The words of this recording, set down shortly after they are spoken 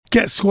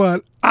Guess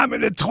what? I'm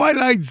in the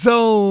Twilight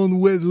Zone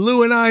with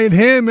Lou and I and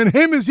him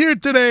is here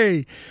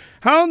today.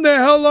 How in the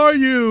hell are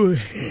you?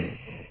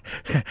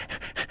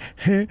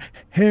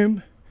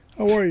 Him?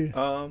 How are you?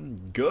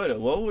 Good.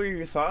 What were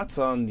your thoughts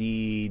on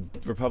the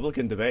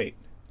Republican debate?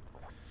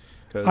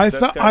 I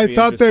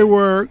thought they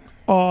were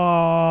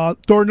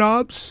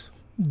doorknobs.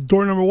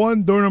 Door number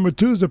 1, door number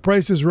 2 is The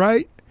Price is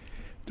Right.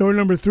 Door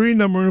number 3,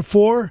 number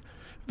 4,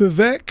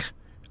 Vivek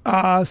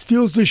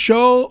steals the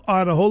show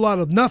on a whole lot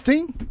of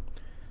nothing.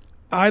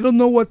 I don't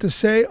know what to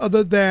say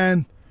other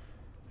than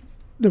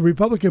the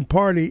Republican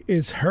Party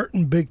is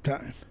hurting big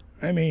time.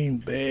 I mean,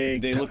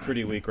 big They time. look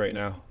pretty weak right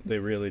now. They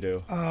really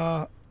do.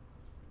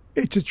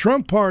 It's a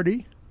Trump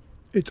party.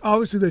 It's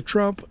obviously that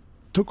Trump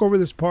took over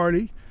this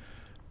party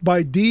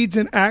by deeds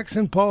and acts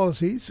and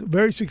policies.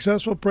 Very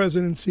successful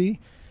presidency.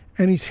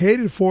 And he's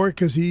hated for it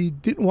because he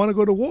didn't want to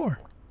go to war.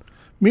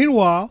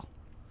 Meanwhile,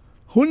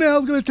 who in the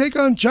hell's going to take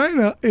on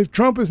China if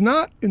Trump is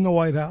not in the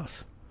White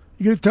House?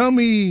 You going to tell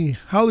me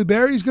Halle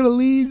Berry's going to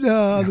lead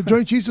the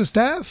Joint Chiefs of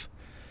Staff?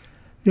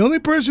 The only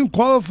person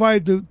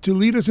qualified to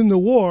lead us into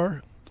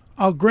war,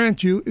 I'll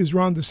grant you, is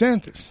Ron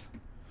DeSantis.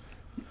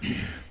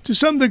 To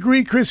some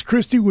degree, Chris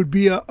Christie would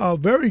be a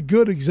very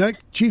good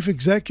chief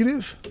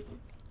executive,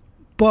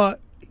 but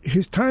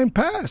his time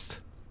passed.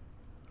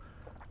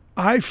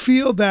 I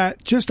feel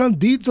that just on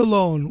deeds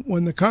alone,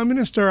 when the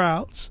communists are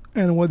out,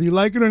 and whether you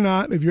like it or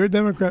not, if you're a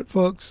Democrat,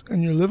 folks,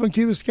 and you live on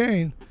Key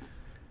Biscayne,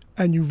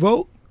 and you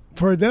vote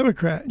for a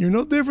Democrat, you're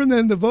no different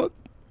than the vote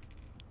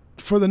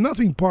for the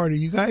Nothing Party.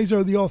 You guys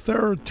are the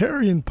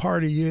authoritarian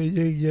party.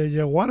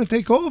 You want to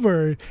take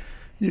over.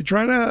 You're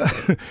trying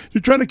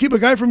to keep a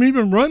guy from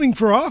even running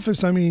for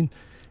office. I mean,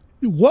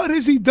 what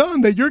has he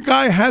done that your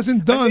guy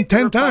hasn't done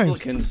 10 times?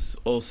 Republicans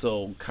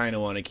also kind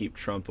of want to keep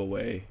Trump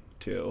away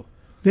too.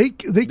 They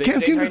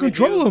can't seem to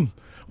control him.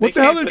 What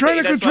the hell are they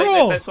trying to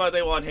control? That's why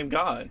they want him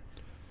gone.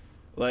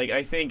 Like,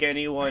 I think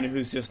anyone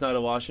who's just not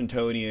a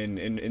Washingtonian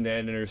in that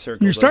inner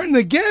circle. You're starting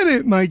to get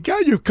it. My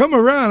God, you've come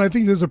around. I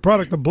think there's a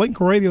product of Blink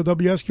Radio,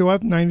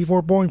 WSQF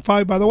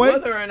 94.5, by the way.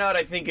 Whether or not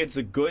I think it's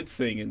a good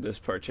thing in this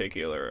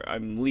particular,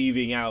 I'm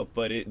leaving out,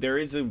 but there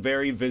is a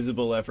very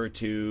visible effort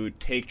to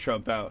take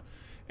Trump out.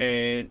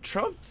 And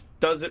Trump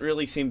doesn't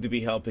really seem to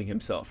be helping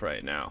himself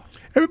right now.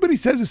 Everybody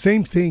says the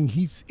same thing.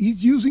 He's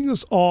using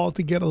us all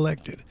to get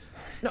elected.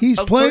 No, he's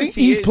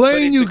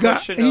playing you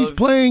guys. He's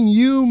playing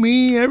you,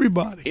 me,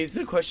 everybody. It's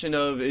the question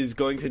of, is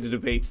going to the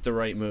debates the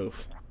right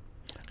move?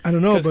 I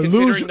don't know, but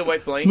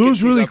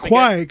Lou's really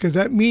quiet because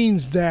that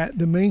means that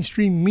the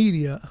mainstream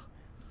media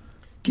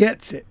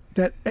gets it.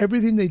 That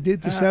everything they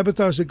did to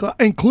sabotage the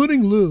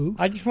including Lou.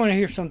 I just want to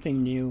hear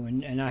something new,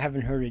 and I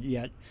haven't heard it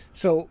yet.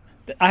 So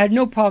I had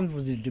no problems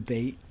with the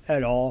debate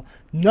at all.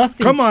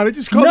 Nothing. Come on, I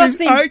just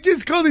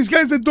call these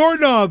guys the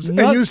doorknobs, and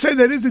you say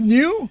that isn't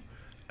new?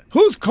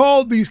 Who's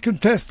called these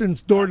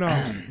contestants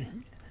doorknobs?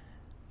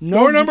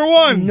 Door number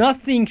 1.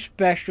 Nothing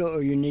special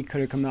or unique could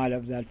have come out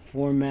of that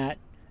format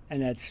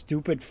and that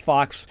stupid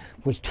Fox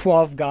with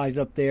 12 guys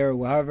up there,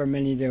 or however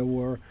many there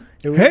were.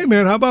 Hey,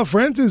 man, how about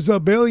Francis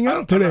bailing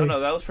out today? I don't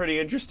know. That was pretty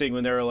interesting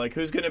when they were like,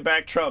 who's going to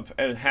back Trump?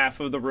 And half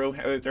of the room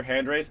with their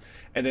hand raised,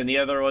 and then the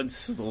other one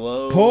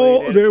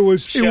slowly. It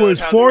was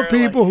 4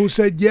 people who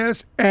said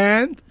yes,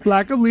 and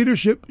lack of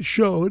leadership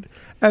showed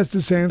as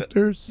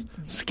DeSantis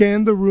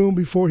scanned the room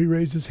before he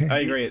raised his hand. I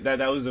agree. That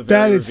was a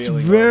very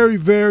revealing moment. Very,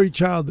 very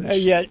childish.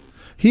 Yet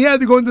he had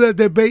to go into that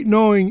debate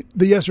knowing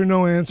the yes or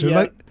no answer. Yeah.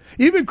 Like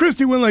even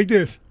Christie went like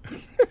this.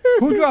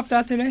 Who dropped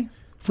out today?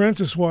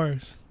 Francis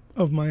Suarez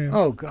of Miami.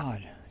 Oh,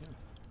 God.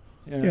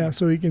 Yeah,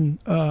 so he can.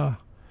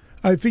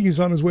 I think he's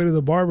on his way to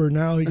the barber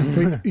now. He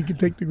can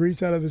take the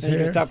grease out of his hair.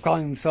 He can stop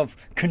calling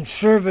himself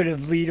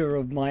conservative leader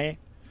of Miami.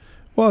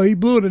 Well, he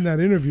blew it in that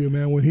interview,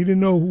 man. When he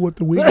didn't know what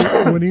the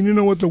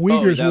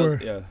Uyghurs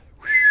were. Yeah.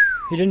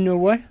 He didn't know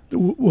what?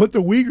 What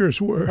the Uyghurs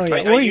were. Oh,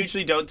 yeah. I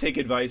usually don't take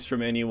advice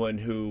from anyone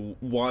who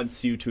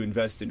wants you to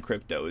invest in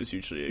crypto. Is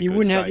usually a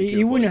good sign.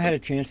 You wouldn't have had a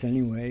chance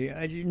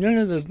anyway. None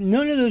of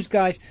those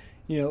guys.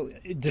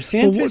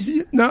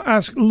 DeSantis. Now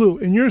ask Lou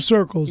in your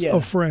circles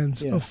of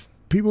friends of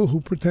people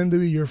who pretend to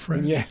be your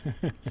friend,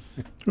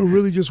 who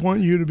really just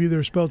want you to be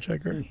their spell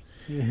checker,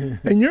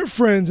 and your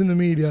friends in the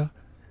media.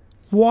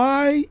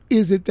 Why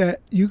is it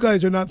that you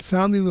guys are not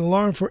sounding the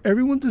alarm for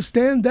everyone to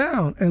stand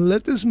down and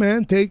let this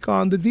man take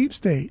on the deep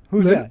state?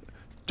 Who's that?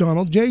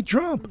 Donald J.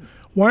 Trump.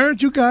 Why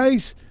aren't you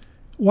guys?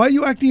 Why are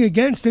you acting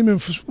against him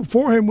and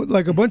for him with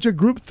like a bunch of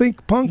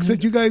groupthink punks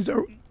that you guys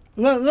are?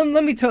 Let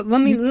me answer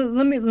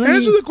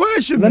the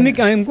question. I'm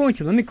going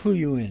to. Let me clue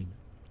you in.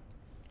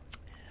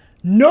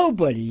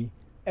 Nobody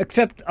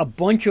except a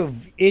bunch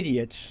of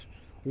idiots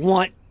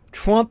want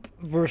Trump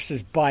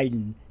versus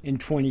Biden in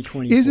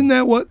 2024. Isn't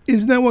that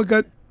what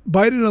got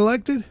Biden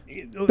elected?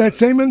 That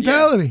same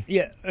mentality.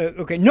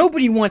 Okay.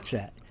 Nobody wants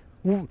that.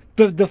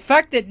 The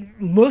fact that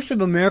most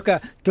of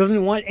America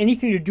doesn't want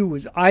anything to do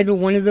with either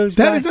one of those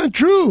guys. That is not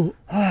true.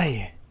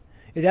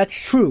 That's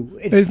true.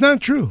 It's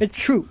not true. It's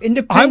true.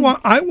 I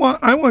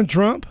want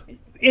Trump.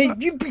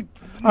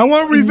 I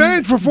want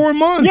revenge for 4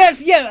 months.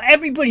 Yes, yeah,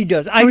 everybody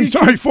does. I mean,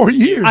 sorry, 4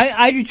 years.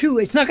 I do too.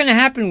 It's not going to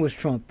happen with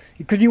Trump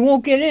because he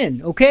won't get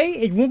in. Okay,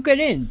 it won't get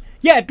in.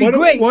 Yeah, it'd be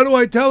great. What do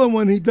I tell him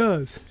when he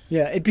does?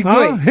 Yeah, it'd be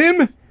great.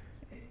 Him?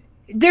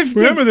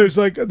 Remember, there's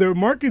they're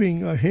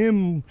marketing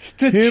him,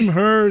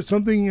 her,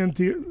 something, and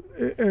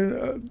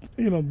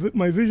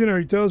my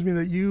visionary tells me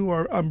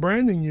that I'm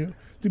branding you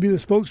to be the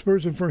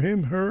spokesperson for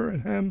him, her,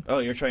 and him. Oh,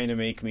 you're trying to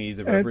make me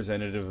the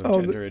representative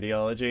of gender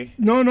ideology?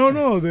 No.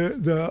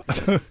 The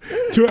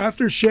to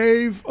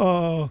aftershave,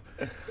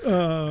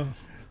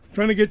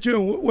 trying to get you.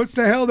 What's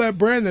the hell that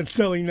brand that's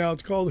selling now?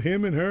 It's called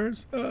Him and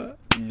Hers.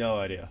 No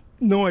idea.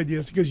 No idea.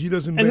 It's because he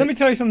doesn't bathe. And let me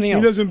tell you something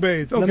else. He doesn't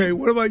bathe. Okay,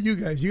 what about you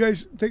guys? You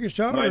guys take a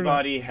shower? My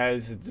body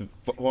has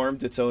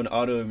formed its own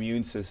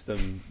autoimmune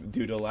system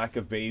due to lack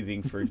of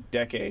bathing for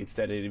decades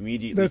that it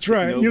immediately... That's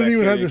right. You don't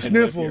even have the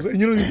sniffles. And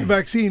you don't need the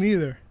vaccine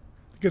either.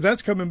 Because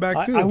that's coming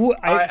back too.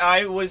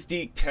 I was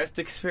the test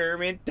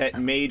experiment that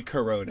made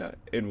Corona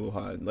in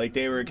Wuhan. Like,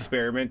 they were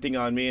experimenting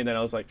on me, and then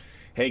I was like,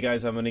 hey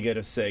guys, I'm going to get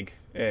a cig.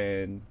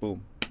 And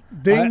boom.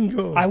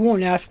 Bingo. I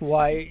won't ask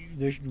why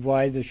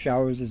the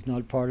showers is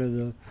not part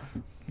of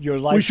your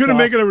lifestyle. We shouldn't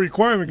make it a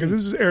requirement because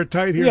this is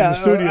airtight here in the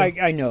studio.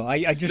 I know.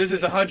 I just this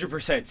is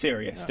 100%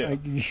 serious too.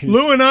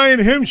 Lou and I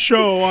and Him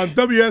show on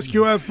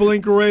WSQF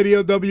Blinker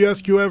Radio,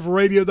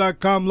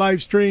 WSQFradio.com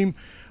live stream.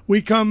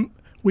 We come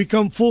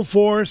full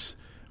force.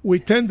 We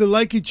tend to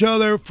like each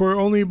other for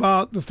only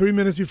about the 3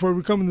 minutes before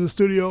we come into the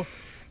studio,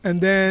 and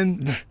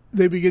then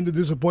they begin to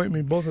disappoint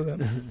me, both of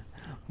them.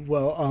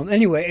 Well,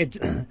 anyway,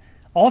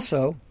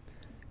 also.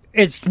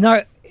 It's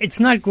not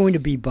going to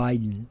be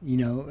Biden,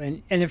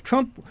 and if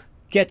Trump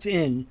gets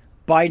in,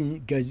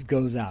 Biden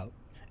goes out,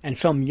 and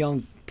some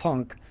young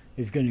punk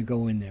is going to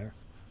go in there.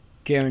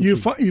 Guaranteed.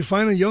 You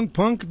find a young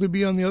punk to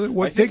be on the other.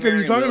 What ticket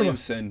are you talking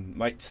Williamson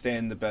might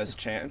stand the best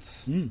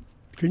chance.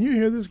 Can you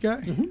hear this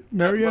guy? Mm-hmm.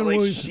 Marianne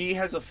Williamson. She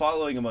has a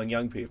following among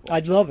young people.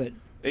 I'd love it.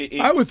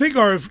 I would think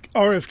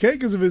RFK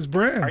because of his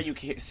brand. Are you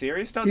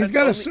serious, though?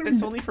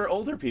 That's only for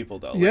older people,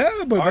 though.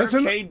 Yeah, but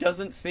RFK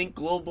doesn't think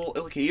global.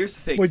 Okay, here's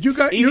the thing. But you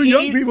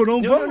young people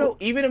don't vote. No.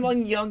 Even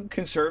among young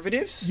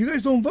conservatives, you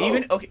guys don't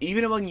vote.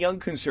 Even among young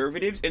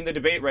conservatives, in the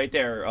debate right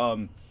there,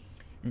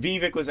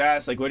 Vivek was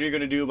asked, like, what are you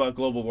going to do about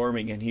global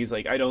warming? And he's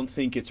like, I don't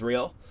think it's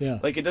real. Yeah.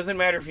 Like, it doesn't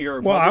matter if you're a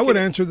Republican. Well, I would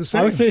answer the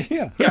same. I would say,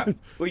 yeah. Yeah.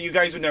 Well, you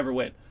guys would never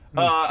win.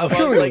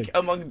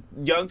 Among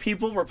young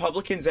people,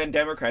 Republicans and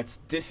Democrats,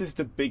 this is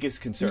the biggest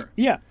concern.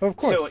 Yeah, of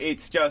course. So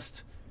it's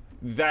just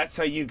that's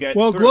how you get.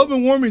 Well, through. global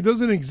warming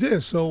doesn't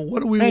exist. So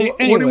what do we? Anyway,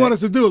 what do you want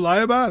us to do? Lie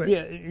about it?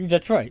 Yeah,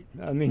 that's right.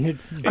 I mean,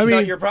 it's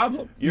not your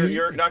problem.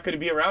 You're not going to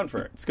be around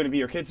for it. It's going to be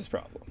your kids'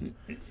 problem.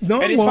 No,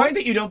 and it's fine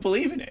that you don't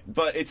believe in it,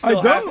 but it's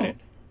still happening.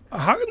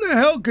 How in the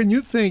hell can you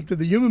think that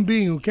the human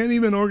being who can't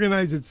even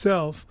organize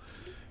itself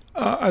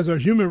as a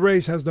human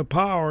race has the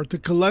power to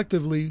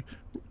collectively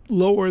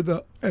lower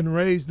and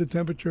raise the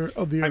temperature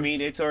of the Earth? I mean,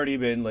 it's already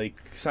been like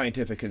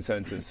scientific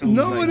consensus. Since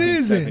No, it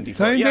isn't.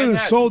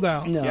 Scientists are sold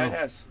out. No, yeah, it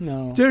has.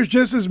 No. There's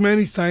just as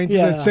many scientists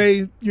that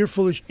say you're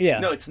foolish.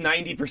 Yeah. No, it's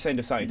 90%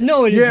 of scientists.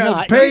 No, it is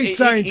not. Paid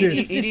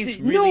scientists. It is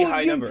really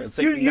high number. It's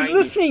like you're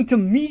listening to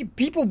me.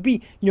 People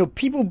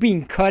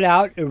being cut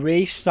out,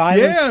 erased,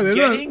 silenced.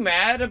 Yeah, getting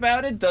mad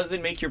about it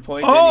doesn't make your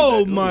point.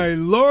 Oh my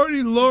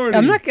lordy!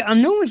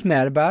 No one's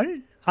mad about it.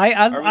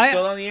 Are we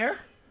still on the air?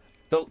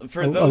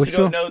 For those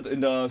who don't know,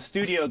 in the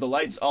studio, the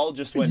lights all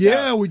just went down.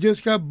 Yeah, we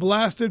just got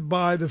blasted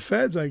by the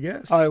feds, I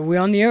guess. Are we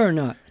on the air or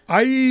not?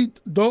 I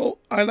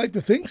like to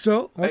think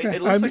so. Okay.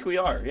 It looks like we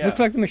are, yeah. Looks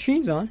like the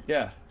machine's on.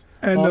 Yeah.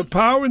 And the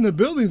power in the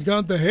building's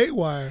gone to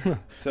haywire.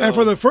 And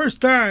for the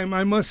first time,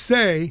 I must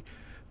say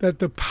that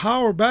the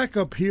power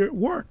backup here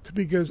worked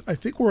because I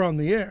think we're on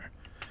the air.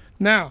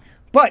 Now.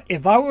 But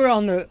if I were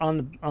on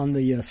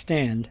the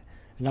stand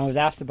and I was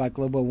asked about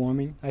global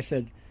warming, I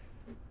said,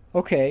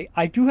 okay,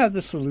 I do have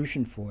the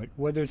solution for it.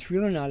 Whether it's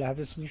real or not, I have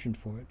the solution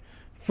for it.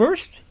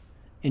 First,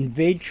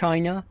 invade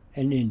China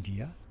and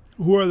India.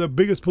 Who are the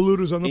biggest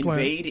polluters on the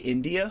planet? Invade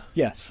India?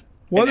 Yes.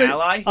 An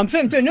ally? I'm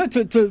saying, no,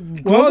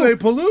 they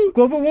pollute.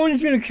 Global warming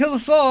is going to kill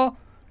us all.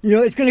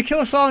 It's going to kill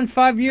us all in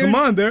 5 years. Come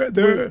on,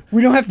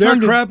 we don't have time.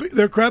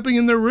 They're crapping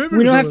in their rivers.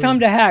 We don't have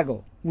time to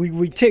haggle.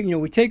 We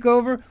take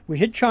over. We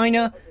hit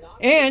China,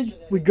 and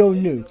we go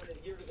nuke.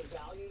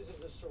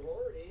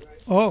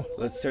 Oh,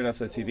 let's turn off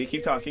the TV.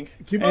 Keep talking.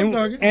 Keep on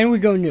talking. And we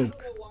go nuke.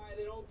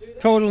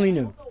 Totally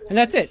nuke. And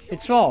that's it.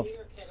 It's solved.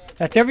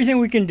 That's everything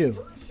we can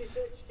do.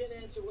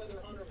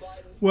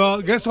 Well,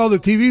 I guess all the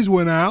TVs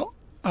went out.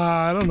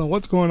 I don't know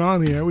what's going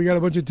on here. We got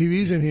a bunch of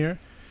TVs in here.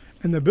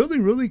 And the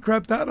building really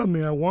crapped out on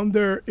me. I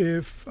wonder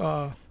if...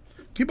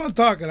 keep on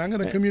talking. I'm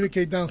going to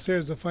communicate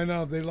downstairs to find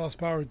out if they lost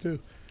power, too.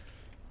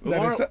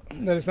 That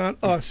it's not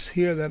us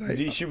here.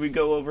 Should we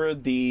go over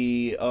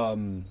the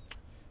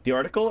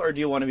article, or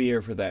do you want to be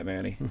here for that,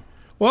 Manny?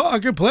 Well, I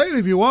can play it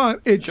if you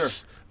want.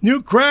 It's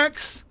New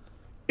Cracks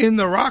in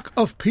the Rock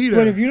of Peter.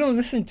 But if you don't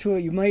listen to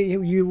it,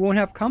 you won't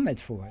have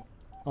comments for it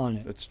on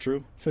it. That's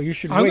true. So you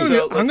should I'm wait.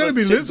 going to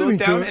be listening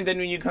to it. And then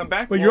when you come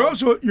back... But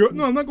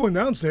I'm not going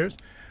downstairs.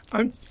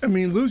 I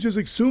mean, Lou's just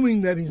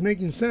assuming that he's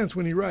making sense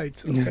when he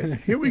writes.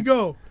 Okay, here we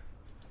go.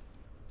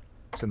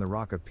 In the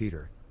Rock of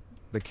Peter,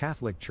 the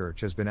Catholic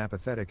Church has been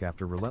apathetic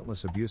after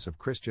relentless abuse of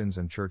Christians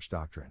and church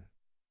doctrine.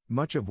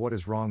 Much of what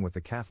is wrong with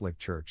the Catholic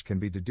Church can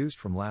be deduced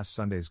from last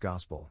Sunday's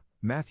Gospel,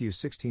 Matthew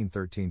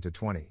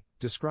 16:13-20,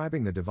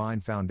 describing the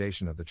divine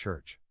foundation of the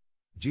Church.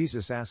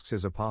 Jesus asks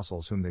his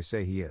apostles whom they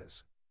say he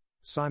is.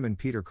 Simon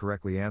Peter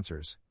correctly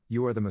answers,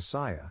 "You are the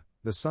Messiah,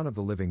 the Son of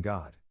the living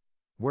God."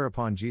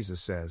 Whereupon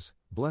Jesus says,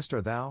 "Blessed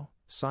art thou,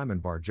 Simon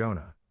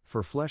Bar-Jonah,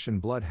 for flesh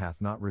and blood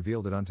hath not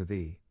revealed it unto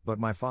thee, but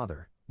my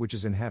Father, which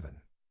is in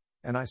heaven.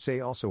 And I say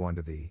also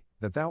unto thee,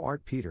 that thou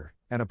art Peter,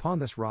 and upon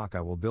this rock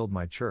I will build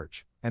my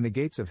church, and the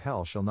gates of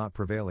hell shall not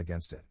prevail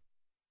against it."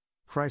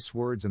 Christ's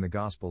words in the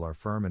Gospel are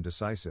firm and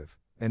decisive,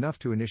 enough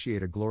to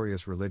initiate a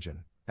glorious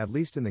religion, at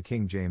least in the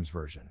King James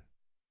Version.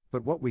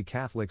 But what we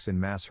Catholics in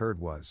mass heard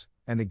was,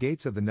 "And the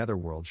gates of the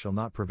netherworld shall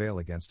not prevail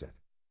against it."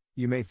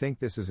 You may think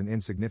this is an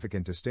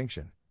insignificant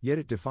distinction, yet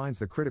it defines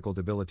the critical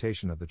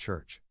debilitation of the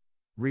Church.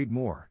 Read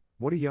more,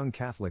 What do young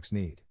Catholics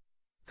need?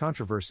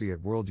 Controversy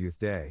at World Youth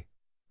Day.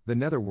 The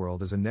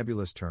netherworld is a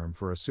nebulous term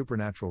for a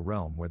supernatural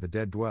realm where the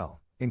dead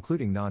dwell,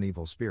 including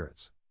non-evil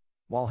spirits.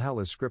 While hell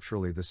is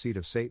scripturally the seat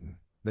of Satan,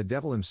 the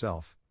devil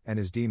himself, and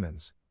his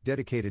demons,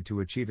 dedicated to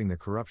achieving the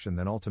corruption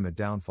then ultimate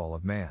downfall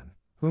of man,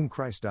 whom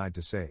Christ died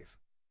to save.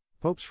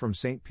 Popes from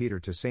St. Peter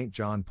to St.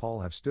 John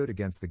Paul have stood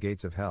against the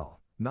gates of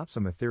hell, not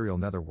some ethereal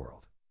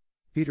netherworld.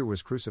 Peter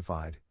was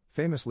crucified,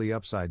 famously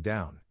upside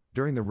down,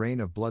 during the reign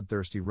of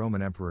bloodthirsty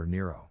Roman Emperor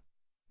Nero.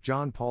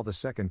 John Paul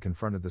II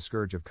confronted the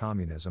scourge of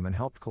communism and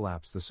helped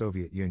collapse the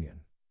Soviet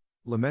Union.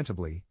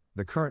 Lamentably,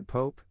 the current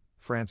Pope,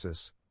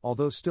 Francis,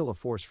 although still a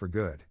force for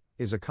good,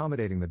 is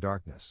accommodating the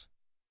darkness.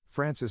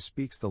 Francis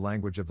speaks the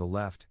language of the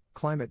left,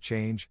 climate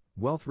change,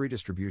 wealth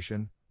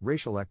redistribution,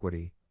 racial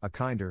equity, a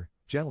kinder,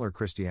 gentler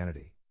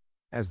Christianity.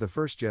 As the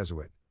first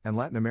Jesuit, and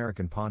Latin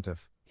American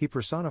pontiff, he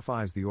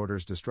personifies the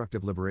order's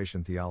destructive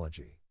liberation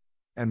theology.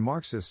 And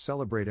Marxists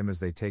celebrate him as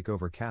they take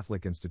over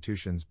Catholic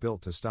institutions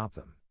built to stop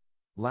them.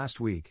 Last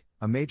week,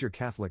 a major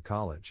Catholic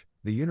college,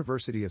 the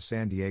University of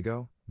San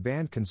Diego,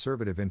 banned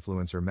conservative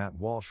influencer Matt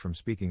Walsh from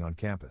speaking on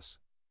campus.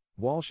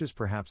 Walsh is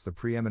perhaps the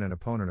preeminent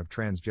opponent of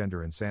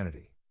transgender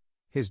insanity.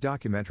 His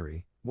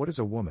documentary, What is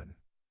a Woman?,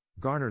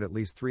 garnered at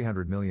least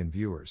 300 million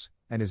viewers,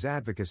 and his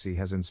advocacy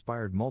has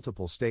inspired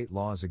multiple state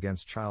laws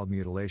against child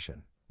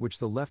mutilation, which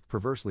the left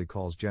perversely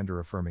calls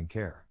gender-affirming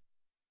care.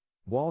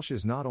 Walsh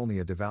is not only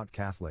a devout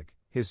Catholic,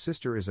 his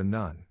sister is a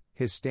nun.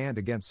 His stand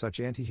against such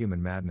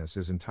anti-human madness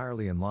is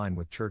entirely in line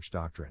with church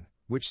doctrine,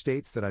 which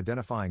states that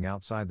identifying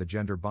outside the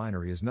gender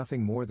binary is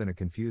nothing more than a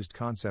confused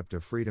concept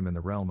of freedom in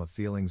the realm of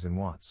feelings and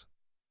wants.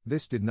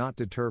 This did not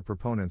deter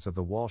proponents of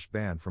the Walsh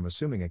ban from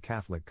assuming a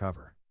Catholic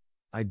cover.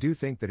 "I do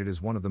think that it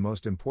is one of the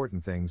most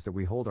important things that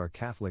we hold our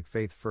Catholic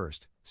faith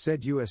first,"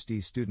 said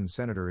USD student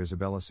Senator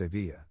Isabella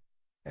Sevilla.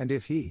 "And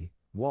if he,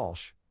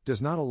 Walsh,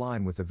 does not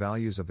align with the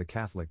values of the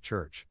Catholic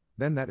Church,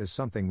 then that is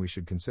something we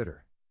should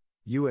consider."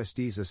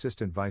 USD's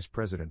Assistant Vice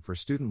President for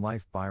Student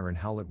Life Byron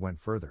Howlett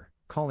went further,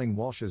 calling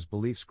Walsh's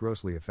beliefs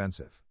grossly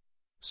offensive.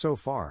 So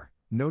far,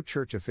 no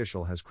church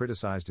official has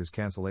criticized his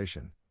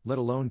cancellation, let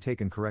alone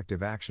taken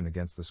corrective action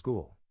against the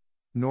school.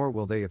 Nor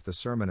will they if the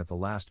sermon at the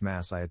last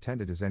Mass I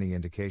attended is any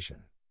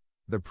indication.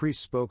 The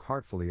priest spoke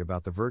heartfully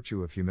about the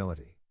virtue of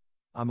humility.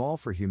 "I'm all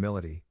for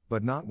humility,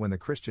 but not when the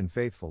Christian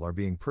faithful are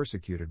being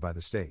persecuted by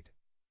the state.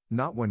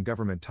 Not when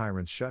government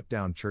tyrants shut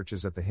down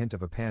churches at the hint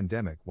of a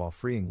pandemic while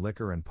freeing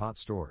liquor and pot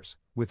stores,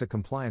 with the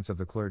compliance of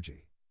the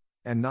clergy.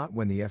 And not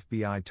when the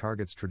FBI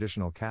targets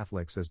traditional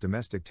Catholics as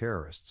domestic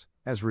terrorists,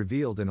 as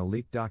revealed in a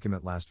leaked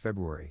document last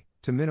February,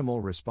 to minimal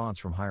response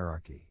from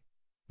hierarchy."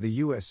 The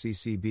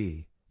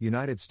USCCB,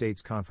 United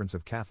States Conference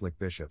of Catholic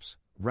Bishops,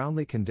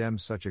 roundly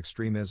condemns such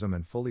extremism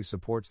and fully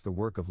supports the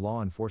work of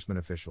law enforcement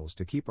officials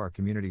to keep our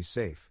communities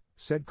safe,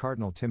 said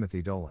Cardinal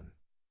Timothy Dolan.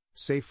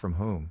 Safe from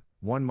whom,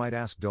 one might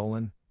ask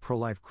Dolan,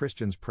 pro-life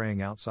Christians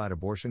praying outside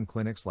abortion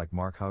clinics like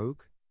Mark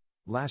Houck?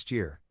 Last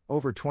year,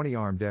 over 20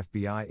 armed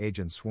FBI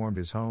agents swarmed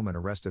his home and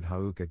arrested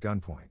Houck at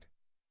gunpoint.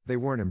 They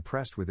weren't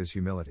impressed with his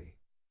humility.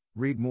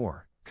 Read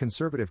more,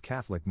 conservative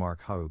Catholic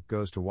Mark Houck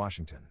goes to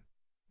Washington.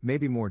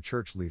 Maybe more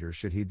church leaders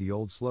should heed the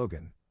old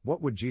slogan,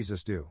 "What would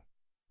Jesus do?"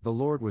 The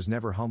Lord was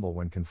never humble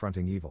when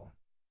confronting evil.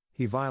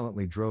 He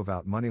violently drove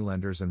out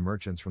moneylenders and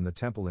merchants from the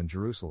temple in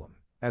Jerusalem,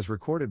 as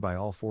recorded by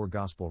all four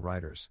gospel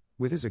writers,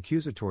 with his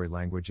accusatory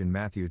language in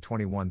Matthew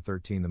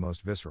 21:13 the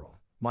most visceral,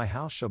 "My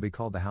house shall be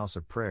called the house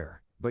of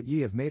prayer, but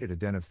ye have made it a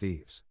den of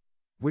thieves."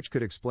 Which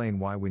could explain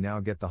why we now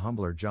get the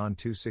humbler John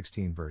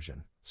 2:16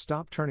 version,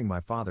 "Stop turning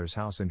my Father's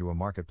house into a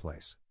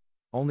marketplace."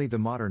 Only the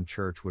modern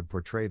church would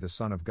portray the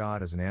Son of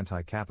God as an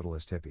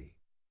anti-capitalist hippie.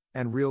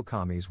 And real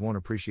commies won't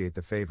appreciate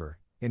the favor,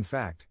 in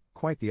fact,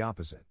 quite the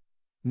opposite.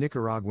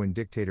 Nicaraguan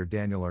dictator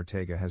Daniel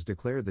Ortega has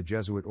declared the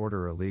Jesuit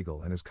order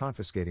illegal and is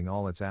confiscating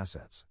all its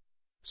assets.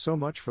 So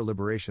much for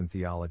liberation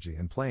theology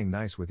and playing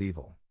nice with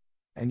evil.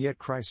 And yet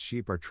Christ's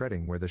sheep are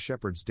treading where the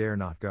shepherds dare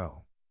not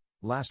go.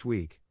 Last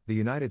week, The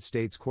United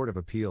States Court of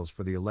Appeals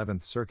for the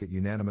 11th Circuit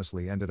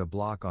unanimously ended a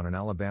block on an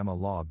Alabama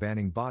law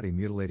banning body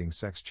mutilating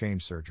sex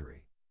change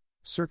surgery.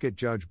 Circuit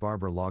Judge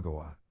Barbara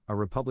Lagoa, a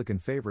Republican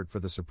favorite for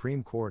the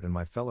Supreme Court and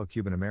my fellow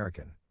Cuban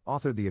American,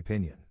 authored the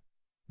opinion.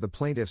 The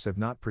plaintiffs have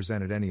not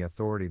presented any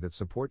authority that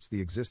supports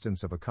the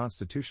existence of a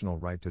constitutional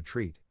right to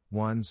treat,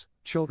 one's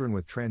children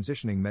with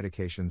transitioning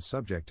medications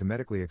subject to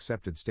medically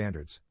accepted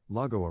standards,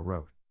 Lagoa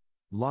wrote.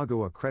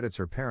 Lagoa credits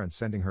her parents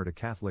sending her to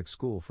Catholic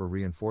school for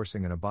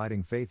reinforcing an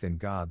abiding faith in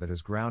God that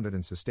has grounded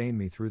and sustained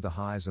me through the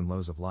highs and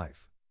lows of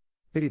life.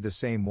 Pity the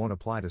same won't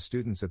apply to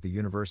students at the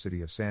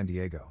University of San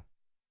Diego.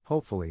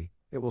 Hopefully,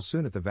 it will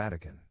soon at the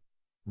Vatican.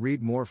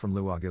 Read more from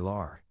Lou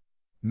Aguilar.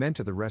 Men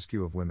to the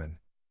rescue of women.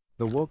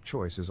 The woke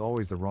choice is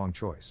always the wrong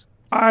choice.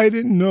 I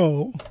didn't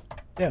know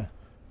Yeah.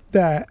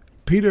 that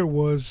Peter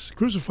was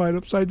crucified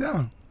upside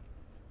down.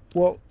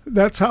 Well,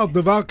 That's how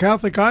devout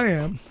Catholic I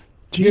am.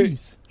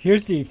 Jeez.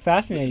 here's the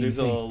fascinating There's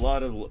a thing.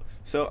 lot of.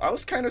 So I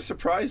was kind of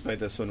surprised by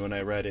this one when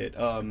I read it.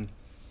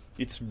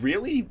 It's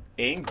really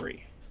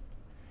angry.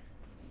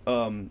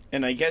 And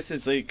I guess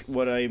it's like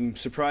what I'm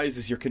surprised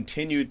is your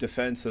continued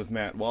defense of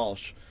Matt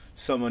Walsh,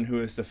 someone who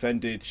has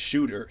defended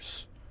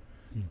shooters.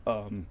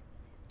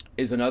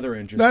 Is another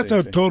interesting. That's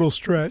a thing. total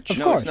stretch. Of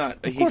No, course. it's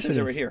not. Of He course says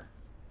it it right is. here.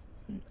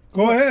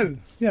 Go ahead.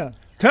 Yeah.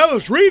 Tell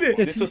us. Read it.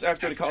 This was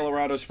after the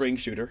Colorado Springs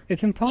shooter.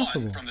 It's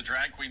impossible. One, from the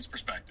drag queen's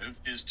perspective,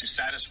 is to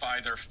satisfy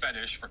their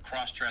fetish for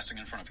cross-dressing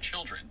in front of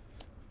children.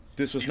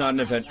 This was The not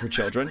an other, on a event for more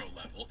children. macro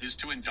level, is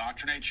to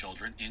indoctrinate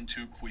children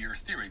into queer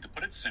theory. To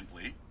put it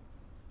simply,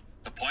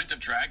 the point of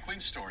Drag Queen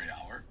Story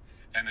Hour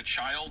and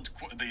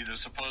the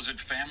supposed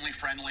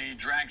family-friendly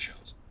drag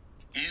shows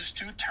is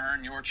to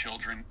turn your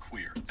children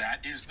queer.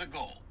 That is the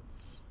goal.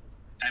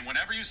 And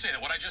whenever you say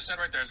that, what I just said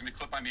right there is going to be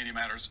clipped by Media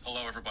Matters.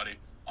 Hello, everybody,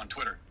 on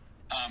Twitter.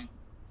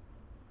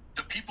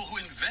 The people who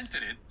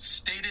invented it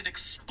stated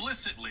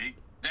explicitly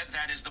that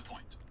that is the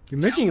point. You're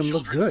making How him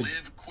look children good.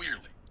 Live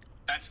queerly.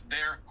 That's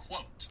their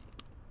quote.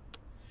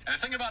 And the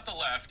thing about the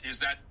left is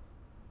that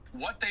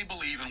what they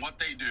believe and what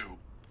they do,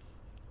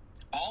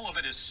 all of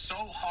it is so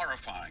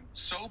horrifying,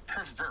 so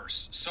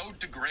perverse, so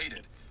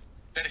degraded,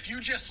 that if you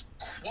just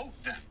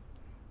quote them,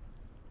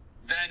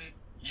 then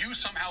you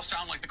somehow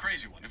sound like the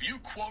crazy one. If you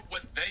quote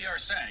what they are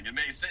saying,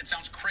 it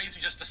sounds crazy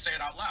just to say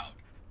it out loud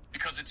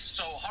because it's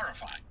so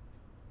horrifying.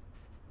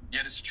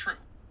 Yet it's true.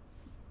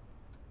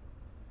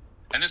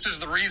 And this is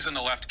the reason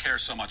the left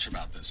cares so much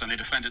about this, and they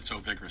defend it so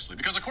vigorously.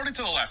 Because according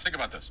to the left, think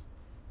about this.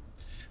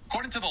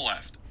 According to the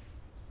left,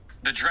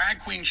 the drag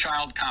queen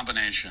child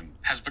combination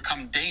has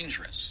become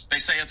dangerous. They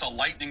say it's a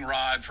lightning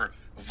rod for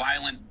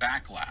violent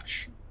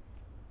backlash.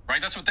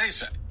 Right? That's what they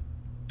say.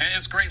 And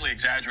it's greatly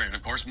exaggerated,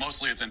 of course.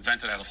 Mostly it's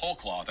invented out of whole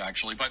cloth,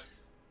 actually. But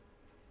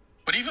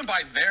even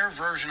by their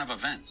version of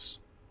events,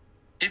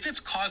 if it's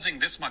causing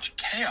this much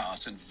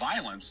chaos and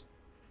violence,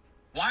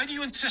 why do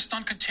you insist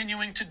on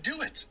continuing to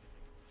do it?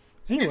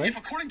 Anyway, If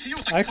according to you,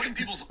 it's like putting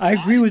people's I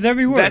agree with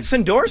every word. That's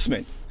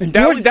endorsement.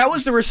 Endorse- That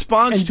was the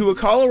response to a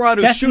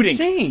Colorado That's shooting.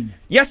 insane.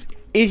 Yes,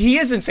 he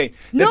is insane.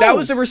 No, That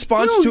was the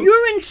response no, to.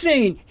 you're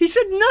insane. He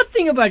said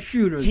nothing about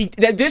shooters.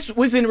 This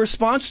was in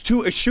response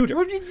to a shooter.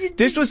 What did you-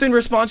 This was in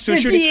response to a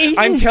Is shooting. he-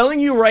 I'm telling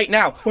you right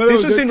now. Well,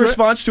 This no, was in the-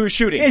 response to a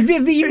shooting.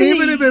 Even if it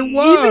Even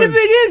was. if it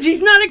is,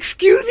 he's not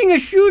excusing a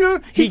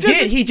shooter. He says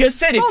did. it- He just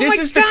said, if Oh, this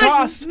my is the God,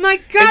 cost. My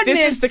God, if this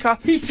man. is the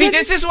cost. He See, said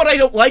this it- is what I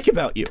don't like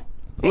about you.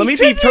 Let me be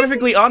said it-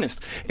 perfectly honest.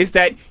 Is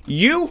that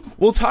you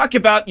will talk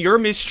about your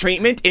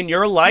mistreatment in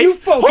your life. You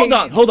fucking-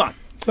 Hold on.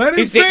 Let him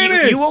Is that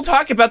finish. you will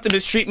talk about the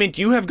mistreatment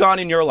you have gone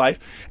in your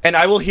life, and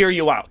I will hear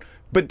you out.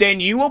 But then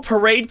you will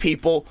parade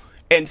people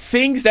and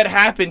things that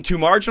happen to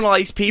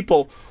marginalized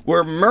people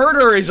where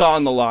murder is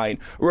on the line,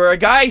 where a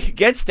guy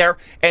gets there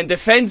and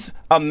defends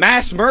a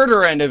mass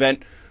murder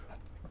event.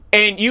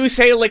 And you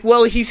say, like,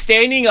 well, he's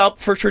standing up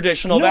for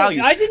traditional No,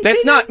 values. I didn't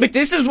That's say not, that. but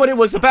this is what it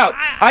was about.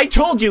 I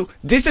told you,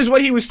 this is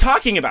what he was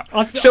talking about.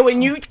 So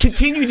when you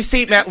continue to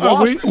say Matt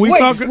Walsh, we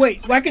talk-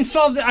 wait. I can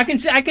solve that.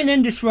 I can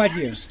end this right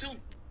here. still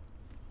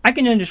I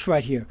can end this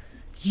right here.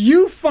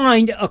 You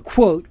find a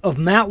quote of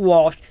Matt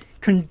Walsh,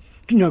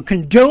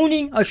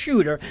 condoning a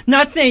shooter,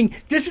 not saying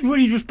this is what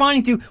he's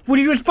responding to. What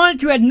he responded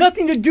to had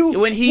nothing to do.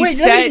 when he Wait,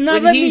 said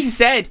let me-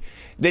 said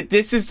that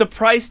this is the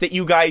price that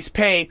you guys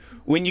pay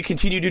when you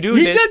continue to do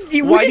He this, said-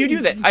 we why do you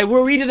didn't- do that? I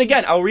will read it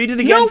again. I'll read it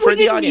again No, for we the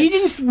didn't.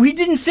 audience. We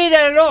didn't say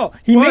that at all.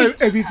 He Well, made.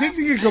 if he thinks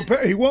he can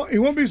compare, he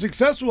won't be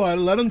successful at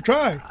it. Let him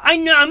try. I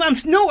know.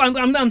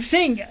 I'm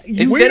saying.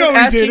 You, Instead know of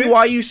he did asking it.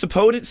 why you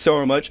support it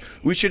so much,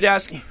 we should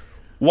ask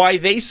why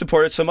they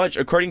support it so much.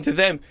 According to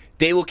them,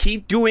 they will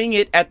keep doing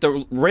it at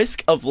the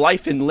risk of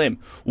life and limb.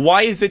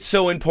 Why is it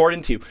so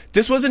important to you?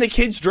 This wasn't a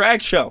kids'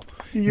 drag show.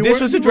 This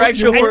was a drag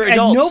show for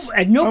adults.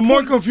 At no I'm more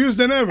point, confused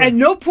than ever. at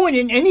no point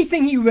in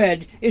anything he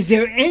read is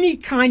there any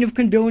kind of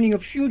condoning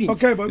of shooting.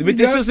 Okay, but But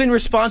this was in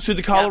response to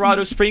the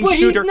Colorado Springs But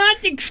shooter. he's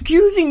not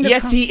excusing the.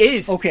 Yes, he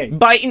is. Okay.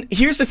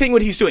 Here's the thing: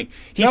 what he's doing.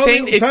 He's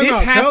saying if this Tell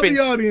happens,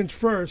 the audience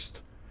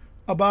first.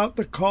 about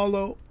the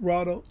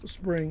Colorado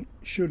Spring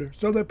shooter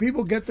so that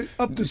people get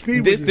up to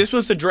speed with you. This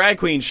was a drag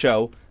queen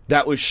show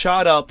that was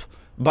shot up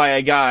by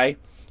a guy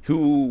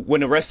who,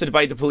 when arrested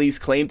by the police,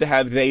 claimed to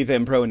have they,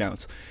 them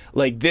pronouns.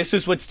 Like, this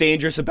is what's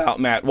dangerous about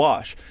Matt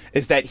Walsh,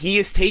 is that he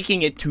is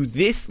taking it to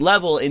this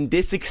level and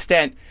this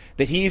extent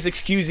that he is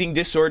excusing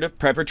this sort of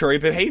preparatory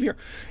behavior.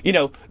 You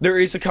know, there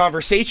is a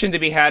conversation to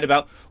be had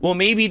about, well,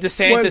 maybe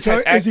DeSantis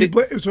has acted...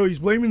 So he's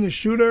blaming the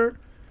shooter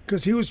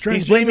because he was transgender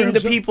He's blaming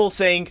himself? the people,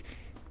 saying,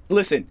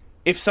 listen,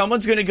 if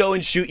someone's going to go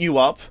and shoot you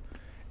up,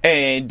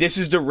 and this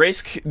is the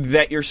risk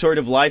that your sort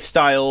of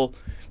lifestyle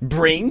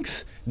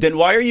brings, then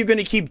why are you going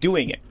to keep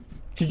doing it?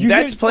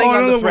 That's playing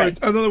on the thread.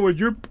 In other words,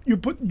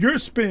 your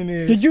spin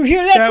is... Did you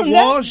hear that from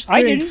Walsh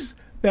I thinks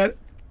that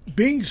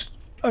being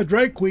a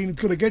drag queen is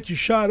going to get you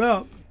shot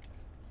up.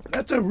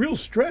 That's a real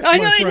stretch, I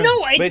my know, friend.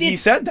 no, But he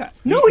said that.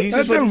 No,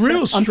 That's a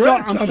real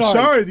stretch. I'm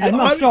sorry.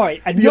 I'm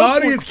sorry. At The no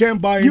audience point-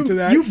 can't buy into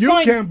that. You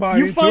can't buy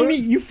into it.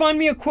 You find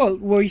me a quote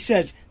where he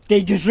says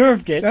they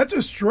deserved it. That's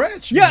a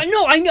stretch. Yeah, man.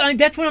 no, I know.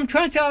 That's what I'm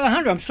trying to tell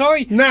Alejandro. I'm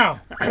sorry.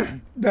 Now,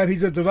 that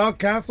he's a devout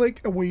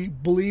Catholic and we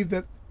believe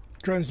that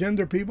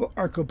transgender people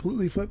are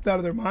completely flipped out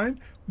of their mind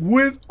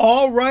with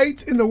all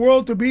right in the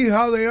world to be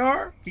how they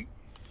are.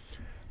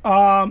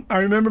 I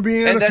remember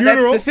being at a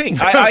funeral. That's the thing.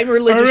 I'm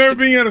religious. I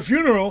remember being at a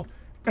funeral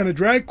and a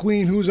drag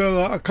queen who's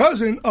a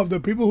cousin of the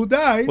people who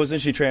died.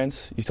 Wasn't she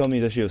trans? You told me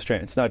that she was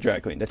trans, not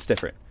drag queen. That's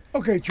different.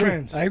 Okay,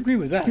 trans. I agree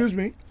with that. Excuse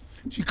me.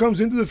 She comes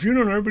into the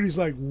funeral and everybody's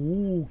like,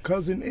 "Ooh,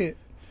 cousin it."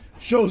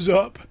 Shows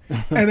up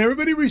and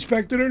everybody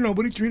respected her.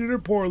 Nobody treated her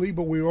poorly,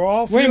 but we were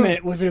all Wait a feeling-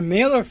 minute. Was it a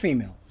male or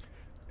female?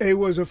 It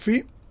was a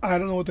I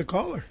don't know what to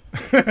call her.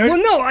 Well,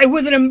 no.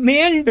 Was it a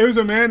man? It was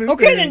a man.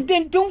 Okay,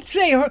 then don't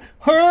say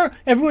her.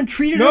 Everyone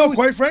treated her. No,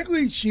 quite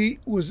frankly, she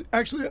was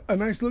actually a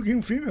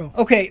nice-looking female.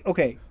 Okay.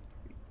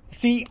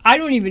 See, I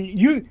don't even.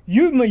 You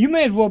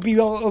may as well be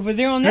over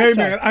there on that Hey, side.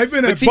 man, I've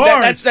been But at see,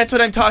 bars. that's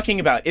what I'm talking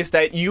about. Is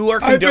that you are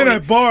I've condoning? been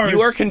at bars.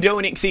 You are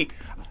condoning. See,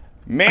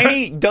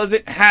 Manny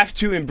doesn't have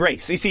to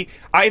embrace. You see,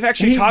 I've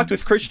actually talked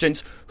with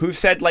Christians who've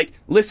said, like,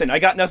 listen, I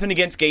got nothing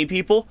against gay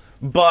people,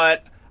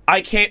 but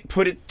I can't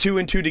put it two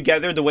and two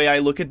together the way I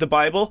look at the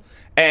Bible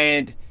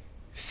and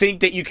think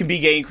that you can be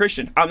gay and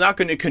Christian. I'm not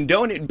going to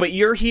condone it, but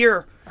you're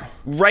here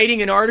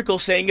writing an article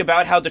saying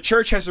about how the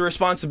church has a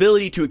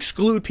responsibility to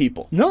exclude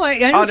people. No,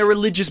 I on a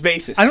religious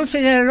basis. I don't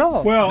say that at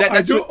all. Well, that's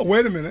I do. what-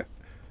 Wait a minute.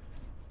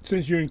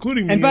 Since you're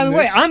including me, and by in the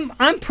way, this-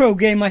 I'm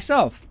pro-gay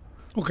myself.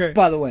 okay.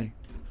 By the way,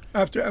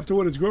 After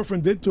what his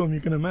girlfriend did to him, you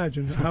can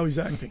imagine how he's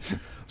acting.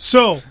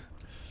 So,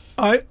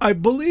 I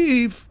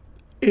believe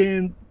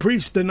in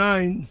priests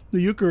denying the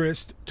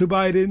Eucharist to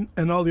Biden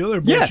and all the other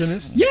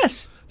abortionists.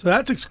 yes, So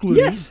that's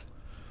excluded. yes.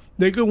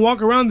 They can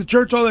walk around the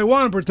church all they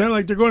want and pretend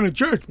like they're going to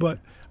church, but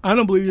I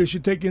don't believe they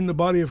should take in the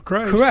body of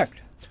Christ. Correct.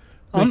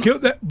 They kill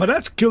that, but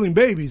that's killing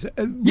babies. It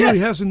really Yes.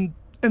 hasn't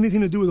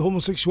anything to do with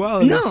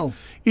homosexuality. No.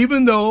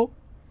 Even though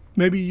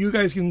maybe you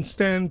guys can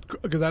stand,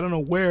 because I don't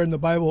know where in the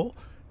Bible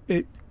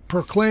it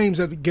proclaims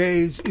that the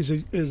gays is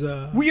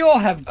a We all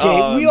have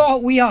gay.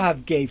 we all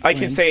have gay friends. I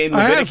can say in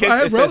I have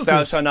Leviticus it says, "Thou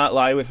relatives. shalt not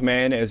lie with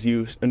man as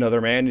you another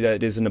man;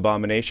 that is an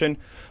abomination."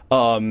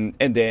 And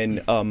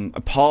then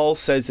Paul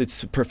says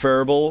it's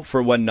preferable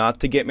for one not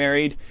to get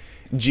married.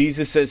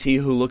 Jesus says, "He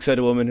who looks at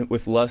a woman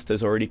with lust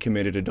has already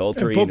committed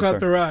adultery." poke in his out heart.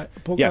 their eye.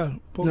 Yeah.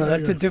 No,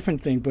 that's a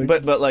different thing.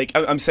 But But like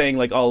I'm saying,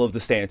 like all of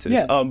the stances.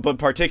 Yeah. But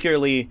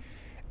particularly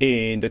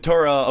in the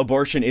Torah,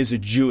 abortion is a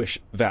Jewish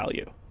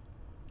value.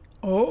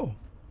 Oh,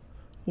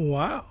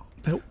 wow,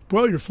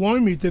 bro, you're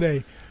flooring me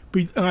today.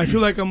 I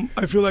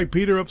feel like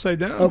Peter upside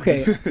down.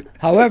 okay.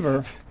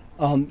 However,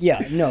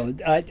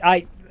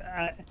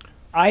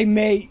 I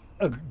may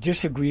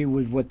disagree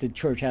with what the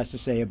church has to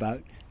say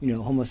about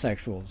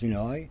homosexuals.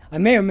 I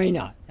may or may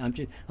not. I'm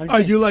just Are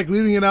saying, you like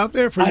leaving it out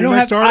there for I your don't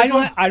next have.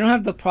 article? I don't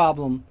have the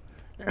problem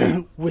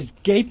with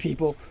gay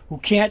people who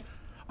can't.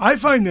 I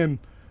find them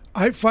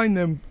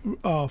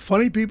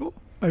funny people.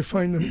 I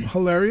find them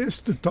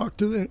hilarious to talk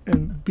to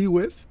and be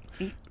with.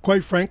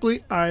 Quite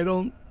frankly,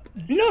 I'm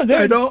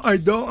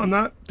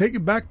not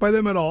taken back by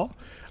them at all.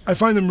 I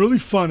find them really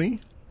funny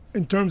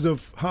in terms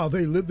of how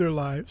they live their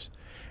lives.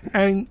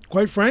 And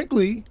quite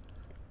frankly,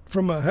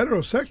 from a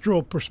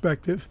heterosexual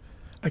perspective,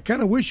 I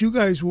kind of wish you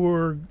guys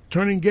were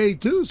turning gay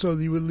too, so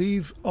that you would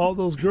leave all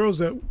those girls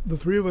that the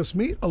three of us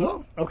meet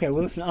alone. Okay,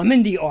 well, listen. I'm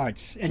in the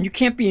arts, and you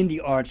can't be in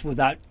the arts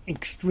without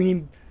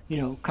extreme,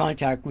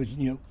 contact with,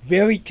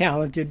 very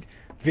talented,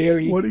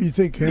 very. What do you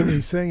think,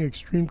 Henry's saying?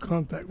 Extreme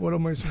contact. What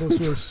am I supposed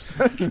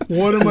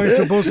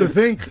to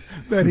think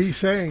that he's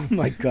saying? Oh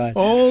my God.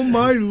 Oh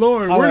my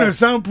Lord! All We're in right. a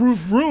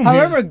soundproof room.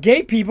 However, here.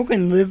 gay people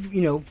can live,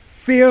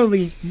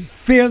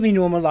 fairly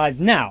normal lives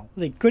now.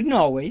 They couldn't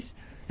always,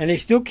 and they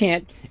still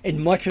can't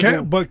in much of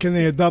the. But can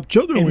they adopt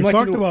children? in We've much of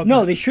talked the- about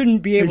No, that. they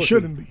shouldn't be able. They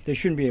shouldn't be. They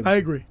shouldn't be able. I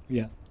agree.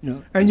 Yeah.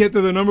 No. And yet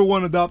they're the number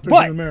one adopters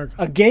But in America.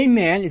 a gay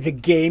man is a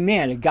gay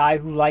man, a guy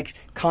who likes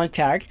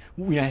contact,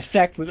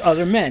 sex with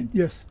other men.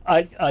 Yes.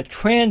 A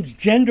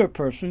transgender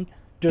person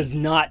does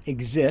not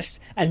exist,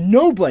 and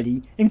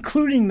nobody,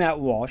 including Matt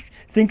Walsh,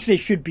 thinks they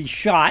should be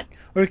shot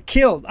or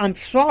killed. I'm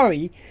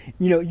sorry.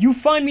 You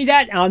find me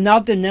that, and I'll now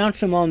denounce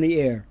them on the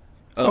air.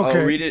 Okay.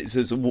 I'll read it. It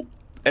says,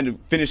 and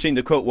finishing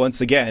the quote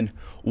once again,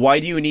 why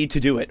do you need to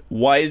do it?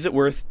 Why is it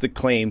worth the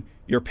claim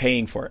you're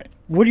paying for it?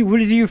 What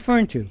is he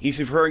referring to? He's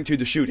referring to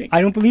the shooting.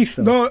 I don't believe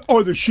so. No,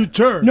 or the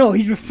shooter. No,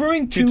 he's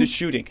referring To the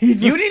shooting.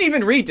 he's You didn't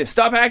even read this.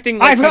 Stop acting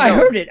like you I know.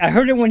 heard it. I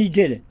heard it when he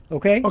did it.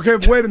 Okay. Okay,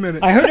 wait a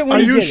minute. I heard it when Are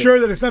he you did it. sure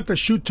that it's not the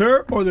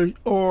shooter or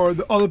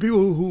the other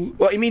people who?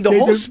 Well, I mean, the they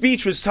whole did-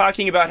 speech was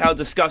talking about how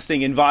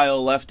disgusting and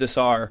vile leftists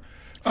are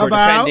for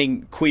About?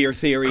 defending queer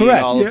theory Correct.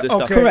 and all Yeah, of this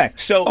stuff. okay. Correct.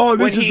 So Oh, when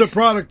this is he's- a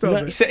product of No,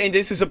 it. and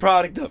this is a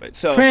product of it.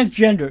 So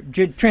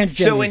Transgender.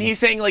 So when he's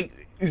saying, like,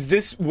 is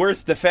this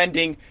worth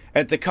defending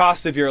at the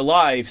cost of your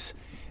lives?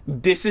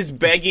 This is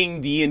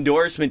begging the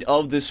endorsement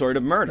of this sort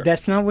of murder.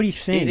 That's not what he's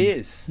saying. It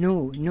is.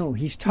 No,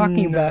 he's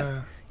talking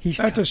about.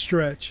 That's a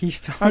stretch.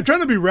 He's I'm trying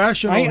to be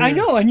rational. I here.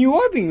 know, and you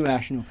are being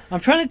rational. I'm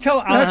trying to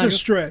tell. That's a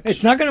stretch.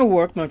 It's not going to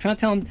work, but I'm trying to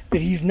tell him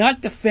that he's not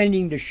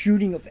defending the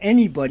shooting of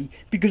anybody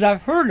because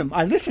I've heard him.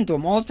 I listen to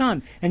him all the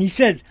time, and he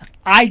says,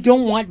 "I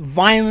don't want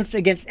violence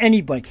against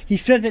anybody." He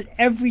says it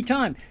every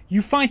time.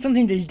 You find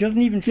something that he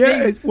doesn't even Yeah,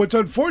 say. what's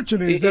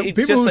unfortunate is that It's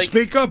people just who like-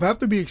 speak up have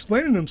to be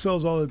explaining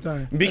themselves all the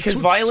time. because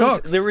That's what violence,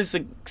 sucks. there was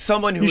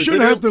someone who You was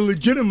shouldn't have to literally-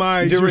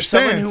 legitimize there your was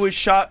someone stance. who was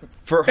shot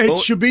for It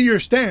should be your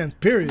stance,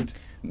 period.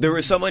 There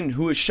was someone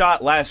who was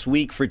shot last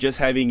week for just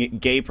having a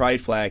gay pride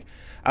flag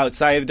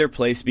outside of their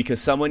place because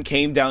someone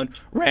came down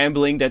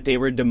rambling that they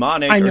were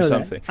demonic I know or that.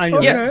 something. I know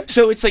that. Yeah. Okay.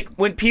 So it's like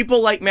when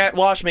people like Matt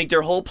Walsh make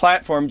their whole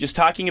platform just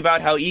talking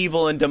about how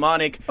evil and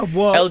demonic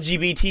Well,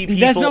 LGBT that's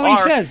people not what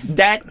he are, says.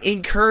 that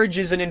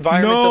encourages an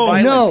environment No, of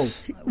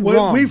violence. What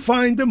Wrong. we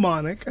find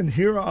demonic, and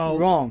here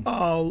Wrong.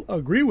 I'll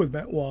agree with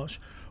Matt Walsh.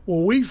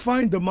 What we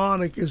find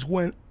demonic is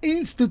when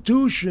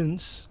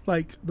institutions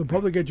like the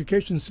public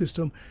education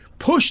system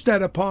push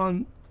that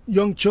upon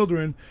young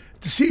children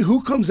to see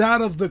who comes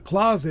out of the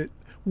closet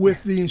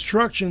with the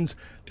instructions.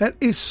 That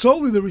is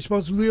solely the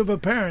responsibility of a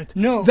parent.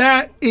 No.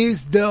 That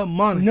is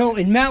demonic. No,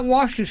 in Matt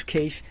Walsh's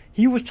case,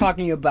 he was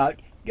talking about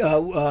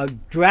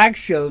drag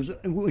shows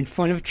in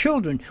front of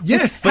children.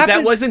 Yes. But that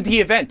happened- wasn't the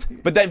event.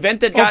 But the event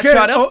that got Okay,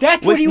 shot up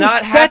That's what was he was-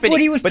 not that's happening.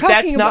 what he was but talking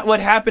that's not about. what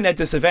happened at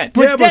this event.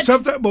 Yeah, but that's,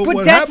 sometimes- but what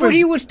that's happens- what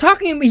he was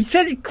talking about. He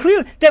said it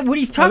clear that what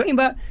he's talking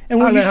about, and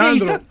when you say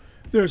he's Alejandro, talking,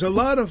 there's a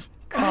lot of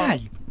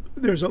God,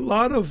 there's a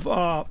lot of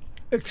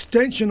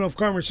extension of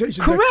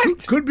conversation that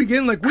Correct. could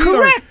begin like we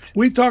Correct. are.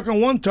 We talk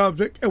on one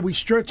topic and we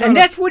stretch out. and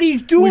that's what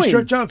he's we doing.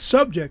 stretch out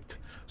subject.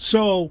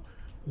 So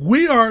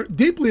we are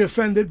deeply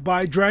offended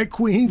by drag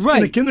queens in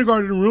Right. the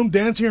kindergarten room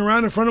dancing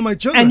around in front of my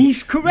children. And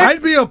he's correct.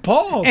 I'd be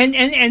appalled.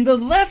 And the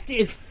left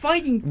is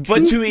fighting. But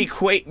tooth- to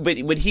equate, but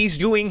what he's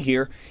doing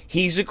here,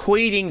 he's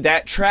equating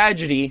that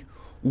tragedy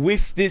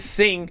with this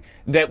thing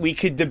that we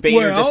could debate or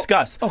Well,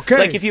 discuss. okay.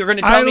 Like if you're going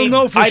to I tell don't me,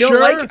 know for I don't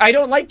sure. I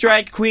don't like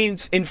drag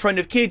queens in front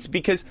of kids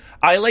because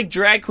I like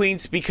drag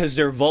queens because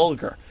they're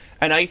vulgar,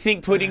 and I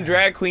think putting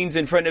drag queens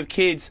in front of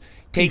kids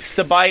takes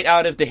the bite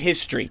out of the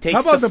history. Takes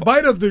How about the fu-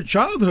 bite of their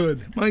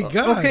childhood? My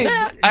God. okay.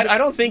 I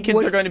don't think kids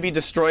What- are going to be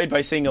destroyed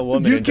by seeing a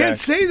woman. You in can't drag.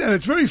 say that.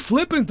 It's very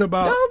flippant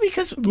about No,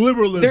 because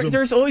liberalism.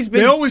 there's always been.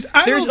 They always.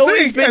 I there's don't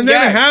always think, been and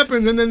then it gags.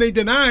 happens, and then they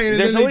deny it. And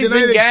There's then they always deny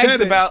been they gags said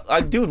it.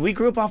 about, dude, we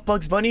grew up off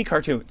Bugs Bunny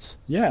cartoons.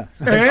 Yeah,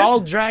 It's And? all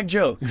drag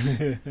jokes.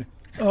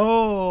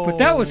 Oh, but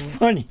that was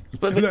funny.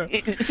 But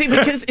see,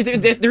 because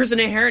there's an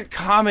inherent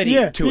comedy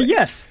Yeah, to it.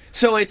 yes.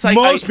 So it's like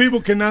most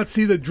people cannot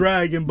see the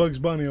drag in Bugs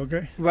Bunny.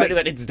 Okay.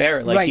 but it's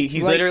there. Like Right,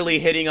 he's right. literally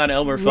hitting on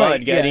Elmer Fudd,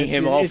 Right, getting yeah,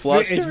 him it's- all it's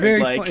flustered. It's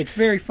very, like it's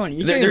very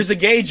funny. there's a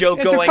gay joke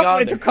It's a going couple,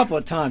 on. It's a couple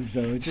of times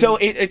though. So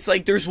it's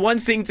like there's one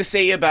thing to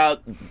say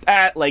about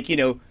that, like, you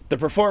know, the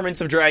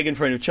performance of drag in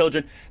front of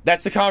children.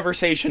 That's a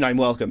conversation I'm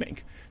welcoming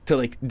to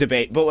like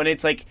debate. But when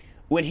it's like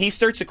when he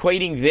starts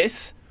equating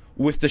this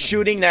with the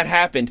shooting that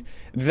happened,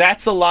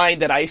 that's a line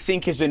that I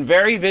think has been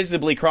very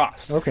visibly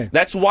crossed. Okay.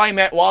 That's why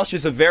Matt Walsh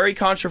is a very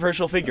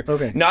controversial figure.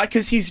 Okay. Not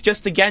because he's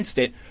just against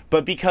it,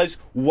 but because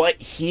what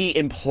he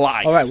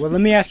implies. all right. Well,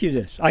 let me ask you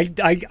this. I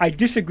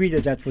disagree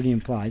that that's what he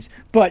implies,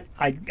 but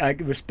I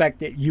respect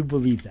that you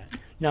believe that.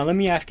 Now, let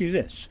me ask you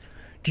this: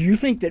 do you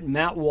think that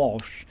Matt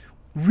Walsh,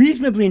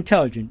 reasonably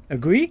intelligent,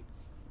 agree?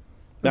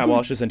 Matt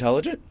Walsh is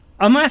intelligent?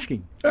 I'm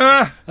asking.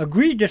 Ah,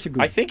 Agree?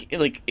 Disagree? I think,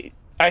 like,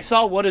 I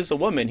saw What Is a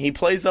Woman. He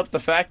plays up the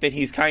fact that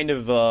he's kind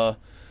of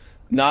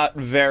not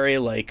very,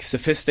 like,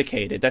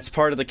 sophisticated. That's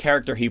part of the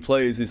character he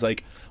plays. He's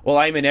like, well,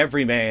 I'm an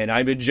everyman.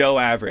 I'm a Joe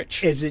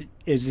Average. Is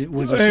it?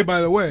 Was hey, it?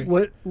 by the way,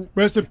 What?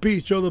 rest in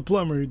peace, Joe the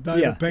plumber. He died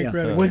Yeah, of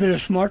pancreatic. Was it a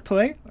smart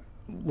play?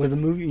 Was the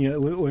movie,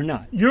 or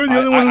not? You're the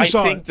only one who I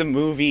saw think it. the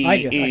movie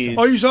I did. I is...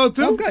 saw Oh, you saw it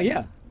too? Okay,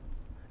 yeah.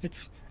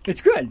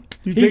 It's good.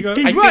 You take a-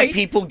 He's I right. think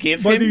people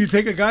give But him do you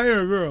take a guy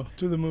or a girl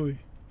to the movie?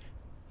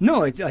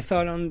 No, I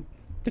saw it on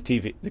the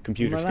TV, the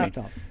computer my screen.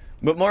 laptop.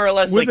 But more or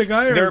less, With like, a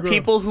guy or there a are girl?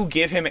 people who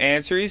give him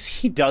answers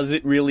he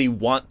doesn't really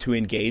want to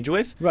engage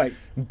with. Right.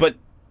 But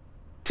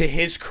to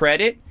his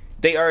credit,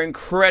 They are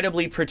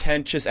incredibly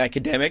pretentious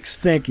academics.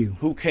 Thank you.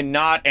 Who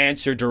cannot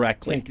answer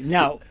directly. Thank you.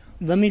 Now,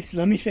 let me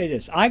say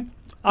this.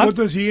 What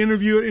does he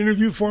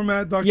interview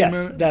format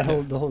document? Yes,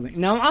 the whole thing.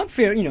 Now, I'm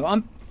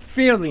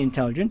fairly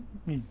intelligent.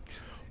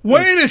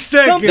 Wait a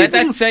second.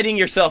 That's setting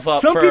yourself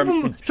up Some for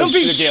people,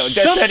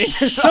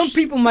 some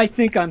people might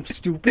think I'm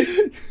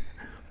stupid,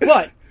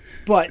 but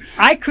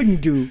I couldn't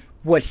do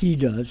what he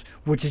does,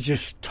 which is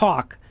just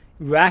talk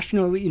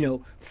rationally,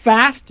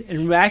 fast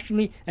and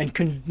rationally, and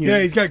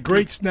he's got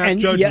great snap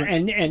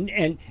judgment.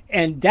 Yeah,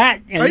 and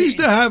that. And I used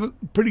to have a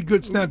pretty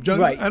good snap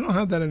judgment. Right. I don't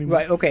have that anymore.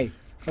 Right. Okay.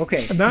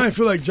 And now I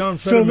feel like John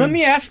Fetterman. So let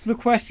me ask the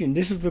question.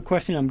 This is the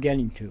question I'm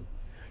getting to.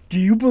 Do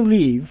you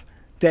believe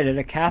that at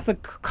a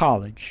Catholic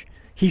college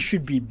he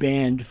should be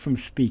banned from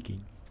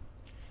speaking?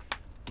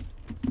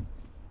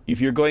 If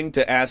you're going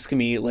to ask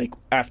me, like,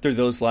 after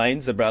those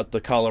lines about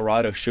the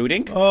Colorado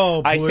shooting,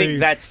 I think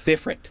that's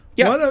different.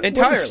 Yeah,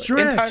 entirely. What a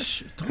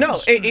stretch.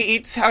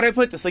 It's how do I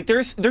put this? Like,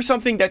 there's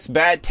something that's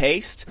bad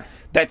taste.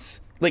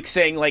 That's like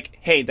saying, like,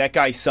 hey, that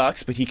guy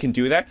sucks, but he can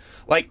do that.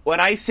 Like, when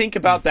I think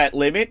about that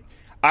limit,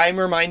 I'm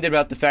reminded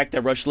about the fact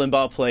that Rush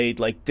Limbaugh played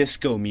like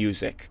disco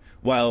music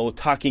while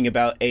talking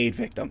about AIDS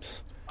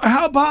victims.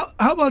 How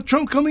about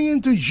Trump coming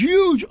into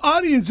huge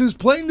audiences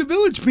playing the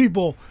Village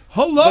People?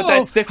 Hello, but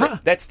that's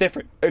different. That's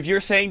different. If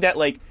you're saying that,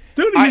 like,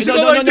 dude, he's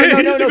going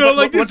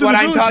like this. What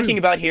I'm talking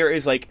about here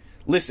is like,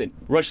 listen,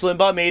 Rush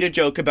Limbaugh made a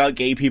joke about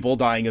gay people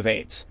dying of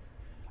AIDS.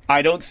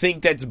 I don't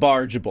think that's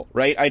bargeable,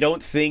 right? I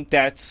don't think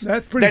that's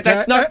pretty.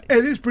 That's not.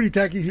 It is pretty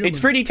tacky humor. It's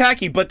pretty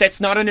tacky, but that's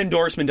not an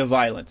endorsement of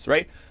violence,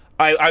 right?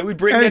 I would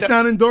bring. And it's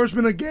not an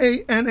endorsement of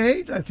gay and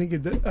AIDS. I think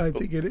it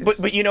is.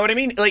 But you know what I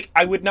mean? Like,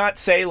 I would not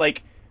say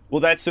like, well,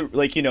 that's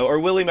or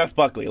William F.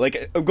 Buckley.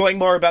 Like, going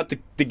more about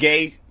the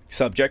gay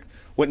subject.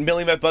 When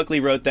William F. Buckley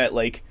wrote that,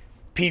 like,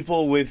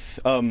 people with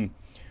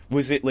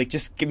was it like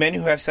just men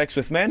who have sex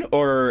with men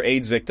or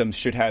AIDS victims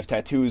should have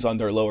tattoos on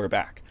their lower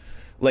back?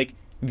 Like,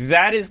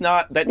 that is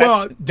not that.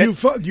 Well, do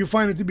you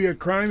find it to be a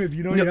crime if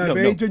you know you have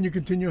AIDS and you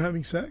continue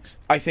having sex?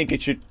 I think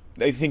it should.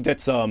 I think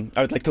that's. I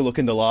would like to look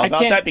into law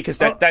about that because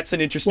that's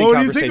an interesting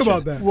conversation. What do you think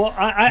about that? Well,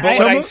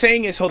 what I'm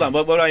saying is, hold on.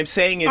 What I'm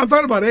saying is, I'm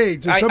talking about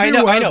AIDS. I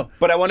know,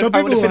 but I want to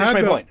finish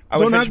my point.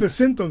 Don't have the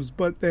symptoms,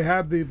 but they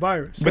have the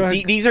virus. But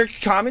these are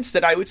comments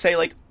that I would say,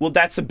 like, well,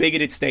 that's a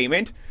bigoted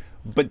statement.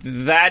 But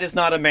that is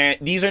not a man.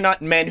 These are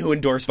not men who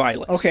endorse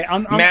violence. Okay,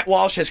 Matt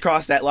Walsh has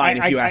crossed that line.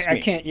 If you ask me,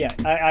 I can't.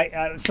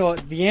 Yeah, so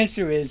the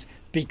answer is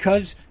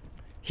because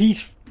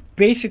he's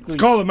basically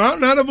call a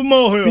mountain out of a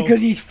molehill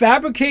because he's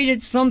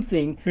fabricated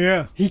something.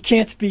 Yeah, he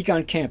can't speak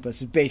on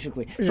campus.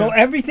 Basically, so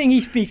everything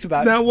he speaks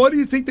about. Now, what do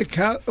you think the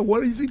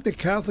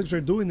Catholics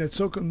are doing that's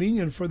so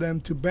convenient for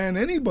them to ban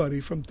anybody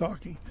from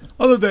talking?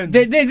 Other than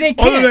they can't.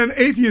 Other than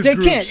atheist they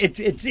groups. Can't.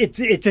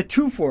 It's a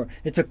two-for.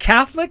 It's a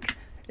Catholic,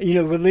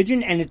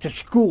 religion, and it's a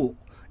school.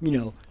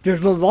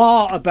 There's a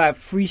law about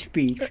free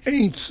speech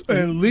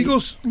and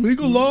legal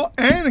law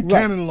and a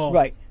canon law.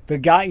 Right. The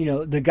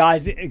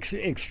guy's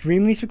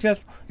extremely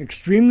successful,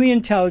 extremely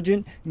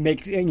intelligent,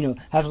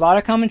 has a lot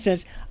of common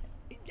sense,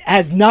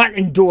 has not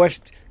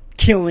endorsed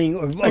killing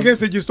or. I guess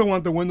they just don't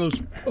want the windows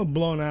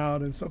blown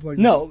out and stuff like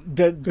that. No,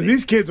 because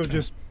these kids will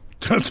just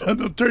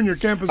they'll turn your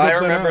campus upside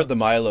down. I remember the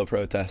Milo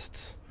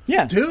protests.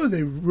 Yeah, dude,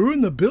 they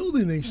ruined the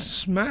building. They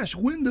smashed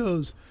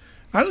windows.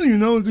 I don't even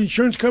know if the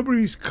insurance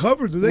company's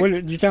covered. What, are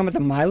you talking about the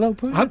Milo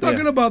protest? I'm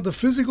talking about the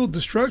physical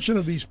destruction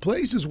of these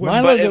places.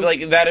 Like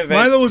that event.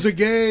 Milo was a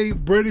gay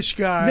British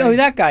guy. No,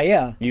 that guy,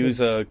 yeah. He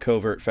was a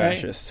covert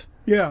fascist.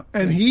 Right. Yeah,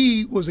 and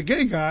he was a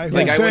gay guy.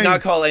 I would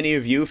not call any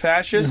of you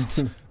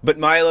fascists, but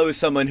Milo is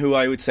someone who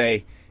I would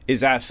say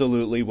was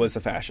a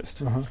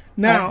fascist. Uh-huh.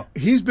 Now,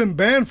 he's been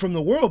banned from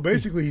the world,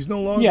 basically. He's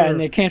no longer... Yeah, and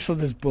they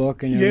canceled his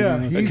book.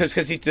 And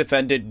because he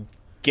defended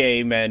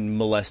gay men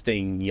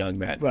molesting young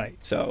men. Right.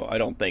 So I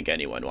don't think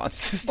anyone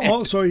wants to stand.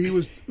 Oh, so he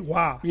was...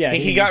 Wow. Yeah,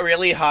 he got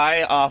really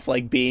high off,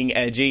 like, being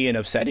edgy and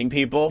upsetting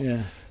people.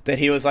 Yeah. That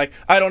he was like,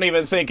 I don't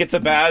even think it's a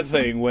bad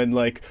thing when,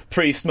 like,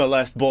 priests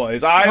molest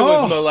boys. I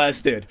was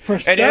molested.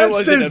 And it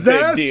wasn't a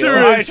big deal.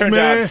 I turned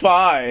out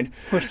fine.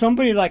 For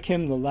somebody like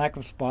him, the lack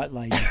of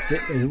spotlight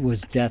it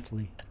was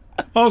deathly.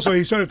 Also,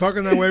 he started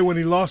talking that way when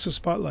he lost the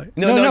spotlight.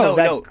 No.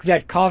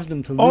 That caused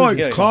him to lose. Oh,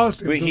 it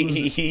caused him.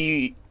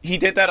 He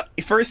did that.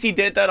 First, he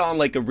did that on,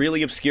 like, a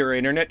really obscure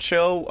internet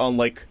show on,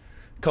 like,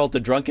 called The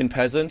Drunken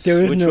Peasants,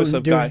 was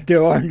a guy.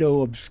 There are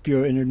no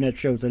obscure internet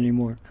shows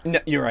anymore. No,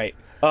 you're right.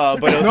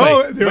 But it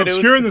was they're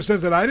obscure in the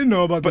sense that I didn't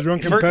know about the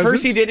Drunken Peasants.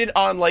 First, he did it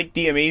on, like,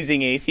 the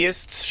Amazing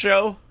Atheists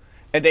show.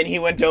 And then he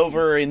went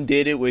over and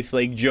did it with,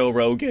 like, Joe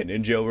Rogan,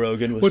 and Joe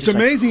Rogan was What's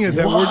amazing is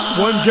that we're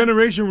one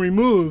generation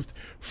removed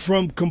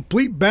from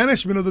complete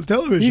banishment of the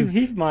television.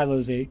 He's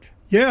Milo's age.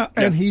 Yeah,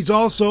 and he's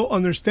also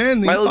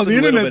understanding Milo's of the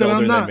internet that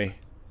I'm not. Than me.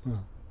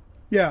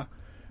 Yeah.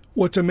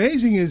 What's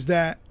amazing is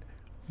that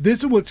this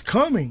is what's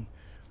coming.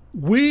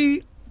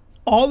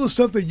 All the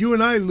stuff that you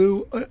and I,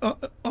 Lou,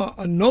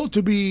 know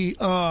to be,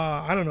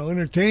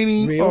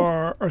 entertaining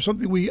Real? or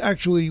something we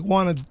actually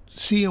want to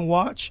see and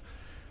watch,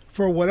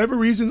 for whatever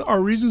reason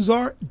our reasons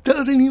are,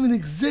 doesn't even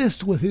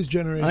exist with his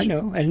generation. I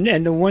know,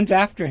 and the ones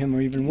after him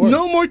are even worse.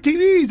 No more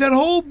TVs. That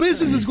whole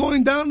business is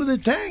going down to the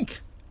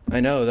tank. I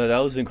know that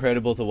was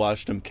incredible to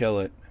watch them kill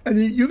it. And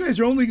you guys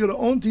are only going to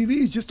own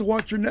TVs just to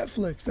watch your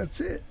Netflix.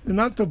 That's it. And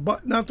not to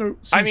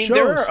see I mean, shows.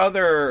 there are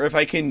other. If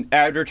I can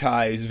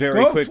advertise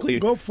very quickly,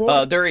 go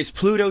for it. There is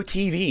Pluto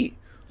TV,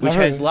 which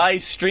has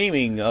live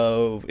streaming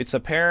of. It's a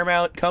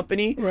Paramount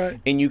company, Right.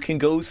 And you can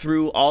go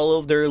through all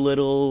of their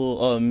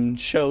little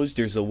shows.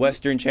 There's a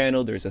Western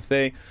channel. There's a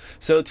thing.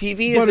 So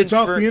TV is. But it's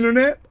off the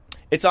internet?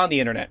 It's on the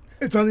internet.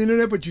 It's on the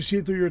internet, but you see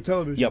it through your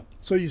television. Yep.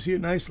 So you see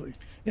it nicely.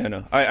 Yeah,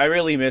 no. I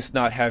really miss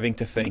not having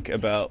to think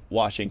about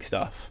watching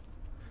stuff.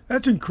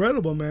 That's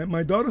incredible, man.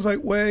 My daughter's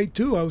like way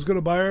too. I was going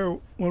to buy her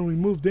when we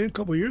moved in a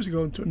couple of years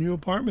ago into a new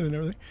apartment and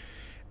everything.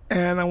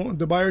 And I wanted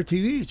to buy her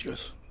TV. She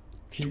goes,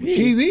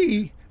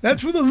 TV?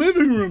 That's for the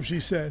living room, she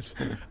says.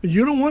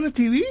 You don't want a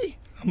TV?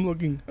 I'm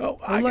looking,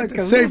 I like get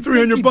to a save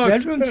little $300.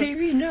 bedroom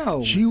TV?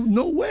 No.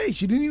 No way.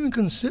 She didn't even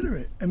consider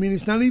it. I mean,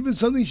 it's not even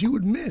something she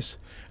would miss.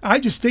 I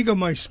just think of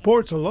my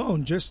sports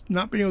alone, just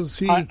not being able to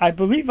see I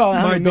believe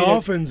my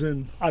Dolphins.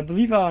 I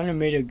believe Alana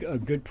made a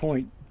good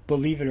point,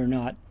 believe it or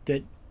not,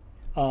 that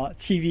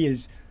TV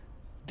is,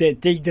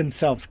 that they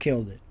themselves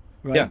killed it,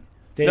 right? Yeah.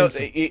 They No,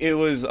 themselves- it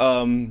was.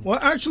 Well,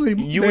 actually,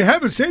 they would-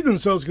 haven't saved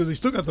themselves because they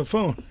still got the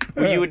phone.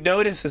 What you would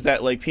notice is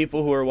that, like,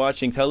 people who are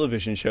watching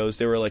television shows,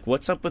 they were like,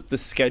 "What's up with the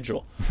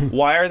schedule?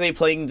 Why are they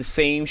playing the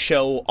same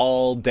show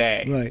all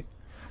day?" right.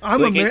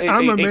 I'm Like,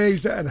 I'm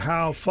amazed at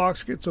how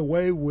Fox gets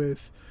away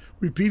with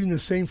repeating the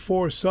same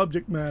four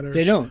subject matters.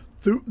 They don't.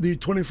 Through the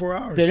 24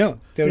 hours. They don't.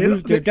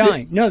 They're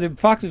dying. No, the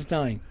Fox is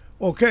dying.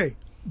 Okay,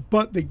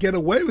 but they get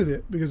away with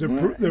it because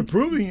they're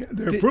proving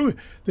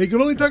they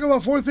can only talk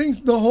about four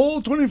things the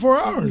whole 24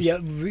 hours. Yeah,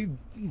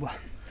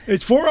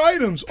 It's four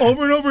items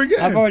over and over again.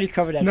 I've already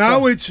covered that. Now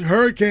stuff. it's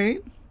hurricane.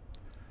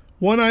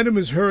 One item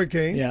is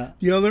hurricane. Yeah.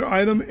 The other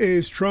item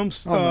is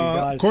Trump's oh my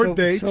God, court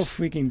dates. So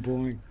freaking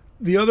boring.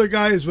 The other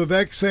guy is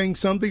Vivek saying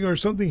something or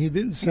something he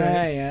didn't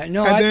say. Yeah.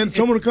 No, and then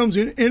someone comes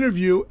in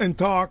interview and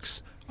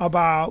talks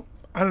about,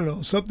 I don't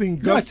know,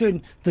 something. No,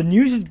 the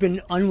news has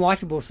been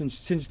unwatchable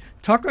since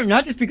Tucker.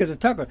 Not just because of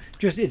Tucker.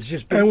 It's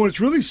just. Been, And what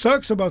really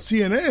sucks about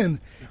CNN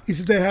is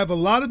that they have a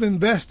lot of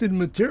invested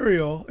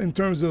material in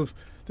terms of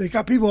they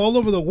got people all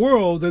over the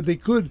world that they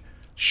could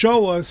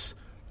show us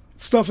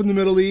stuff in the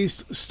Middle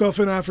East, stuff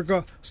in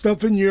Africa,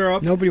 stuff in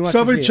Europe, Nobody wants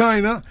stuff to in see it.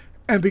 China.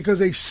 And because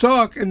they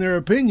suck in their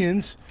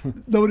opinions,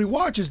 nobody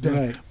watches them.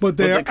 Right. But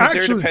they are Because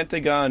they're actually the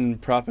Pentagon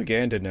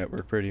propaganda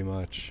network, pretty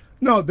much.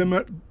 no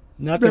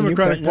not the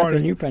Democratic new, Party, not the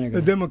new Pentagon.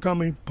 the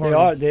Democratic Party.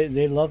 They are.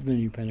 They love the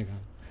new Pentagon.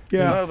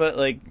 Yeah. No, but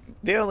like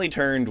they only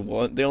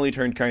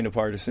turned kind of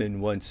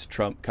partisan once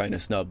Trump kind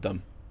of snubbed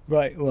them.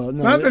 Right. Well,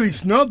 no. Not that he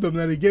snubbed them,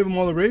 that he gave them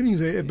all the ratings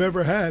they've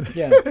ever had.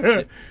 Yeah.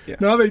 Yeah.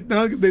 Now they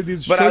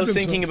destroyed But I was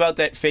thinking themselves. about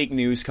that fake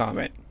news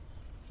comment.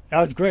 That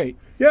was great.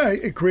 Yeah,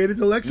 it created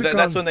the lexicon.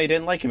 That's when they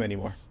didn't like him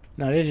anymore.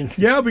 No, they didn't.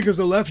 Yeah, because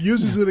the left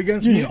uses it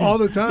against me all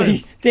the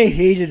time. They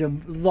hated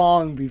him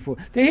long before.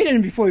 They hated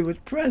him before he was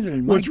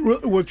president.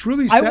 What's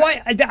really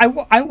sad.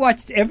 I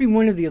watched every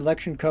one of the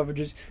election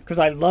coverages because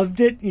I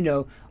loved it. You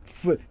know,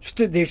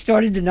 they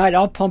started the night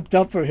all pumped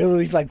up for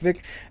Hillary's like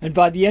Vic, and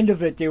by the end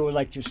of it, they were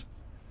like just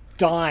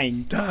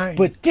dying.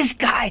 But this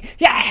guy,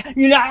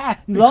 I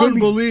couldn't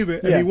believe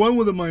it. And Yeah. he won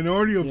with a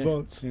minority of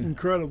votes. Yeah.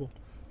 Incredible.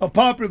 A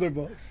popular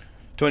vote.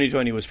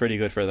 2020 was pretty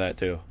good for that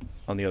too.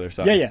 On the other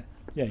side. Yeah.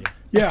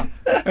 Yeah.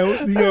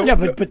 And, Yeah,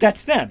 but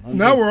that's them.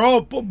 now we're all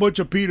a bunch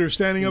of Peters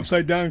standing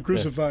upside down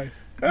crucified.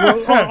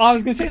 Well, I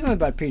was going to say something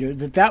about Peter,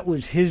 that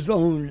was his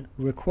own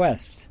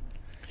request.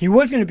 He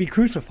was going to be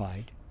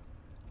crucified,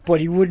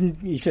 but he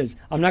wouldn't. He says,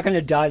 I'm not going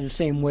to die the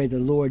same way the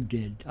Lord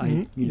did.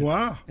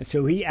 Wow. And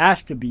so he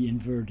asked to be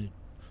inverted.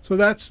 So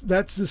that's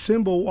the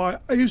symbol. Why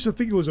I used to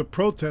think it was a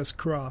protest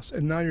cross,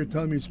 and now you're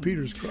telling me it's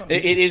Peter's cross.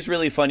 It is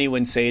really funny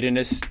when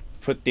Satanists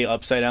put the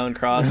upside down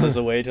cross as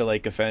a way to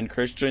like offend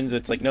Christians.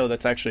 It's like, no,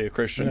 that's actually a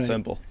Christian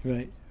symbol.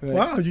 Right.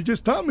 Wow, you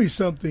just taught me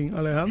something,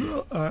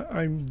 Alejandro.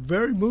 I'm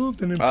very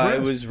moved and impressed. I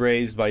was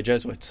raised by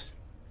Jesuits.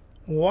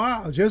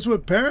 Wow,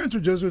 Jesuit parents or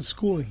Jesuit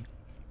schooling?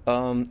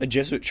 A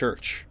Jesuit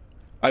church.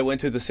 I went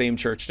to the same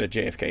church that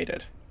JFK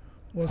did.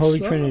 What's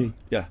Holy up? Trinity.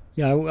 Yeah.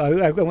 Yeah,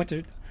 I went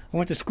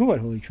to school at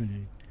Holy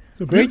Trinity.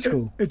 Great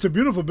school. It's a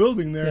beautiful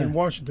building there in Yeah.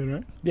 Washington,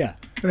 right? Yeah.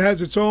 It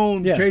has its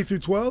own Yeah. K through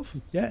 12.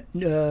 Yeah.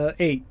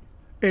 8.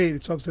 8.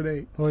 It stops at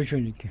 8. Holy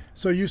Trinity.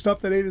 So you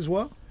stopped at 8 as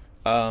well?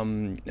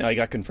 I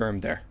got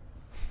confirmed there.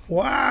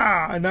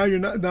 Wow! And now you're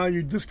not. Now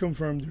you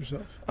disconfirmed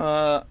yourself.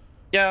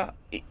 Yeah,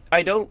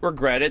 I don't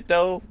regret it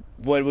though.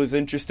 What was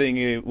interesting,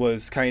 it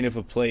was kind of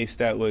a place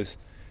that was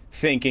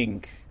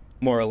thinking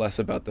more or less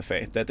about the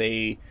faith. That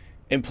they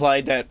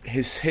implied that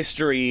his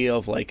history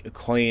of like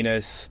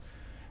Aquinas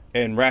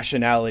and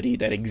rationality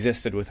that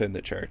existed within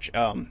the church.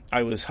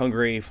 I was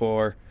hungry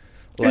for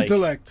like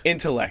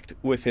intellect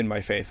within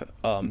my faith.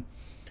 And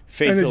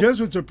the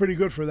Jesuits are pretty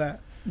good for that.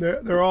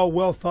 They're all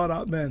well thought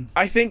out men.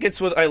 I think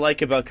it's what I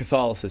like about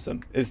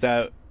Catholicism is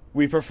that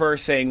we prefer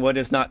saying one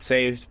is not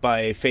saved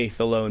by faith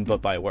alone,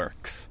 but by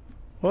works.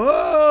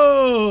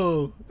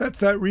 Whoa! That's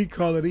that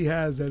recall that he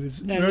has that is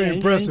very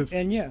impressive.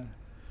 And yeah.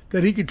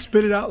 That he could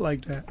spit it out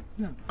like that.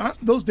 No.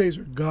 Those days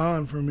are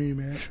gone for me,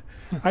 man.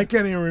 I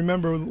can't even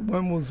remember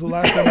when was the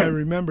last time I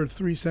remembered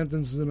 3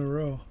 sentences in a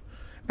row.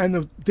 And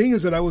the thing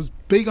is that I was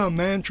big on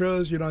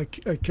mantras. You know,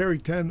 I carry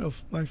 10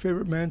 of my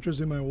favorite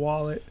mantras in my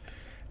wallet.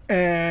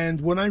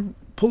 And when I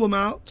pull them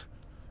out,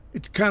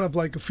 it's kind of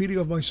like a feeding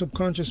of my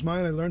subconscious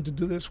mind. I learned to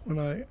do this when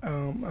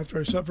after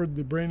I suffered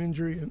the brain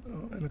injury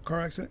in a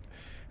car accident.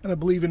 And I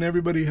believe in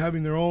everybody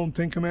having their own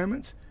 10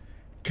 commandments.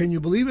 Can you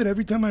believe it?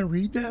 Every time I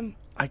read them,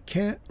 I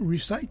can't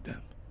recite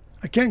them.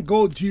 I can't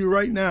go to you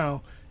right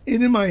now,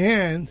 in my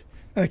hand,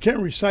 and I can't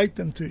recite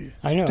them to you.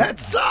 I know. That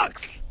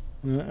sucks.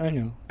 I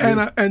know.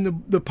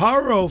 And the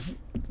power of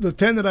the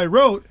 10 that I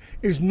wrote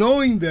is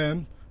knowing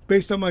them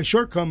based on my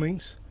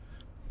shortcomings,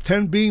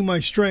 10 being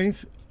my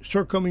strength,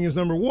 shortcoming is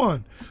number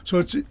 1. So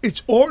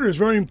its order is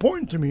very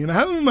important to me. And I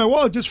have them in my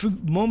wallet just for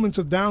moments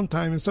of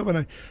downtime and stuff, and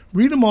I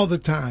read them all the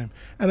time.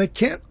 And I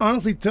can't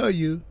honestly tell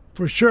you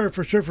for sure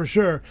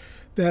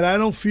that I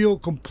don't feel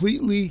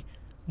completely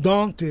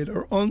daunted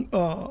or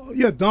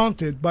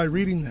daunted by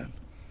reading them.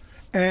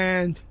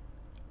 And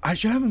I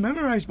should have them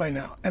memorized by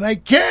now. And I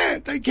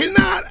can't. I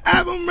cannot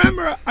have them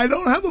memorized. I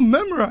don't have them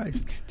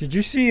memorized. Did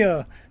you see,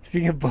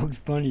 speaking of Bugs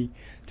Bunny,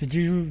 did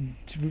you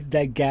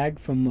that gag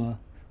from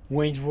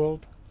Wayne's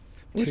World?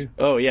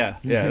 Oh, yeah.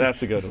 Yeah,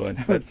 that's a good one.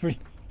 That's pretty...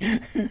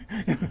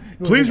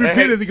 Please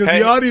repeat it because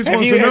the audience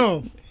wants to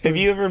know. Have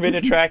you ever been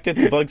attracted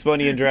to Bugs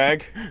Bunny and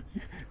drag?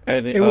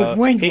 And, it was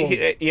Wayne's World.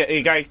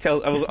 The guy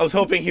I was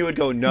hoping he would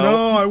go no.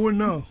 No, I wouldn't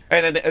know.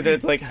 And then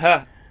it's like,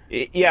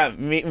 yeah,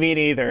 me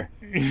neither.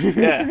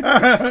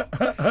 Yeah,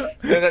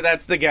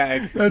 that's the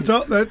gag. That's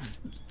all.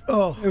 That's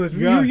it was.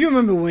 You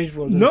remember Wayne's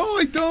World? No,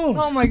 I don't.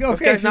 Oh my God!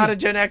 This guy's not a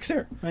Gen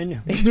Xer. I know,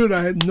 dude.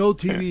 I had no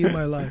TV in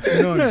my life.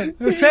 No.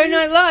 Saturday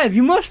Night Live.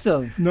 You must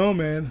have. No,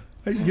 man.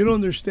 You don't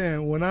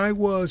understand. When I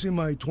was in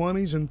my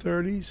 20s and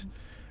 30s,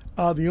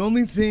 the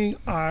only thing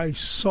I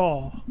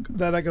saw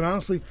that I can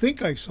honestly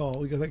think I saw,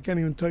 because I can't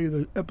even tell you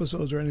the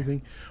episodes or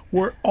anything,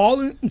 were all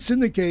in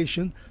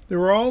syndication. They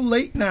were all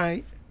late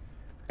night.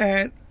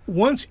 And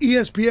once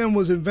ESPN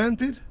was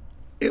invented,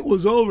 it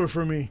was over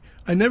for me.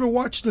 I never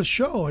watched the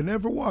show. I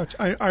never watched.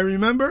 I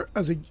remember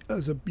as a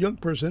young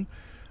person,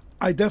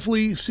 I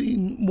definitely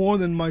seen more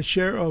than my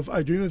share of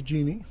I Dream of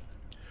Jeannie,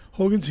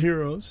 Hogan's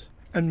Heroes,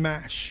 and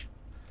MASH.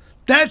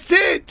 That's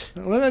it.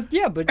 Well,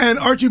 yeah, but and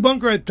Archie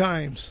Bunker at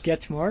times.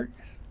 Get Smart.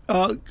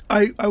 I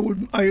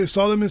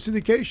saw them in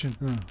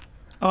syndication.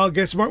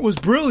 Get Smart was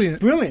brilliant.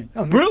 Brilliant.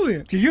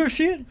 Brilliant. Did you ever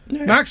see it?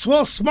 Yeah.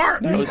 Maxwell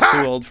Smart. That was too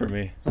old for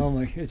me. Oh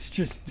my! It's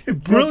just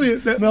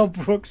brilliant. Mel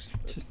Brooks.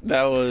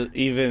 That was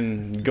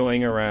even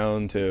going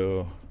around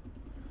to.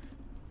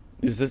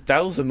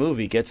 That was a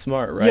movie, Get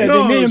Smart, right? Yeah,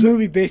 they made a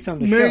movie based on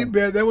the show.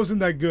 Yeah, that wasn't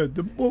that good.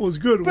 What was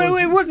good but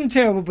was... it wasn't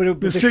terrible, but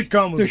the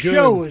sitcom was good. The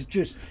show was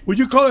just... Would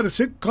you call it a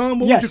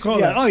sitcom? What would you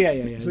call it? Oh, yeah.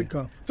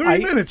 Sitcom.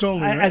 30 minutes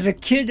only, right? As a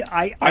kid,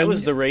 I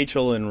was the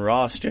Rachel and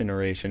Ross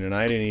generation, and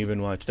I didn't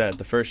even watch that.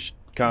 The first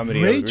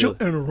comedy... Rachel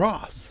and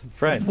Ross.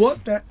 Friends.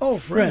 What that? Oh,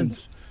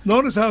 Friends.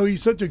 Notice how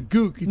he's such a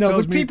gook. You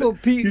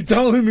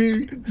tell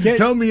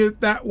me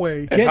it that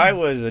way. If I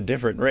was a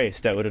different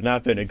race, that would have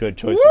not been a good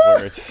choice of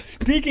words.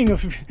 Speaking to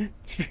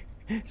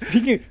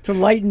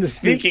lighten the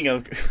Speaking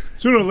of...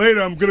 Sooner or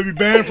later, I'm going to be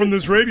banned from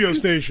this radio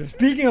station.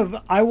 Speaking of...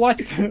 I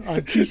watched on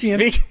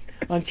TCM...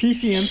 on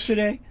TCM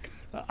today,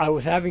 I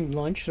was having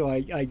lunch, so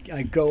I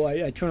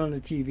turn on the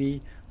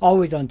TV,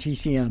 always on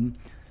TCM,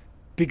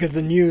 because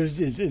the news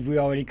is we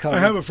already covered. I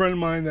have a friend of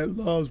mine that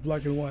loves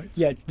black and whites.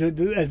 Yeah,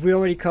 as we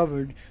already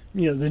covered,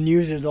 the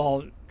news is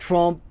all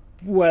Trump,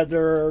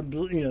 weather,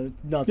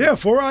 nothing. Yeah,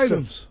 4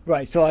 items. So,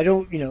 right, so I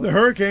don't, The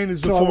hurricane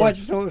is the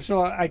fourth.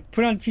 So I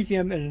put on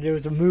TCM, and there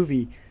was a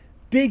movie,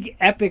 big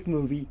epic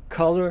movie,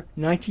 color,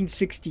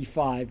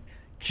 1965,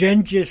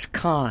 Genghis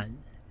Khan.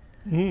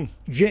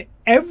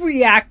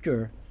 Every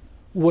actor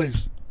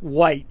was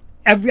white.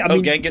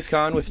 Genghis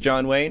Khan with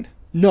John Wayne?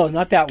 No,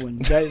 not that one.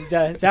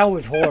 That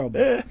was horrible.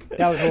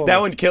 That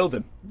one killed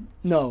him.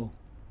 No.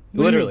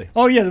 Literally.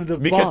 Oh yeah, the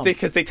bomb.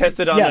 Because they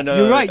tested on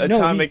an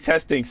atomic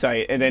testing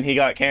site, and then he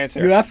got cancer.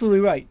 You're absolutely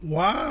right.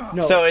 Wow.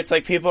 No. So it's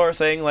like people are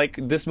saying like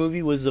this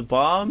movie was a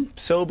bomb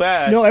so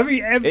bad. No,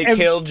 it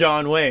killed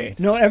John Wayne.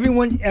 No,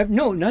 everyone.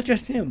 No, not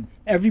just him.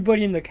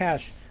 Everybody in the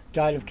cast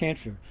died of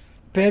cancer.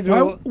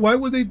 Why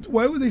would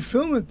they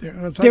film it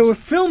there? They were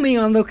filming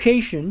on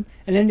location,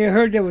 and then they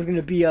heard there was going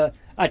to be a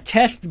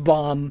test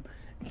bomb.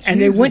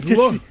 And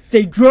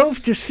they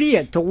drove to see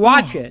it, to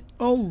watch it.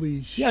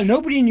 Holy shit. Yeah,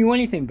 nobody knew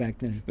anything back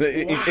then.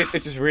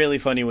 It's just really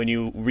funny when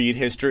you read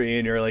history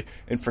and you're like,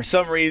 and for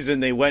some reason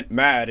they went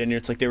mad, and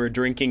it's like they were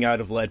drinking out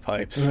of lead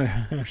pipes.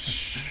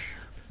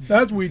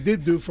 That's what we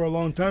did do for a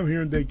long time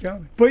here in Dade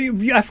County. But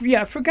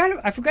I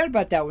forgot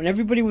about that one.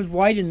 Everybody was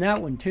white in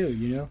that one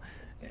too,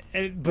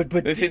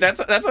 But see,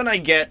 that's when I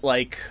get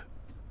like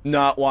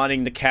not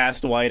wanting to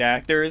cast white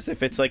actors.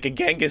 If it's like a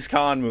Genghis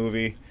Khan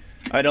movie,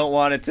 I don't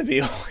want it to be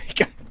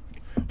like.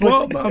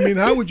 Well, I mean,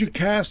 how would you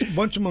cast a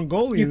bunch of You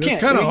Mongolians? can't.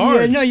 It's kind of Yeah,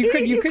 hard. no, you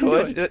couldn't. You couldn't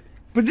do could. it.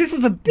 But this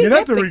was a big. You'd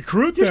have to epic.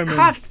 recruit this them and-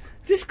 Cost,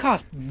 this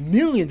cost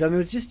millions. I mean, it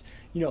was just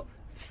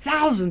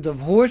thousands of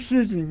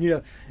horses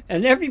and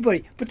and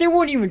everybody. But they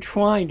weren't even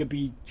trying to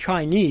be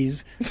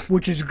Chinese,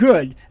 which is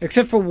good,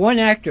 except for one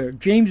actor,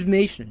 James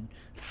Mason,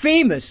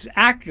 famous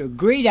actor,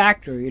 great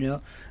actor,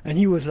 and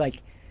he was like,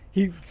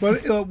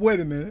 But wait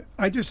a minute.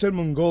 I just said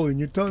Mongolian.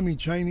 You're telling me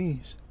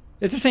Chinese?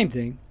 It's the same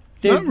thing.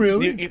 Not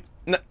really.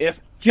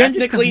 If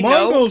Genghis ethnically Khan-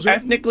 no, Mongols are,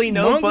 ethnically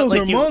no, Mongols but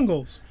like are you,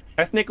 Mongols.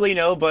 ethnically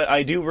no, but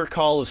I do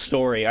recall a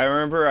story. I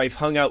remember I've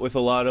hung out with a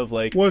lot of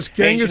like Was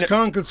Genghis Asian-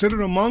 Khan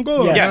considered a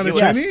Mongol or Yes. Yeah, not he a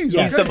was. Chinese?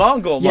 Yes. He's the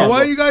Mongol. Yeah. So why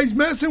Mongol. are you guys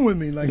messing with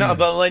me like No, that?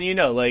 but letting you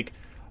know, like,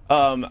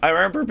 I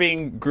remember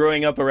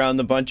growing up around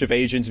a bunch of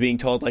Asians being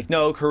told, like,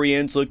 no,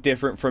 Koreans look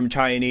different from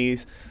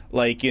Chinese,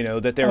 like,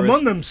 that there Among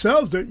was.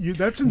 themselves, that's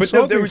insulting. But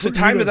no, there was a for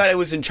time you to- that I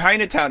was in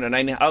Chinatown, and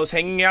I was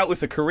hanging out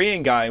with a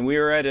Korean guy, and we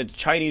were at a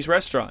Chinese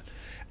restaurant.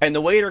 And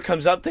the waiter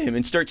comes up to him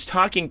and starts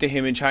talking to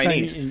him in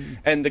Chinese.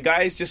 And the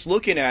guy's just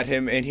looking at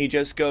him, and he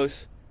just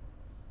goes,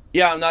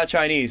 yeah, I'm not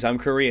Chinese, I'm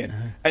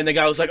Korean. And the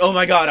guy was like, oh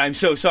my God, I'm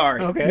so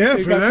sorry. Okay. Yeah, so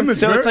you for got them it's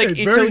So very, it's like- it's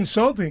so very it's-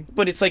 insulting.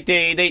 But it's like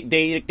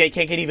they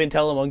can't even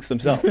tell amongst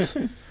themselves.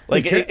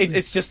 Like, They can't-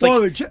 it's just like...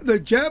 well, the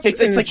Japs. It's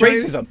and like the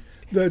Chinese- racism.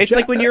 the It's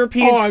like when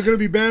Europeans- Oh, I'm going to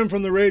be banned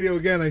from the radio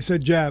again. I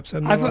said Japs.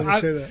 I'm not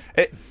allowed to say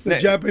that. The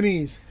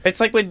Japanese. It's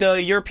like when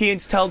the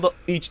Europeans tell have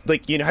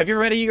you ever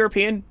met a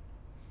European?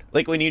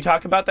 Like when you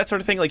talk about that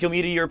sort of thing, like you'll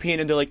meet a European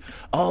and they're like,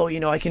 oh,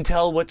 I can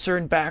tell what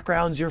certain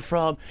backgrounds you're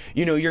from.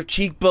 Your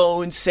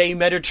cheekbones say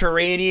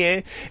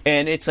Mediterranean,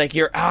 and it's like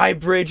your eye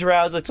bridge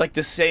rouse. It's like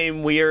the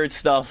same weird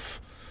stuff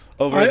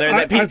over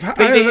there. That I've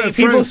had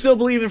people friends- still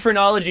believe in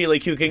phrenology,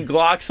 like you can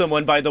glock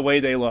someone by the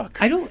way they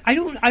look. I don't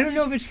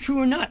know if it's true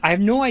or not. I have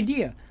no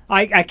idea.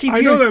 I keep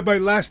I hearing, know that by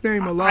last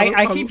name, a lot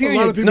I of keep a hearing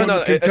lot it- of people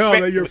No, can tell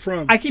espe- that you're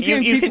from. I keep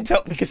hearing You people, can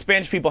tell because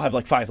Spanish people have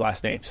like 5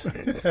 last names.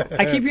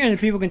 I keep hearing that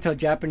people can tell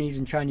Japanese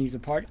and Chinese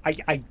apart.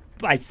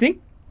 I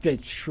think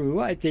that's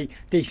true.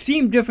 They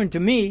seem different to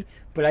me,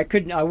 but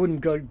I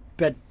wouldn't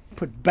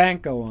put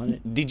banco on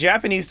it. The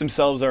Japanese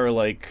themselves are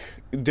like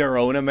their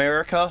own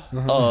America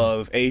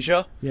of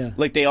Asia. Yeah.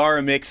 Like they are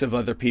a mix of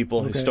other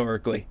people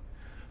historically.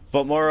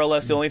 But more or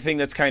less, the only thing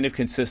that's kind of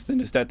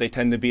consistent is that they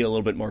tend to be a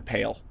little bit more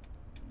pale.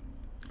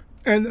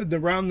 And the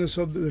roundness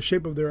of the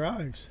shape of their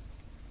eyes,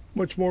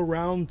 much more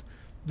round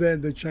than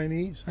the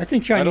Chinese. I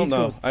think Chinese I don't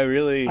know. girls.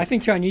 I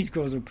think Chinese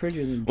girls are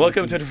prettier than.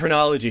 Welcome to the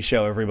Phrenology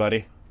Show,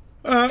 everybody.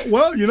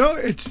 Well,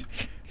 it's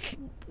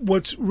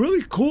what's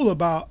really cool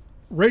about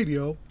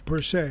radio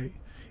per se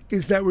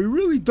is that we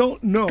really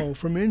don't know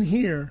from in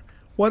here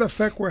what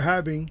effect we're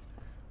having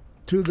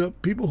to the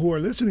people who are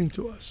listening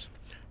to us.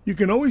 You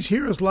can always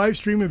hear us live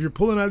stream if you're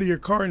pulling out of your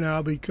car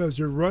now because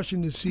you're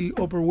rushing to see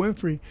Oprah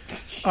Winfrey.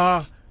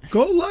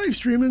 Go live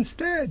stream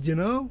instead,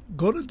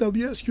 Go to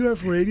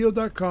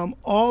WSQFradio.com.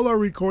 All our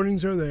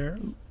recordings are there.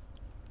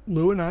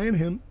 Lou and I and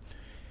him.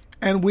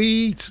 And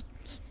we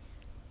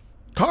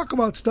talk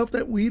about stuff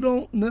that we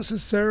don't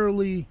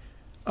necessarily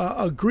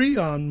agree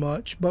on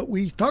much, but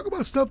we talk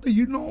about stuff that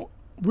you don't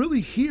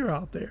really hear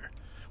out there.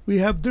 We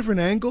have different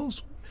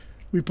angles.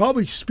 We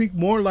probably speak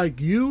more like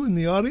you in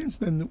the audience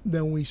than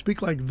we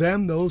speak like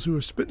them, those who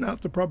are spitting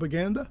out the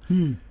propaganda.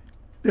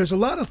 There's a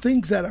lot of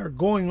things that are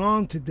going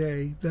on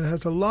today that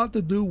has a lot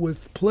to do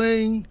with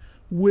playing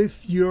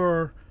with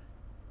your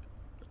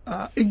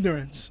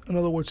ignorance. In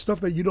other words,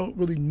 stuff that you don't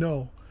really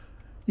know.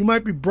 You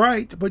might be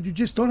bright, but you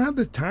just don't have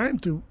the time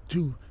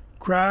to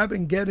grab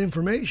and get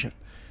information.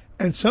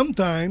 And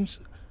sometimes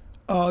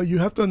you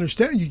have to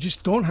understand you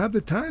just don't have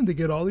the time to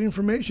get all the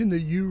information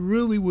that you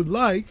really would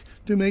like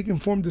to make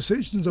informed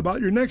decisions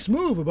about your next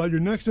move, about your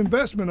next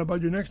investment,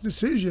 about your next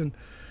decision.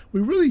 We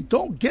really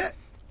don't get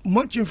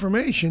much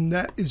information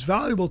that is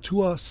valuable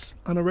to us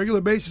on a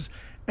regular basis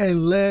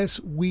unless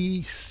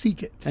we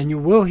seek it. And you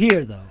will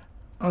hear though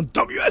On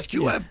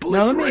WSQF Now,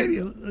 Political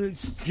Radio.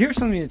 here's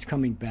something that's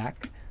coming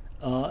back.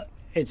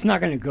 It's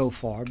not going to go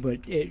far, but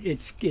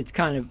it's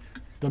kind of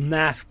the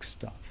mask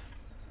stuff.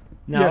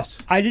 Now, Yes.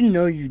 I didn't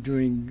know you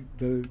during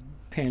the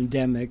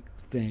pandemic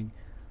thing.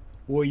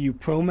 Were you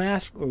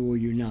pro-mask or were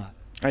you not?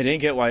 I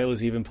didn't get why it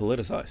was even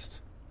politicized.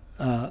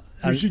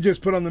 You should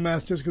just put on the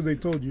mask just because they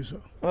told you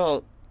so.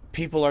 Well,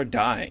 people are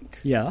dying.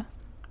 Yeah.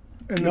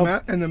 And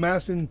Nope. the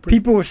mask didn't.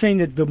 People were saying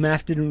that the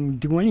mask didn't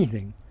do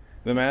anything.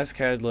 The mask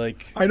had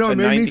like I know, it a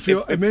made me 90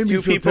 feel- If, it made if me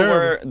two feel people terrible.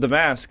 wear the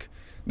mask,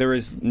 there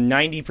is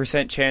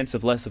 90% chance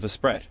of less of a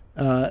spread.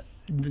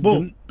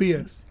 Bull.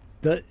 BS.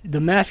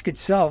 The mask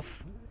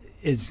itself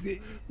is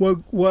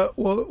What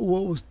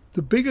was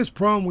the biggest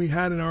problem we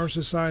had in our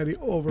society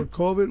over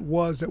COVID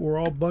was that we're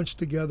all bunched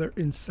together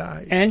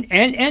inside.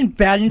 and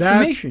bad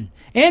information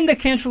and the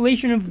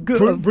cancellation of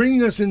good.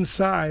 Bringing us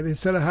inside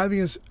instead of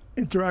having us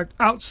interact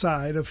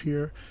outside of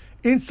here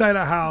inside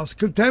a house,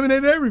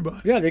 contaminated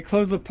everybody. Yeah, they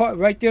closed the park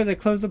right there. They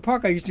closed the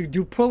park. I used to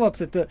do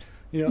pull-ups at the,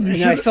 and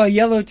I should- saw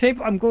yellow tape.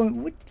 I'm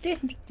going, what?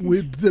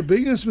 The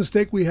biggest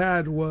mistake we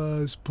had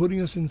was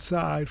putting us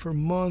inside for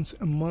months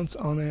and months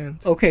on end.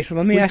 Okay, so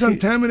let me We ask you.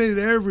 contaminated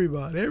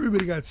everybody.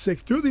 Everybody got sick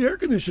through the air So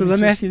conditioning. let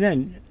me ask system. you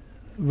then,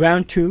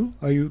 round 2,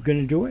 are you going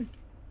to do it?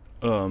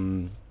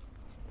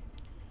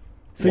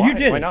 So why? you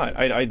did. Why it. not?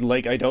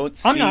 I don't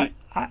see I'm not.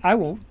 I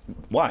won't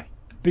why.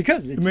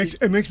 because It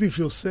makes me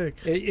feel sick.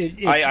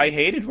 I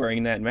hated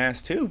wearing that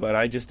mask too, but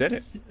I just did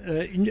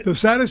it. The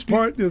saddest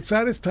part, the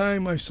saddest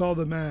time I saw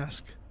the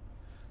mask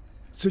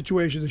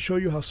situation to show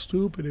you how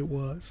stupid it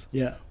was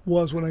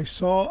when I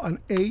saw an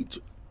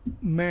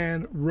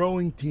 8-man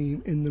rowing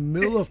team in the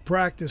middle of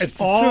practice, It's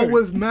all absurd.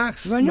 with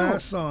masks I know.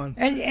 on.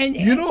 And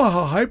You know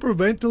how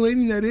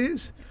hyperventilating that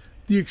is?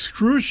 The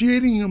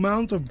excruciating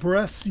amount of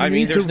breaths you I mean,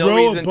 need there's to no row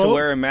a reason to boat.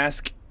 wear a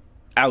mask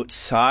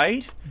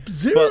outside,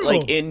 Zero. but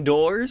like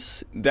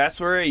indoors, that's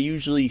where it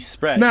usually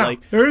spreads. Now,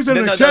 like, there is an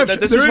exception.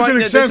 This There is is why, an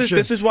exception.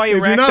 This is why it If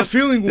you're racked not up,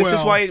 feeling This is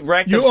well, why it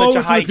racked you up such owe a it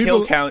to high people-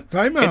 kill count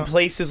Time in out.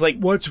 places like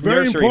What's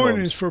very nursery important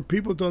homes. is for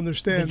people to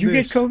understand did you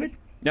this. get COVID?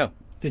 No.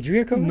 Did you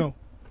get COVID? No.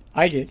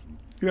 I did.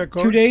 You got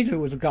COVID? 2 days it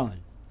was gone.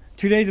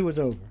 2 days it was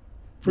over.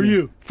 For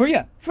you. For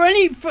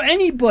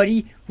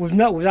anybody who's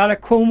not without a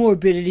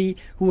comorbidity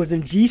who was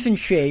in decent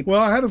shape. Well,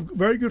 I had a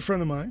very good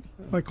friend of mine,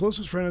 my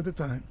closest friend at the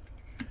time.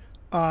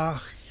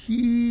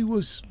 He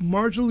was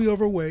marginally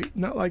overweight,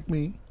 not like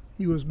me.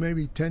 He was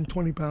maybe 10,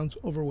 20 pounds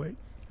overweight.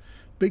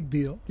 Big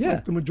deal. Yeah.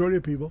 Like the majority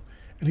of people.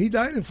 And he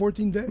died in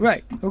 14 days.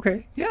 Right.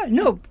 Okay. Yeah.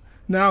 No.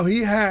 Now,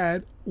 he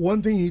had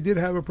one thing he did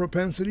have a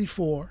propensity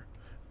for.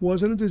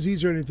 Wasn't a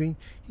disease or anything.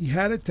 He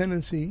had a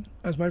tendency,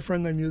 as my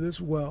friend, I knew this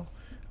well,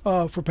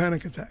 for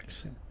panic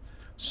attacks.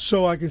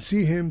 So I could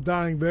see him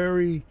dying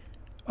very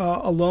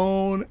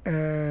alone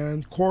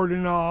and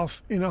cordoned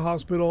off in a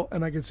hospital,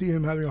 and I could see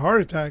him having a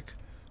heart attack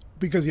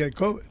because he had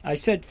COVID. I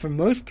said for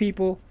most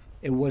people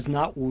it was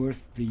not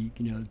worth the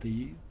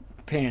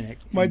panic.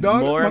 My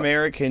daughter, More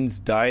Americans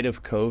died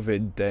of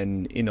COVID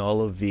than in all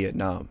of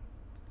Vietnam.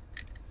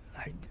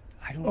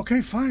 I don't.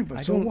 okay, fine, but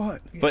I so don't-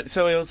 what? But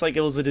so it was like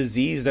it was a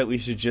disease that we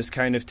should just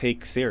kind of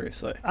take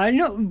seriously. I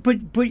know,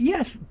 but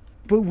yes,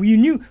 but you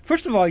knew.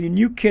 First of all, you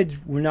knew kids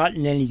were not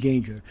in any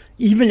danger,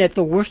 even at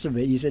the worst of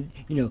it. You said,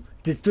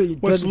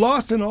 What's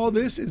lost in all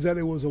this is that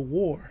it was a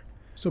war.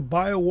 It's a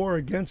bio-war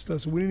against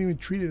us, and we didn't even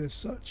treat it as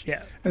such.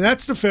 Yeah. And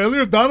that's the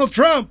failure of Donald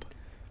Trump.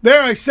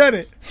 There, I said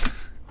it.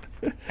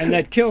 and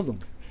that killed them.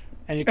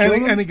 And it killed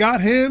them. And it got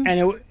him.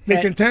 And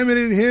They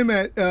contaminated him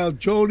at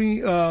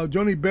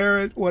Joni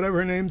Barrett, whatever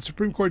her name,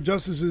 Supreme Court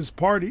Justice's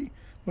party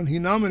when he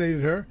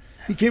nominated her.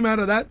 He came out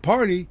of that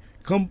party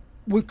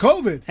with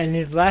COVID, And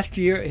his last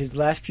year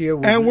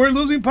was. and we're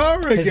losing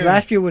power again. his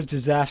last year was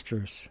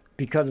disastrous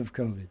because of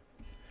COVID.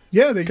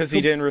 Yeah, Because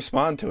he didn't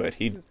respond to it.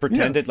 He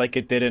pretended like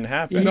it didn't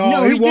happen.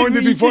 No, he warned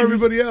did- it before did-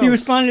 everybody else. He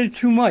responded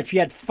too much. He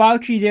had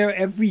Fauci there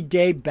every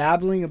day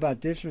babbling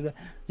about this or that.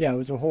 Yeah, it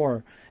was a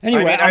horror.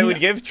 Anyway, I mean, I I'm would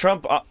not- give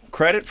Trump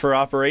credit for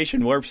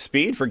Operation Warp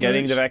Speed for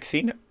getting the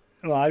vaccine.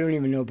 Well, I don't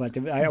even know about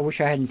that. I wish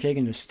I hadn't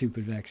taken this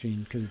stupid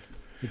vaccine because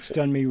it's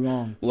done me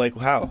wrong. Like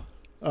how?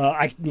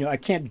 I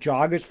can't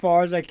jog as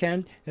far as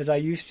I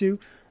used to.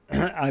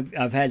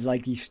 I've had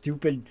like these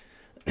stupid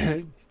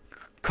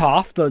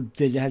cough that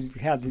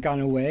hasn't gone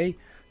away.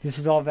 This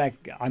is all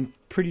I'm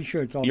pretty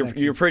sure it's all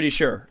vaccine. You're pretty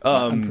sure.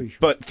 I'm pretty sure.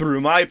 But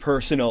through my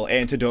personal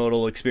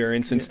anecdotal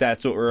experience, since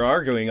that's what we're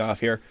arguing off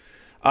here,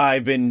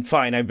 I've been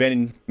fine.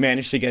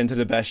 Managed to get into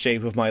the best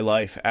shape of my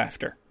life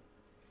after.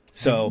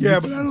 So Yeah,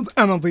 but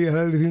I don't think it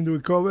had anything to do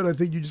with COVID. I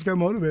think you just got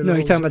motivated. No,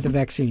 he's talking about the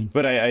vaccine.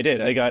 But I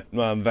did. I got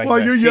vaccine. Well,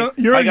 you're young.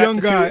 You're I a got young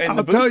the two guy. and the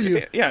I'll tell boosters.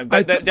 you. Yeah,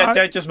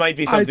 that just might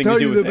be something I tell to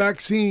do you with the it.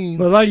 vaccine.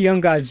 Well, a lot of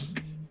young guys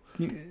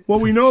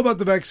What we know about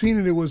the vaccine,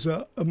 and it was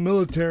a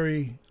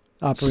military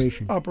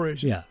operation.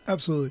 Yeah,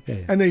 absolutely.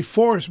 Yeah. And they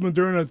forced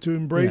Moderna to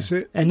embrace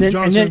it. And then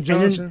Johnson &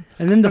 Johnson,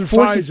 and then the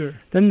Pfizer.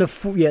 Then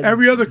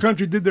Every other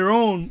country did their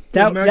own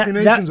that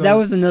machinations. that on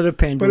was it. another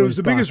Pandora's But it was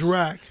the biggest box.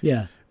 rack.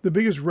 Yeah. The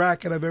biggest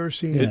racket I've ever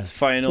seen. It's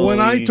finally When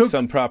I took-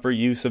 some proper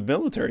use of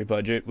military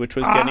budget, which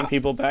was getting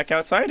people back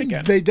outside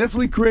again. They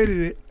definitely created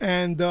it,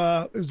 and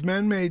it was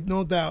man-made,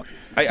 no doubt.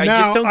 I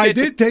now, just don't I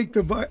get did take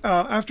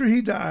after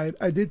he died,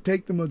 I did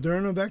take the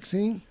Moderna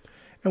vaccine,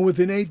 and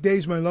within 8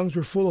 days, my lungs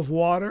were full of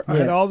water. I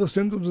had Yeah. all the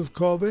symptoms of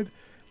COVID.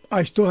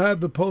 I still have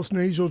the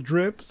post-nasal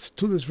drips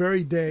to this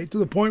very day, to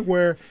the point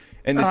where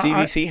And the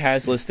CDC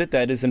has listed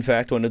that is in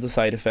fact one of the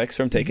side effects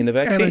from taking the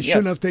and vaccine. I shouldn't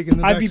Yes. have taken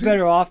the I'd vaccine. be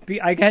better off.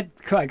 I got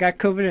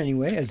COVID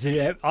anyway, as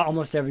did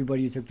almost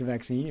everybody who took the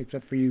vaccine,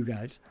 except for you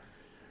guys.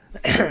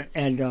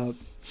 And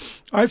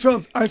I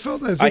felt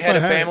as if I had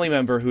a family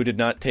member who did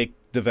not take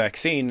the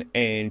vaccine,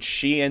 and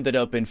she ended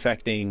up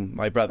infecting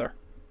my brother.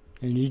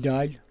 he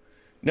died.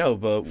 No,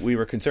 but we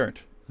were concerned.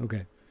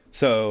 Okay.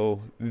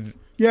 So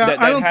Yeah,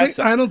 that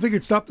I don't think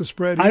it stopped the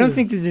spread. I don't either.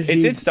 think the disease.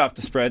 it did stop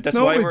the spread. That's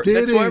No, why it we're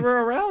didn't.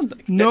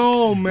 around.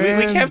 No,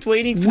 man. We kept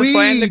waiting to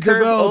flatten the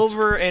curve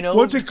over and over.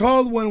 What's it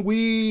called when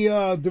we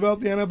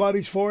developed the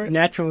antibodies for it?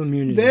 Natural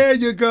immunity. There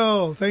you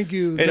go. Thank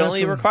you. It only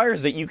Natural.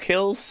 requires that you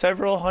kill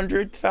several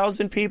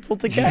 100,000 people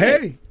to get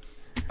it. Hey,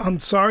 I'm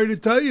sorry to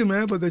tell you,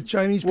 man, but the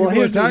Chinese people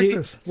here's the attacked de-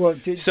 us.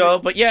 Well,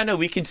 But yeah, no,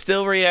 we can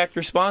still react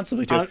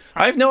responsibly to it.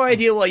 I- I have no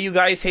idea why you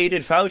guys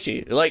hated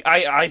Fauci. Like,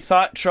 I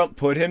thought Trump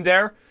put him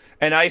there,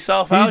 and I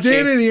saw Fauci. He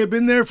did, and he had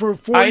been there for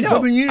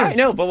 40-something years. I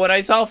know, but when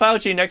I saw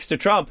Fauci next to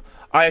Trump,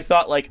 I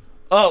thought like,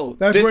 oh,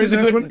 That's this where- is a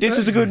that's good when- this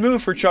is a good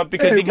move for Trump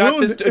because Hey, he got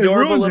ruined- this it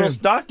adorable ruined little him.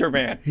 doctor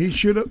man. He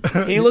should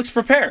have. He looks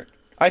prepared.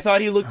 I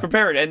thought he looked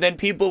prepared, and then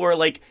people were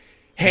like,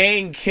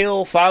 "Hang,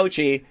 kill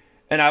Fauci,"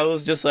 and I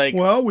was just like,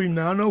 Well, we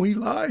now know he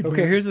lied.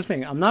 Okay, man. here's the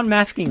thing. I'm not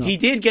masking up. he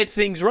did get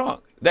things wrong.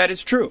 That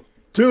is true.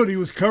 Dude, he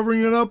was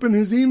covering it up in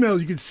his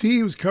emails. You could see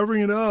he was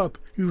covering it up.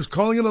 He was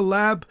calling it a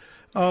lab,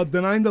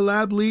 denying the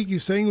lab leak.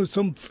 He's saying it was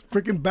some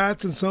freaking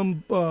bats and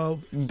some,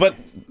 But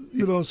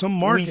some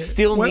market. we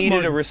still wet needed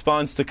market. a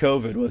response to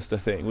COVID. Was the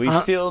thing we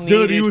still needed?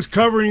 Dude, he was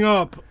covering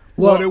up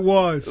Well, what it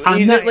was.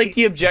 I'm Is not- it like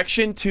the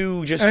objection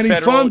to just And he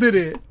federal? funded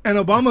it. And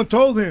Obama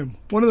told him,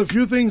 one of the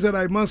few things that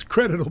I must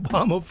credit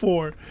Obama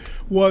for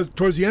was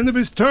towards the end of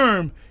his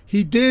term,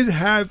 he did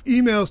have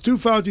emails to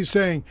Fauci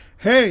saying,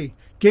 hey,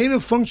 gain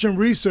of function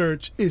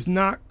research is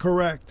not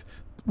correct.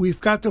 We've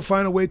got to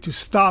find a way to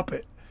stop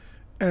it.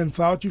 And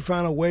Fauci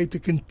found a way to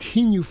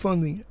continue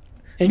funding it.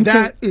 In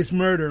That is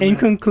murder. In man.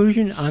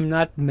 conclusion, I'm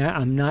not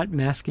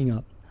masking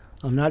up.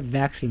 I'm not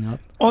vaxing up.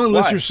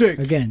 Unless Why? you're sick.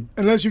 Again.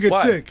 Unless you get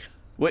Why? sick.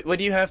 What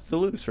do you have to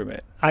lose from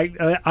it? I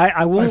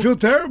I won't. feel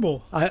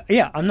terrible.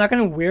 I'm not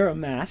going to wear a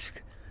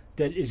mask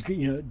that is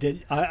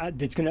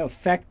that's going to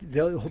affect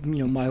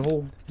my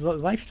whole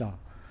lifestyle.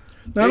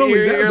 Not only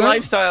your that, that-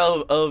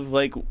 lifestyle of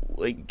like do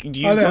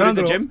you go to the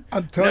Alejandro, gym?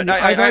 I'm telling No,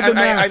 you, I've had the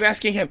mask. I'm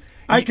asking him.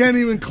 I can't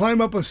even climb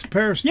up a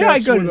pair of steps. Yeah, I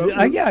go with to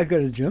a- I go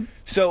to the gym.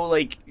 So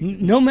like,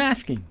 No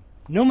masking.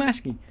 No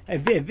masking.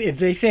 If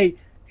they say,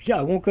 yeah,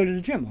 I won't go to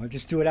the gym, I'll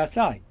just do it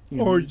outside.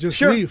 or just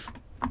Sure. leave.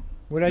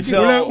 what I do.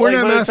 so we're like,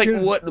 not but it's like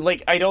asking- what?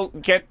 Like I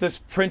don't get this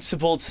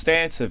principled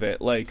stance of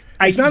it. Like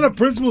It's not a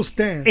principal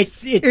stance.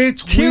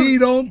 It's we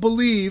don't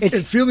believe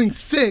it's- in feeling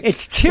sick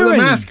It's with tyranny.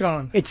 a mask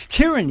on. It's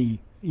tyranny.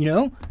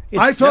 It's,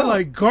 I felt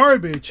like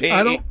garbage.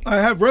 I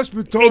have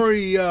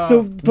respiratory.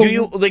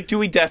 do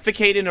we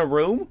defecate in a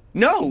room?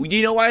 No. Do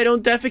you know why I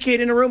don't defecate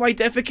in a room? I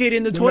defecate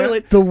in the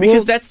toilet the because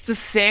world- that's the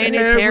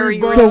sanitary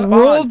Everybody-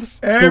 response.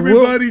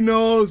 everybody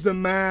knows the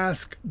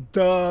mask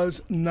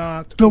does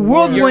not. The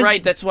world work. You're went-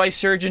 right. That's why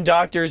surgeon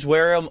doctors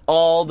wear them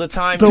all the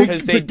time The-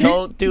 because they the-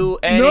 don't do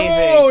anything.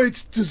 No,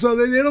 it's so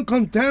that they don't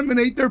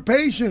contaminate their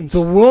patients.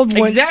 the world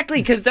went.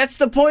 Exactly, because that's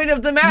the point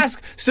of the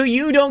mask, so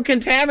you don't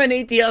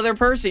contaminate the other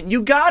person.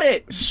 You got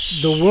it.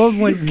 The world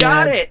went.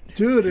 Got mad. it.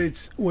 Dude,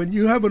 it's when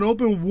you have an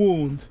open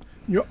wound,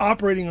 you're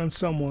operating on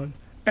someone.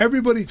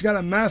 Everybody's got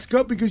to mask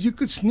up because you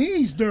could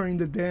sneeze during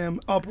the damn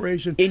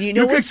operation. And you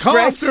know could what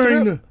spreads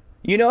during through?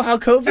 You know how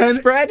COVID and-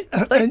 spread?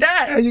 Like and,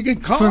 that. And you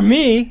can cough. For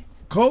me,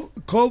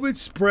 COVID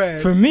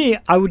spread. For me,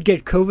 I would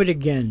get COVID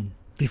again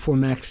before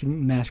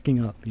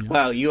masking up.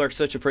 Wow, you are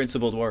such a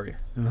principled warrior.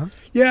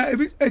 Yeah,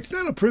 it's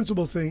not a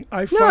principle thing. No,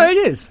 it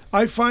is.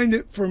 I find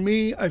it, for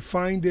me, I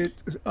find it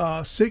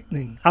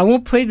sickening. I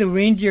won't play the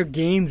reindeer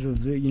games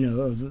of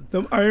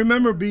the. I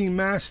remember being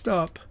masked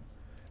up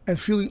and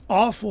feeling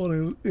awful,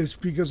 and it's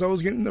because I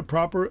was getting the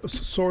proper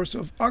source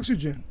of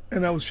oxygen,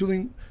 and I was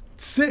feeling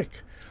sick.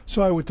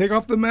 So I would take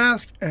off the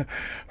mask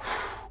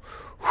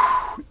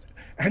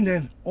and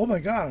then, oh my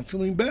God, I'm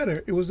feeling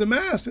better. It was the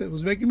mask that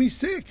was making me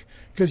sick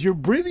because you're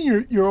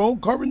breathing your own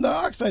carbon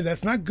dioxide.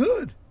 That's not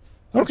good.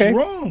 What's Okay.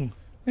 wrong?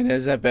 And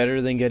is that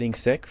better than getting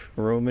sick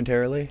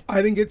momentarily?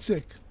 I didn't get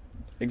sick.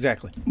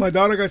 Exactly. My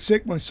daughter got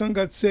sick. My son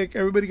got sick.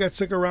 Everybody got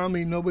sick around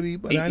me. Nobody,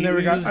 but I never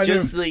it got. was I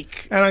just never,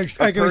 like and I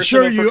a can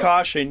assure personal you,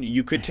 precaution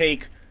you could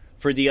take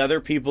for the other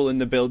people in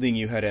the building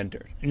you had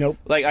entered. Nope.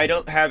 Like, I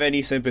don't have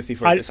any sympathy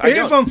for I- this. I if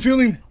don't. I'm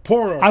feeling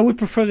poor, I would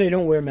prefer they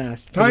don't wear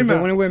masks. Because Time if they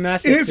out. want to wear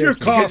masks, If that's you're their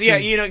thing.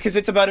 coughing- Because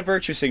it's about a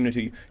virtue signal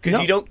to you. Because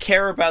No. you don't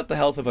care about the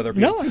health of other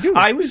people. No, I do.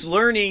 I was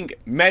learning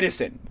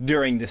medicine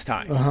during this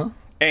time. Uh-huh.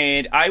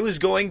 And I was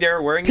going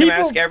there wearing the People-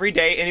 mask every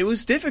day, and it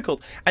was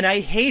difficult. And I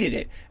hated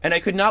it. And I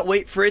could not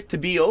wait for it to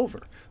be over.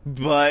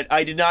 But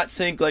I did not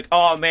think, like,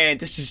 oh, man,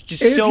 this is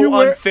just If you so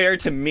were- unfair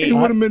to me. it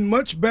would have been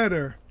much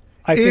better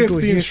I think if it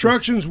was the useless.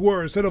 instructions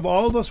were, instead of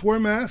all of us wear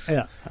masks,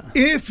 Yeah.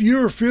 if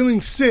you're feeling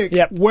sick,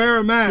 Yep. wear a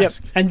Yep.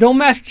 mask. And don't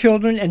mask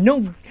children, and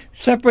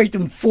separate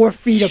them 4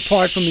 feet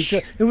apart from each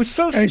other. It was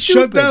so stupid. And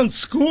shut down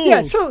schools.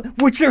 Yeah, so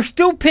which they're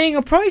still paying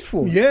a price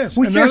for. Yes,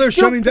 which and now they're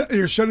still shutting down.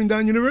 You're shutting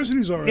down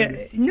universities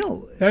already.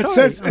 No, That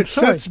sorry, sets I'm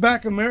sorry. sets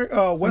back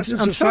America, Western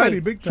I'm society sorry.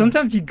 big time.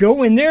 Sometimes you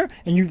go in there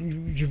and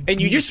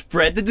you just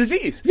spread the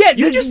disease. Yeah,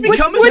 you just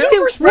become a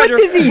super what spreader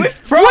disease?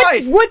 with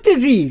pride. What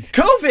disease?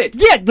 COVID.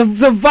 Yeah,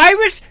 the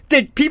virus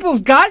that people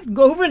got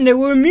over and they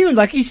were immune,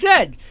 like he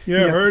said.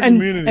 Yeah, herd and,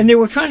 immunity. And they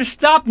were trying to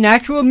stop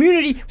natural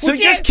immunity. So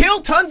just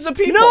kill tons of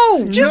people.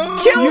 No, just no,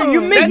 kill them.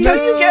 you make- That's how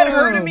you get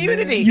herd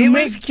immunity. You it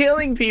make- was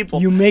killing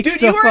people. you make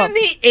Dude, you stuff were up. in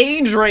the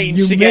age range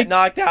You to make- get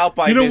knocked out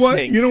by You know this what?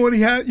 thing. You know what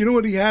he has. You know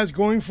what he has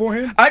going for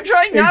him. I'm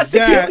trying not Is to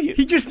that kill you.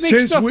 He just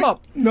makes stuff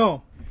up.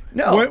 No.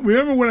 No.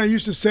 Remember when I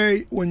used to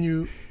say, when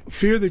you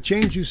fear the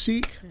change you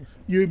seek,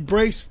 you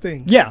embrace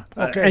things. Yeah,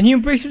 Okay. and he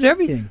embraces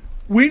everything.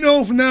 We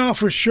know now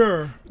for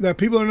sure that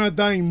people are not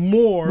dying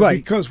more Right.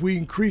 because we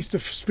increased the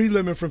speed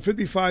limit from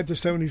 55 to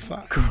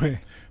 75.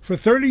 Correct. For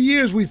 30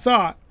 years, we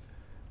thought,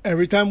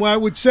 every time I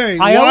would say,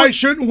 I why always-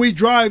 shouldn't we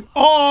drive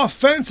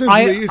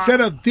offensively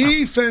instead of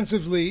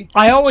defensively?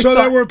 I always so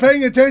that thought- we're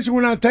paying attention,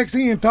 we're not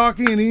texting and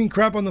talking and eating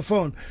crap on the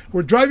phone.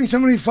 We're driving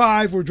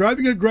 75, we're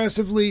driving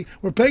aggressively,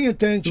 we're paying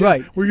attention.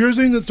 Right. We're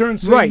using the turn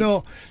Right.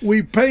 signal.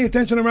 We're paying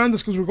attention around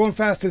us because we're going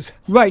fast as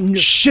Right.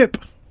 ship.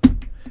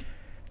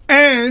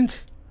 And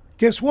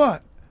guess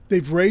what?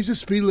 They've raised the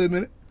speed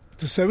limit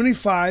to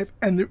 75,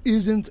 and there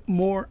isn't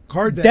more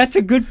car deaths. That's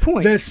a good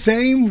point. The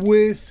same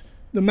with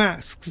the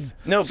masks.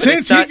 No, but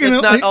Since he it's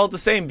not can- all the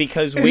same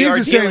because It we is are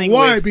the same. dealing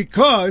Why? with.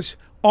 Because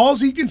all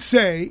he can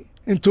say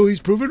until he's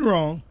proven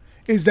wrong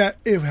is that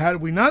if had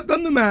we not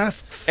done the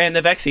masks And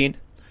the vaccine.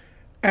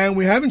 and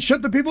we haven't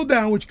shut the people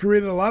down, which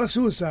created a lot of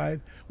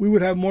suicide, we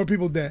would have more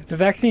people dead. The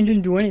vaccine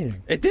didn't do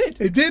anything. It did.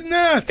 It did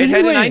not. It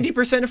had a Anyway.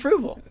 90%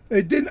 approval.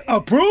 It didn't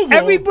approve.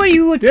 Everybody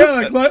who took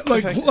Yeah,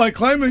 like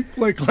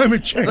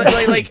climate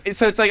change.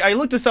 So it's like I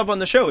looked this up on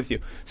the show with you.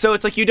 So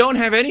it's like you don't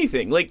have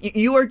anything. Like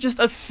you are just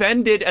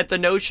offended at the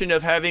notion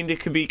of having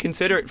to be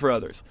considerate for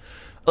others.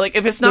 Like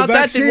if it's not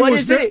that, then what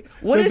is it?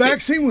 What the is it?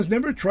 vaccine was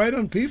never tried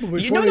on people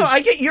before. No,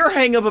 I get your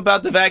hang up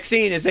about the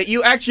vaccine is that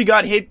you actually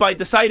got hit by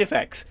the side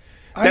effects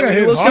I that got we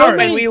hit looked hard. up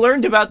and we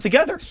learned about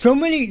together. so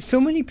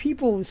many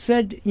people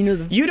said,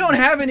 You don't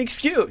have an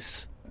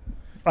excuse.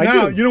 I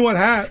now do. you know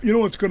what you know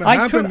what's going to I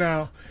happen took-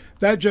 now.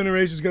 That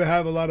generation is going to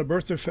have a lot of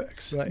birth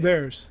defects. Right.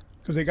 Theirs,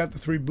 because they got the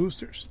 3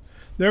 boosters.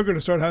 They're going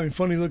to start having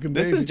funny looking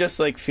This babies. is just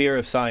like fear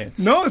of science.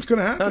 no, it's going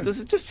to happen. No, this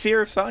is just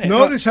fear of science.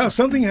 Notice how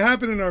something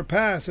happened in our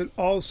past, and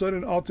all of a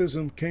sudden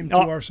autism came to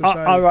our society.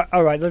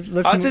 all right. Let's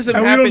Autism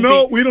And we happened. don't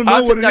know- we don't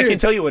know what it I can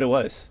is. tell you what it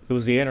was. It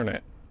was the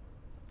internet.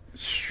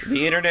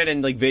 The internet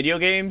and like video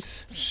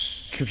games,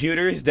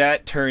 computers.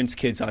 That turns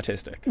kids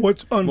autistic.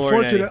 What's More than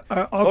unfortunate,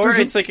 any- autism. or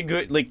it's like a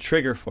good like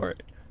trigger for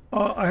it.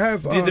 I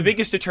have The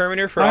biggest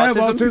determiner for I have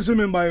autism.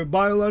 autism in my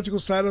biological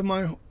side of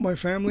my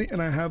family,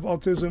 and I have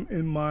autism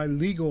in my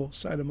legal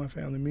side of my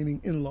family, meaning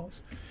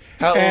in-laws.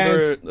 How old and-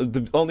 are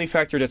the only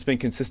factor that's been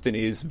consistent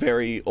is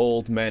very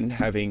old men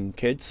having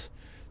kids.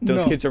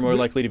 Those No. kids are more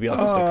likely to be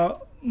autistic.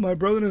 My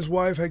brother and his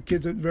wife had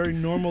kids at very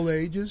normal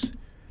ages,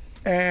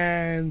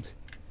 and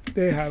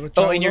they have a child.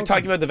 Oh, and you're with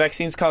talking autism. about the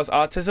vaccines cause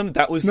autism?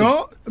 That was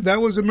No,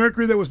 that was a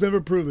mercury that was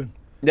never proven.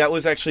 that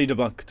was actually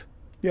debunked.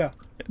 Yeah.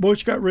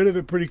 Bush got rid of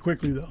it pretty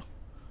quickly, though.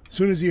 As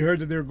soon as he heard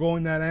that they were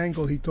going that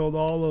angle, he told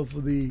all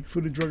of the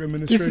Food and Drug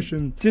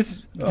Administration, This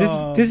is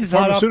hot off.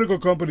 pharmaceutical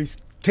companies,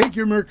 take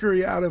your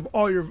mercury out of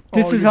all your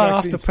This all is your hot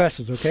off the vaccines.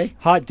 presses, okay?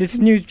 Hot. This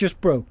news just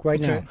broke right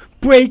Okay. now.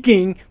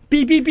 Breaking.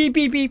 Beep beep beep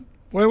beep beep.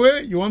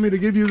 Wait. You want me to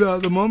give you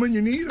the moment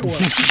you need, or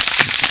what?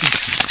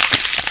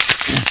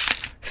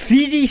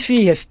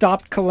 CDC has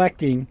stopped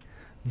collecting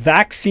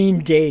vaccine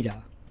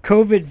data,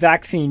 COVID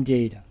vaccine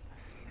data.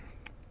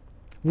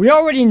 We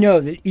already know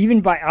that even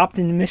by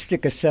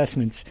optimistic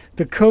assessments,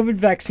 the COVID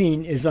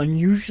vaccine is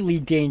unusually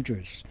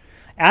dangerous.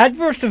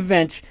 Adverse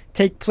events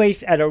take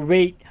place at a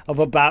rate of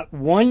about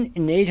 1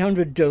 in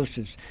 800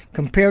 doses,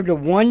 compared to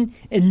 1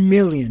 in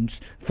millions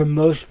for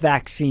most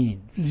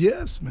vaccines.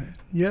 Yes, man.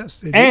 Yes.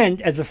 They did.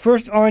 And as the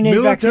first RNA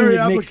Military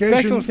vaccine, it makes special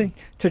application- thing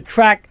to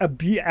track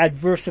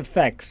adverse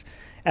effects.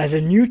 As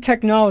a new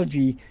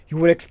technology, you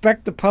would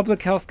expect the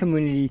public health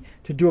community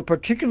to do a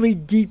particularly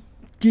deep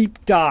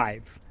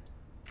dive.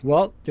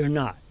 Well, they're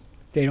not.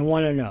 They don't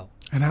want to know.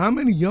 And how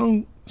many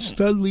young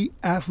studly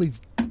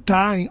athletes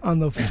dying on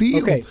the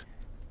field? Okay.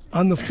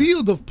 On the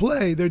field of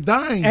play, they're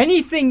dying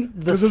Anything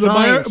the because of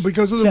science the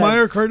says-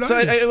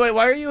 myocarditis. So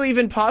why are you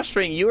even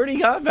posturing? You already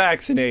got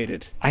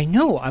vaccinated. I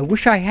know. I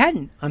wish I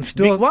hadn't. I'm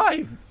still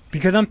Why?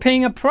 because I'm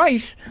paying a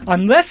price.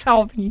 I'm less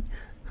healthy.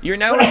 You're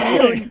now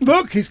immune.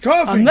 Look, he's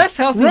coughing. I'm less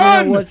healthy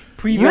Run! than I was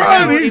previously.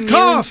 Run! You're He's immune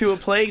coughed. to a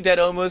plague that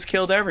almost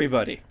killed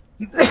everybody,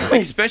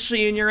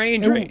 especially in your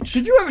age range.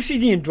 Did you ever see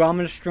the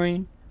Andromeda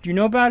Strain? Do you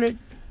know about it?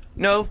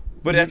 No,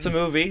 but that's a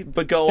movie.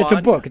 But go on. It's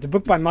a book. It's a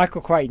book by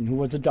Michael Crichton, who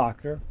was a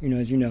doctor.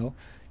 As you know,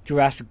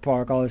 Jurassic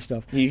Park, all this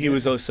stuff. He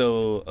was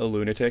also a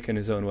lunatic in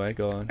his own way.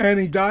 Go on. And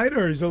he died,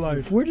 or he's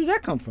alive? Where did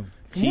that come from?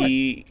 From what?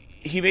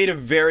 he made a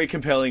very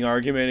compelling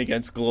argument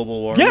against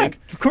global warming. Yeah,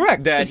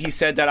 correct. That he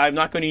said that I'm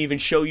not going to even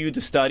show you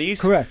the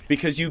studies. Correct.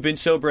 Because you've been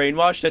so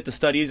brainwashed that the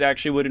studies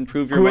actually would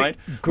improve your mind,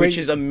 which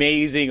is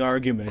amazing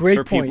arguments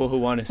for people who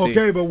want to see.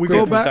 Okay, but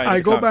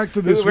I go back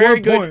to this very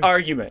one good point.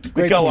 argument.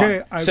 Great Go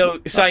point. on. So,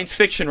 science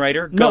fiction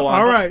writer, go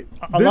on. All right.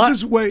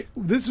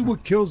 This is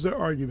what kills their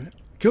argument.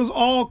 Kills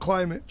all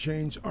climate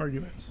change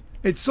arguments.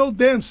 It's so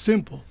damn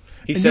simple.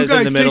 He says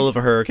in the middle of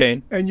a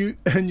hurricane. And you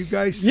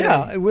guys say,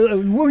 Yeah.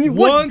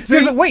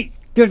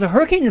 There's a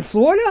hurricane in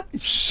Florida?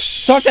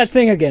 Start that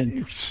thing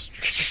again.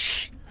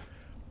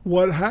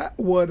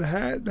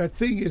 that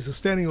thing is a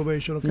standing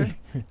ovation, okay?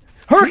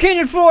 Hurricane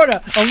in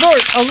Florida.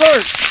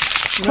 Alert.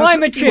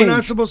 Climate change. We're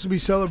not supposed to be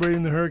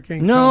celebrating the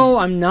hurricane. No,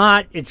 I'm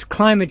not. It's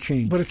climate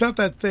change. But it's not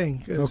that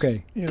thing.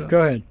 Okay.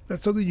 Go ahead.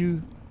 That's something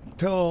you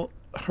tell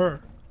her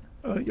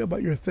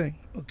about your thing,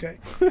 okay?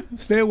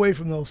 Stay away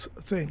from those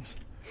things.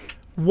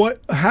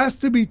 What has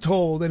to be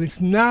told, and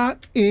it's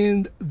not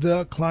in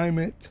the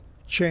climate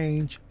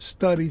change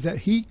studies that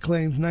he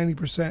claims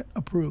 90%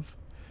 approve.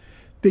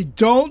 They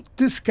don't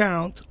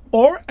discount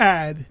or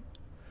add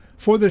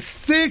for the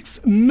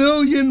 6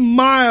 million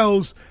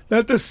miles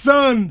that the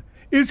sun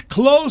is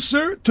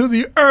closer to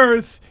the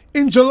Earth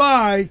in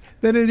July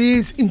than it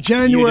is in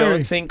January. You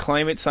don't think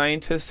climate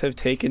scientists have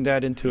taken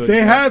that into account?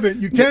 They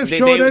haven't. You can't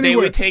show it anywhere. They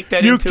would take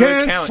that into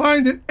account. You can't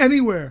find it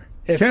anywhere.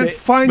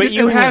 But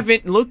you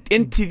haven't looked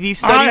into these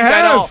studies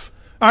at all.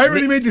 I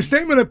already made the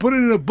statement. I put it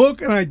in a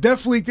book, and I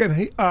definitely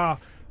can.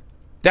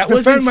 That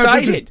was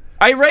incited.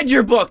 I read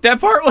your book. That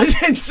part was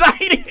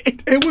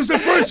incited. It was the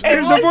first.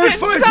 It was the first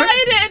 5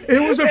 pages.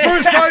 It was the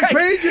first 5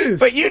 pages.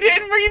 But you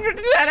didn't read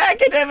that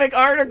academic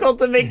article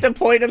to make the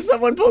point of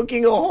someone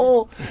poking a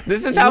hole.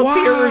 This is how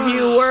peer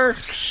review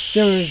works.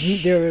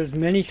 There is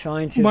many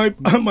scientists.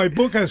 My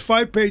book has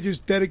 5 pages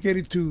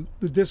dedicated to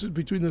the distance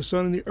between the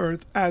sun and the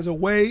Earth as a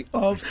way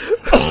of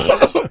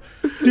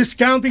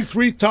discounting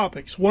 3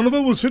 topics. One of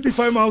them was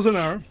 55 miles an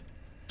hour.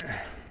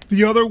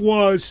 The other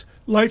was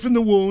life in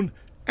the womb,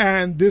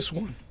 and this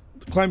one,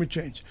 climate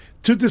change.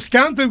 To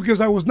discount them because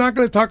I was not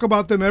going to talk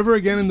about them ever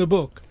again in the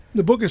book.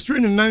 The book is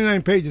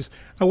 399 pages.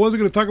 I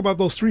wasn't going to talk about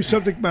those 3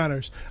 subject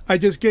matters. I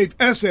just gave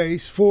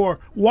essays for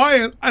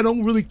why I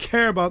don't really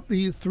care about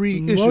these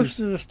 3 issues. Most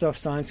of the stuff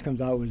science comes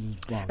out with is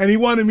wrong. And he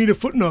wanted me to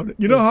footnote it.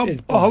 You know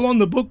how long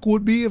the book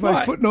would be if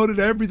I footnoted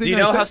everything? Do you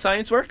know how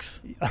science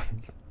works?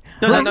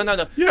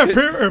 No. Yeah,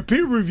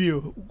 peer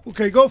review.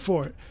 Okay, go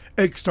for it.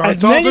 It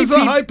starts off as a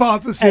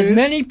hypothesis. As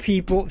many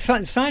people,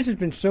 science has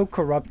been so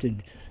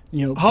corrupted,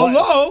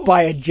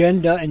 by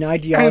agenda and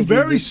ideology. And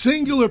very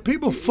singular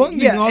people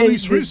funding all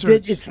these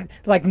research. It's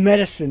like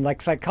medicine,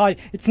 like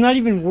psychology. It's not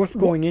even worth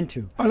going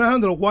into.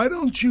 Alejandro, why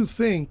don't you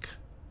think...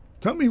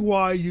 Tell me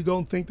why you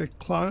don't think that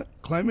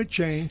climate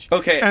change...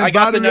 Okay, I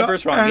got the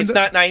numbers wrong. It's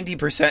not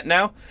 90%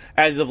 now.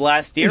 As of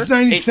last year, it's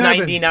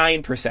 97. It's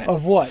 99%.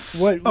 Of what?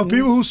 Of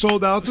people who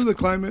sold out to the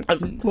climate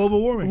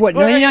global warming. What,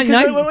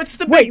 99? What's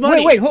the big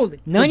money? Wait, hold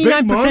it.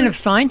 99% of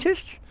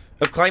scientists?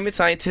 Of climate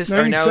scientists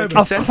are now in 97.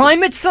 consensus. Of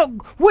climate...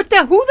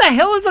 Who the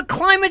hell is a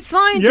climate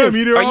scientist? Yeah, Are you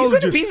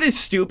meteorologists. going to be this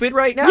stupid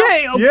right now?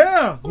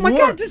 Yeah. Oh my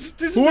God!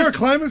 Who are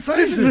climate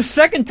scientists? This is the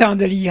second time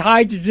that he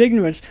hides his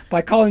ignorance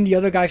by calling the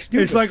other guy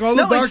stupid. It's like all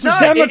the doctors. It's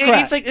not.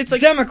 Democrat. It's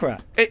like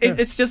Democrat.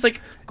 It's just like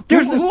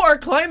who are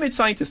climate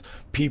scientists?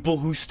 People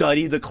who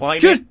study the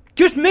climate.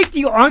 Just make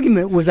the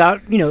argument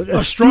without,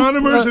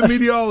 astronomers and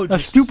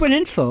meteorologists. A stupid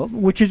insult,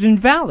 which is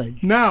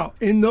invalid. Now,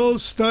 in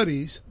those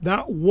studies,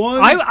 not one...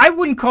 I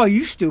wouldn't call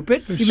you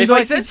stupid. If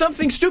I said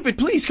something stupid,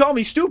 please call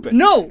me stupid.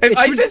 No. If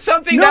I said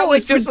something that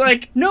was just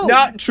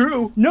not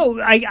true.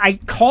 No, I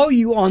call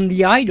you on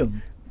the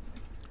item.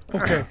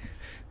 Okay.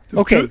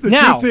 The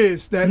now, truth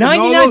is that 99%, in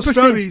all those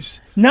studies,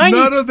 none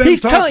of them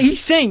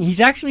he's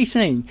actually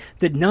saying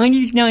that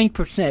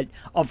 99%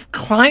 of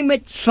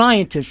climate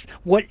scientists,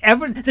 the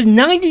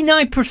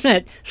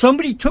 99%,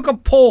 somebody took a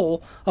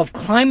poll of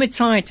climate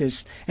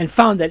scientists and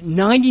found that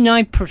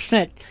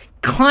 99%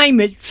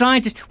 climate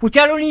scientist, which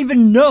I don't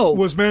even know,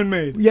 was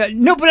man-made. Yeah,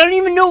 no, but I don't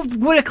even know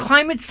what a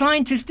climate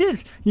scientist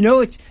is.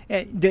 It's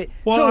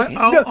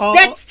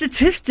that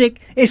statistic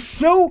is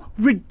so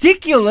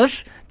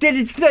ridiculous that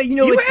it's not.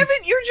 You're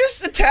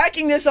just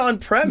attacking this on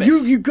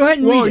premise. You go ahead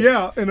and read it.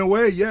 Yeah, in a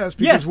way, yes,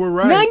 because we're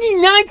right.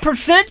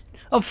 99%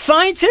 of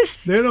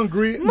scientists. They don't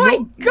agree. My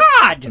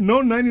God! No,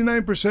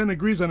 99%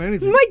 agrees on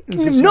anything.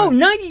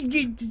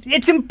 90.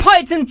 It's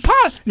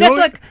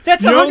impossible.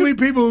 That's the only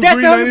people who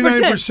agree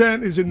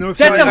 99% is in North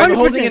Carolina. I'm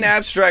holding an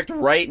abstract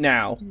right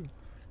now,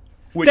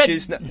 which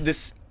is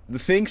this. The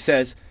thing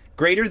says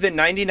greater than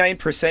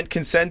 99%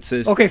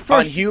 consensus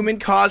on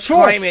human-caused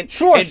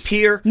climate and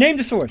peer. Name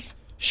the source.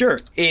 Sure,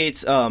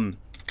 it's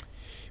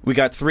we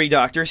got 3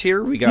 doctors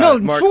here. We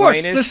got Mark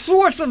Linus. The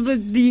source of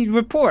the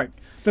report.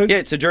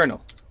 It's a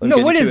journal.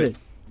 What is it?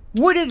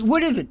 What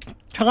is it?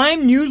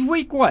 Time,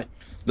 Newsweek, what?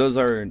 Those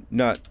are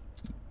not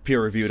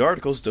peer-reviewed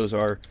articles. Those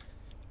are,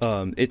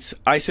 it's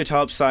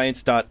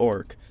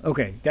isotopescience.org.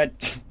 Okay,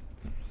 that.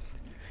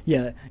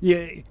 Yeah.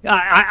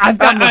 I've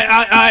got.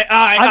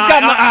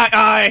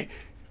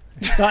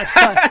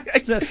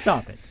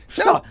 Stop it.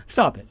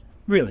 Stop it.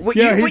 Really. What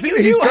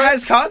you do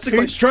has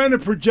consequences. He's trying to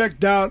project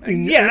doubt. I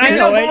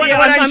know.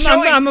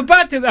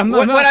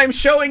 but what I'm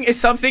showing is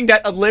something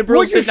that a liberal.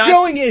 What you're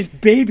showing is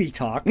baby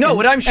talk. No,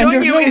 what I'm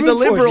showing you is a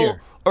liberal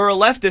here. or a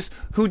leftist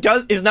who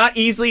is not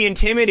easily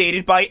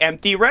intimidated by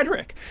empty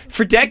rhetoric.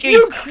 For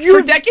decades,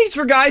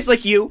 for guys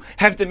like you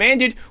have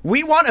demanded,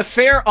 we want a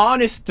fair,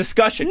 honest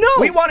discussion. No.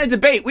 We want a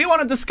debate. We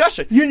want a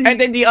discussion. And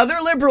then the other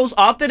liberals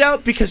opted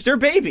out because they're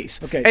babies.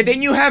 Okay. And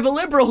then you have a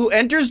liberal who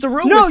enters the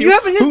room with you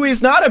who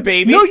is not a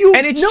baby,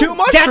 and it's too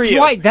much for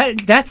you.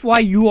 That's why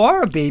you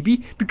are a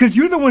baby, because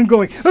you're the one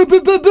going, you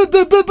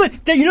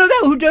know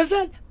that who does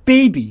that?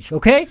 Babies,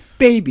 okay?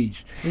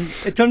 Babies. And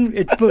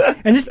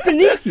it's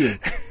beneath you.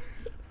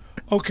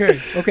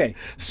 Okay.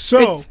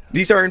 So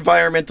these are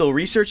environmental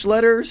research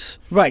letters.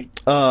 Right.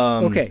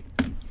 Okay.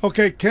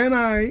 Can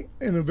I,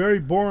 in a very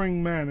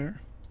boring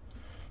manner,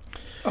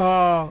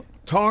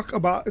 talk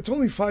about? It's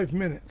only 5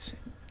 minutes.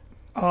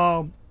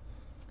 An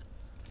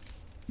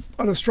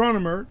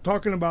astronomer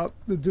talking about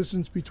the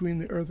distance between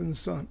the Earth and the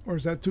Sun, or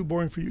is that too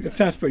boring for you guys? It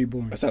sounds pretty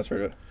boring. That sounds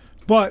pretty good.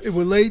 But it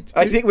relates.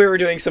 I think we were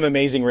doing some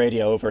amazing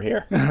radio over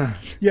here.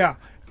 Yeah.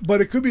 But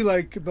it could be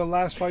like the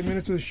last 5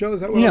 minutes of the show.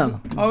 Is that what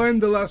No. I'll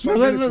end the last 5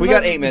 minutes? We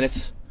got 8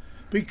 minutes.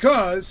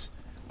 Because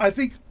I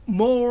think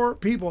more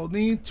people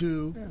need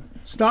to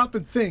stop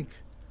and think.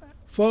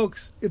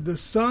 Folks, if the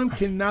sun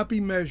cannot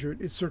be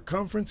measured, its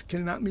circumference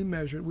cannot be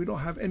measured, we don't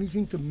have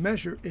anything to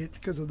measure it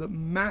because of the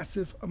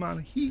massive amount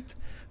of heat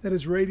that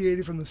is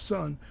radiated from the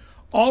sun.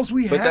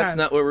 But that's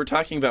not what we're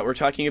talking about. We're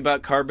talking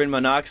about carbon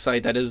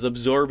monoxide that is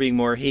absorbing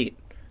more heat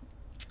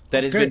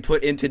that has been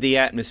put into the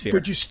atmosphere.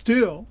 But you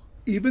still,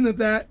 even if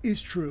that is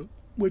true,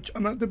 which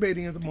I'm not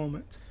debating at the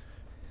moment,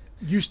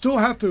 you still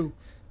have to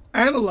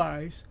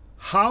analyze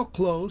how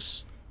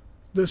close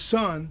the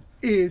sun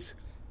is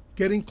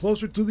getting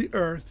closer to the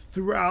Earth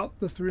throughout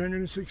the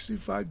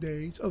 365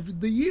 days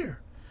of the year.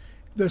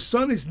 The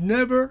sun is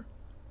never,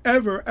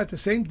 ever at the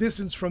same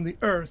distance from the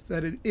Earth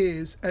that it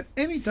is at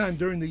any time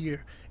during the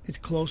year. It's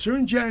closer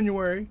in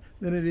January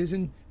than it is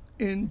it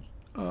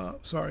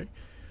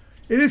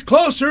is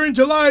closer in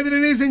July than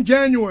it is in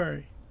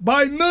January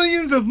by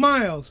millions of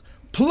miles.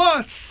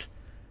 Plus,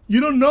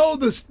 you don't know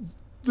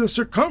the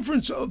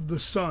circumference of the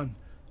sun.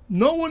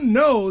 No one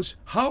knows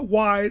how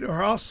wide or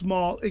how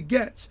small it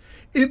gets.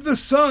 If the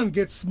sun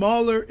gets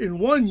smaller in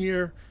one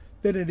year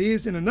than it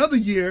is in another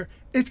year,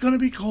 it's going to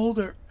be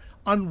colder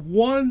on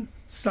one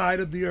side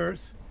of the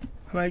Earth.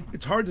 And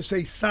it's hard to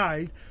say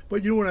side,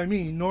 but you know what I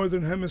mean.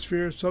 Northern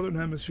hemisphere, southern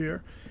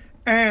hemisphere.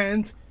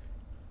 And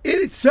it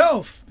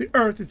itself, the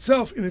Earth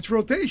itself in its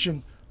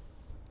rotation,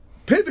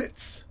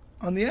 pivots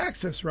on the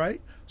axis, right?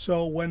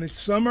 So when it's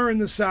summer in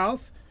the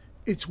south,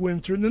 it's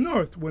winter in the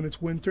north. When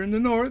it's winter in the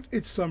north,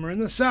 it's summer in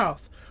the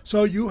south.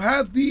 So you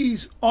have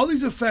all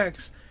these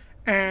effects.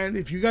 And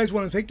if you guys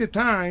want to take the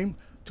time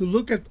to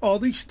look at all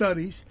these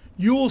studies,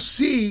 you will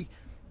see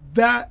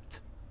that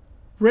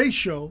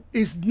ratio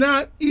is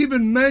not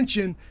even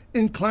mentioned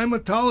in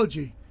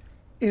climatology,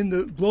 in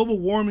the global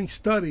warming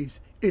studies.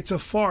 It's a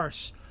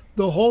farce.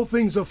 The whole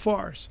thing's a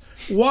farce.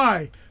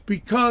 Why?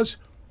 Because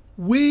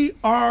we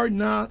are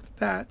not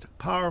that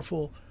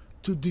powerful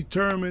to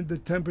determine the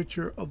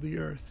temperature of the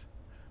Earth.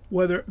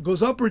 Whether it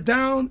goes up or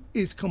down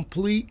is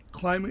complete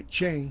climate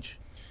change.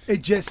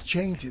 It just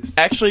changes.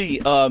 Actually,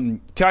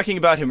 talking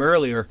about him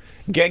earlier,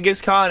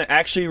 Genghis Khan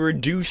actually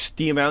reduced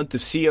the amount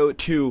of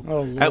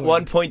CO2 at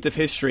one point of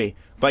history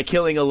by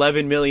killing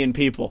 11 million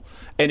people.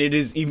 And it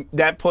is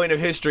that point of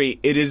history,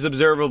 it is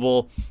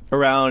observable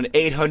around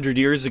 800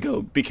 years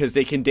ago because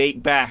they can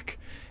date back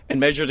and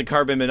measure the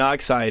carbon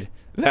monoxide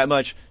that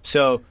much.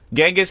 So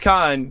Genghis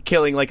Khan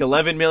killing like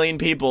 11 million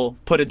people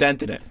put a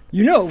dent in it.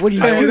 You know what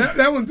he's doing?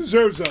 That one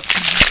deserves a...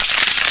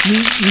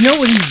 You know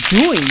what he's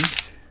doing?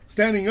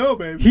 Standing O,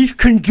 baby. He's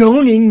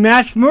condoning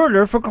mass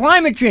murder for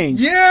climate change.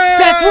 Yeah!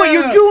 That's what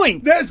you're doing.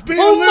 That's being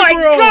liberal.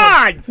 My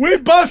God! We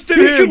busted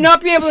him. You should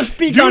not be able to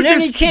speak on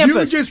any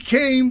campus. You just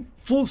came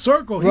full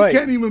circle. Right. He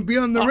can't even be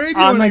on the radio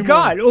anymore. Oh, my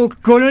God.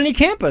 Go to any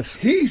campus.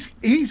 He's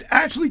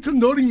actually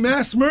condoning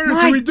mass murder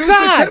to reduce the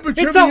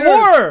temperature of the Earth. It's a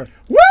horror.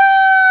 Woo!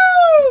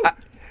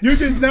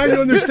 Now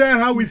you understand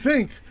how we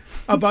think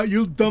about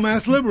you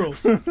dumbass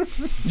liberals.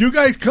 You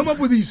guys come up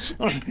with these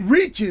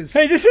reaches.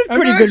 Hey, this is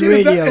pretty good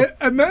radio.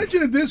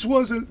 Imagine if this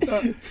wasn't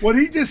what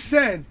he just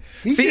said.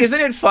 Isn't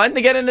it fun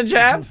to get in a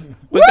jab?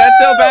 Was that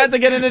so bad to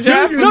get in a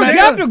jab? No,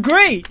 jabs are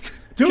great.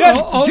 Dude,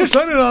 all of a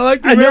sudden I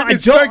like the American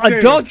Spectator.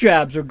 Adult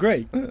jabs are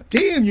great.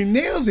 Damn, you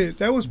nailed it.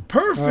 That was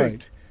perfect.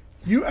 Right.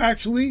 You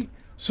actually...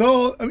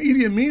 So,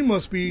 Idi Amin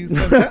must be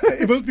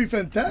it must be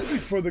fantastic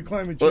for the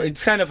climate change. Well,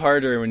 it's kind of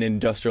harder when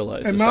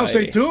industrialized and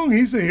society. Mao Zedong,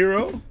 he's a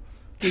hero.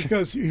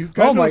 Because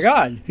my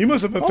God, he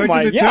must have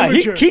affected the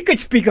temperature. He could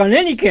speak on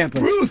any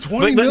campus. Brutal,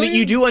 20 million? But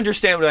you do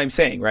understand what I'm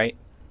saying, right?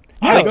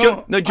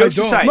 Jokes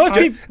aside.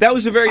 That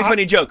was a very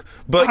funny joke.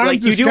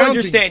 But you do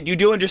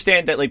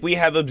understand that we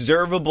have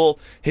observable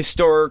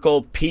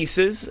historical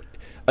pieces,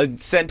 a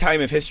set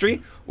time of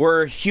history,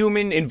 where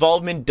human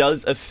involvement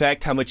does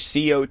affect how much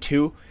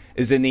CO2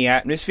 is in the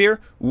atmosphere,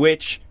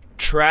 which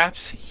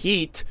traps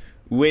heat,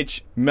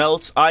 which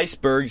melts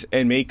icebergs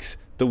and makes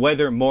the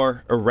weather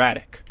more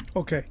erratic.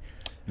 Okay.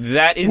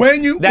 That is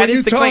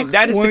the claim.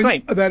 That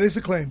is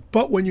the claim.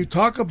 But when you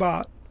talk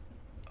about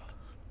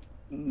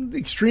the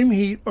extreme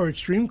heat or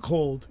extreme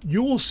cold,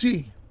 you will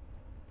see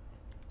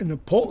in the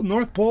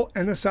North Pole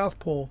and the South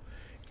Pole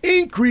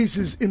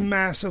increases in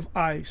mass of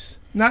ice,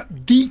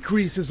 not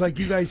decreases like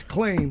you guys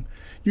claim.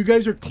 You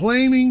guys are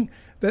claiming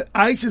that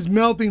ice is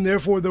melting,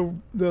 therefore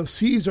the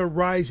seas are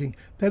rising.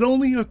 That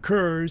only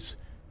occurs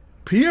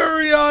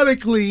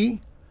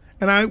periodically.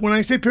 And when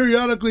I say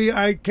periodically,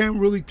 I can't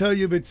really tell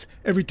you if it's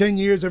every 10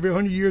 years, every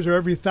 100 years, or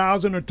every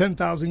 1,000 or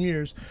 10,000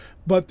 years.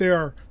 But there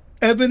are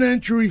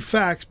evidentiary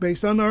facts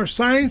based on our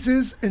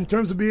sciences in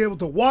terms of being able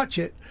to watch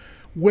it,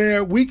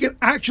 where we can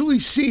actually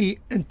see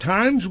in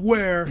times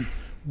where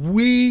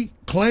we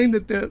claim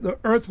that the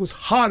Earth was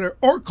hotter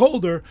or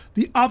colder,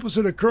 the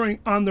opposite occurring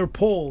on their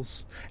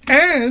poles.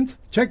 And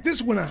check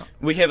this one out.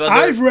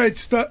 I've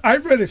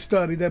read a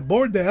study that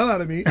bored the hell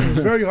out of me. It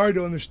was very hard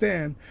to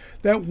understand.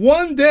 That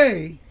one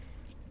day,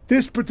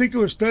 this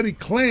particular study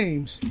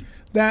claims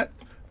that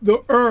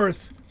the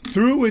Earth,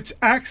 through its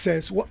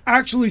axis, will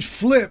actually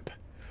flip,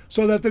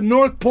 so that the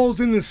North Pole's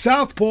in the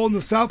South Pole and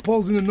the South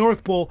Pole's in the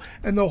North Pole,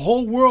 and the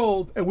whole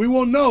world, and we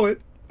won't know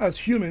it as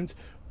humans,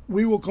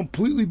 we will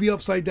completely be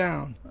upside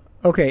down.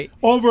 Okay.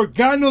 Over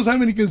God knows how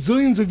many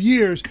gazillions of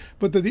years,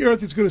 but that the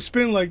Earth is going to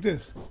spin like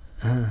this.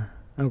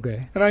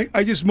 Okay. And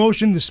I just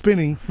motioned the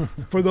spinning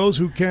for those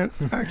who can't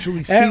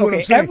actually see what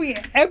I'm saying.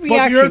 Every but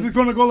action, the Earth is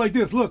going to go like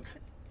this. Look.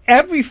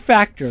 Every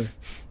factor.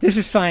 This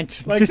is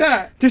science.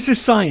 That. This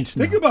is science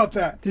now. Think about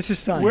that. This is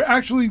science. We're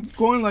actually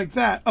going like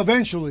that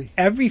eventually.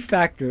 Every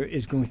factor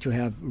is going to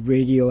have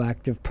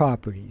radioactive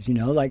properties.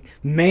 Like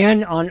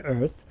man on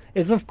Earth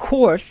is, of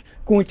course,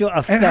 going to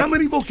affect... And how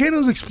many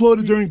volcanoes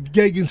exploded during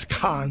Genghis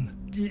Khan?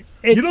 You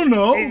don't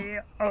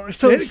know.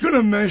 So they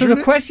couldn't measure So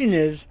the question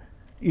is,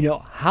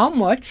 how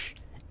much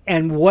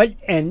and what,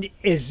 and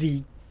is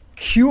the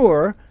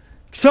cure...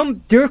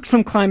 There are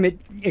some climate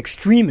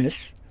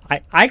extremists,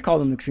 I call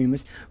them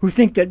extremists, who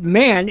think that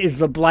man is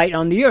the blight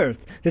on the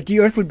Earth, that the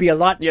Earth would be a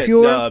lot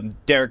purer.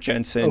 Derek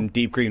Jensen,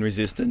 Deep Green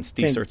Resistance,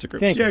 these sorts of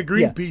groups. Yeah,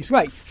 Greenpeace. Yeah.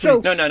 Right.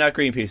 So no, not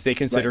Greenpeace. They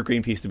consider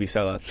Greenpeace to be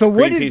sellouts. So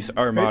Greenpeace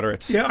are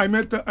moderates. Yeah, I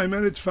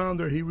met its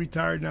founder. He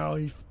retired now.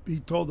 He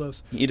told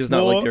us. He does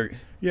not like their...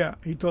 Yeah,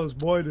 he told us,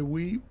 boy, did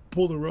we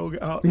pull the rogue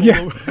out.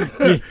 Yeah.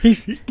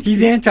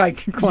 he's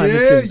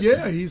anti-climate change.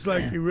 Yeah. He's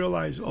like, he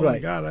realized, my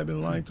God, I've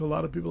been lying to a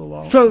lot of people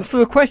along. So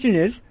the question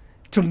is,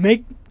 to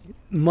make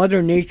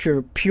Mother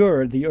Nature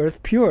pure, the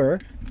Earth pure,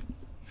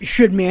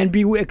 should man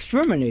be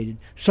exterminated?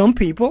 Some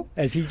people,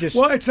 as he just...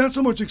 Well, it's not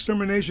so much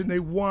extermination. They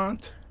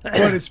want,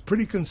 but it's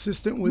pretty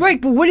consistent with... Right,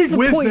 but what is the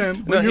point?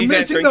 Them. But you're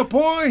missing the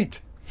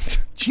point.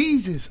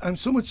 Jesus, I'm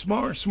so much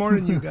smarter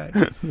than you guys.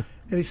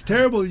 And it's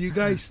terrible that you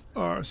guys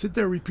sit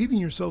there repeating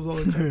yourselves all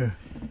the time.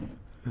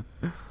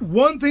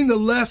 One thing the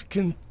left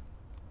can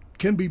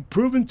be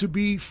proven to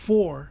be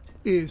for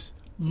is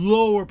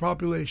lower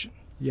population.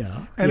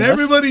 Yeah. And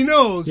everybody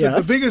knows that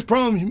the biggest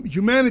problem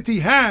humanity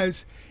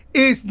has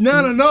is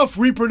not enough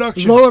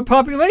reproduction. Lower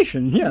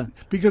population, yeah.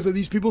 Because of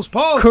these people's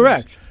policies.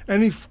 Correct.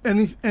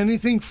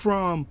 Anything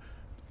from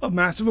a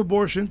massive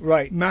abortion,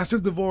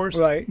 massive divorce,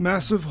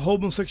 massive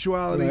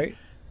homosexuality,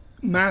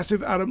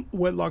 massive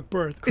out-of-wedlock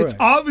birth. Correct. It's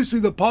obviously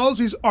the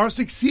policies are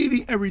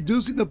succeeding at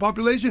reducing the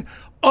population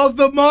of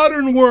the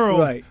modern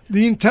world,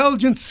 the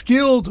intelligent,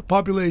 skilled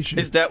population.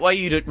 Is that why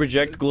you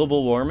reject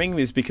global warming?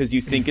 Is because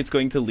you think it's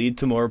going to lead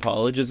to more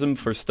apologism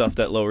for stuff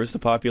that lowers the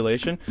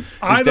population?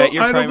 I don't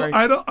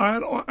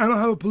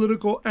have a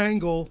political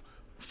angle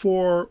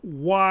for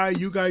why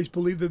you guys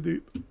believe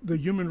that the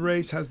human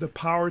race has the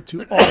power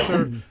to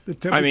alter the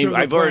temperature. I mean, of the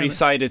I've already planet.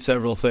 cited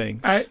several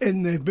things,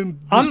 and they've been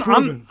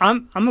disproven.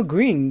 I'm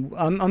agreeing.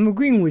 I'm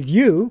agreeing with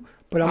you,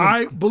 but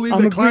I believe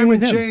that climate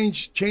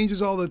change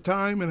changes all the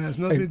time and has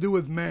nothing to do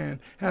with man.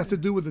 It has to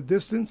do with the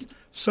distance,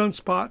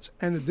 sunspots,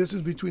 and the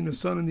distance between the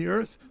sun and the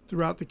Earth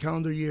throughout the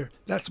calendar year.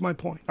 That's my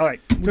point. All right,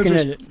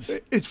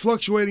 it's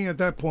fluctuating at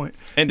that point.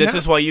 And this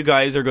is why you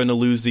guys are going to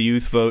lose the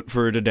youth vote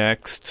for the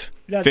next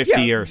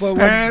 50 years.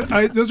 And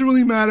it doesn't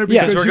really matter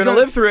because we're going to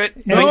live through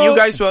it. No. You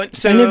guys won't,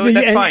 so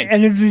that's fine.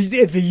 And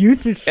if the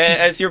youth is...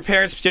 As your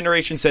parents'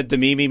 generation said, the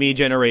me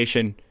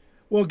generation.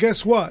 Well,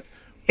 guess what?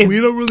 We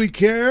don't really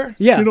care.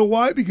 Yeah. You know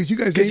why? Because you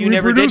guys ain't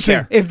never did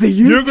reproducing. care.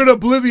 You're going to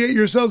obliviate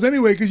yourselves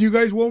anyway because you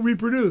guys won't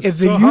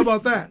reproduce. How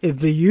about that? If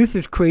the youth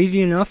is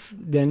crazy enough,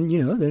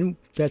 then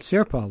that's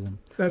their problem.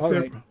 That's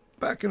their problem.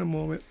 Back in a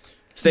moment.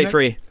 Stay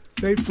free.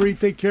 Stay free.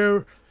 Take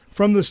care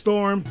from the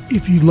storm.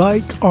 If you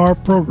like our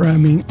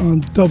programming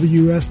on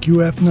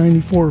WSQF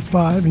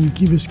 94.5 in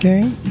Key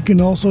Biscayne, you can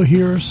also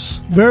hear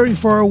us very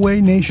far away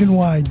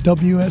nationwide,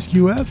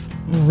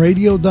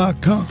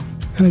 WSQFradio.com.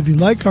 And if you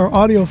like our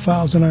audio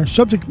files and our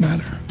subject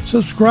matter,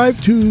 subscribe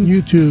to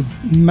YouTube,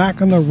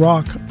 Mac on the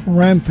Rock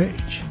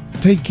Rampage.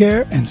 Take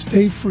care and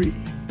stay free.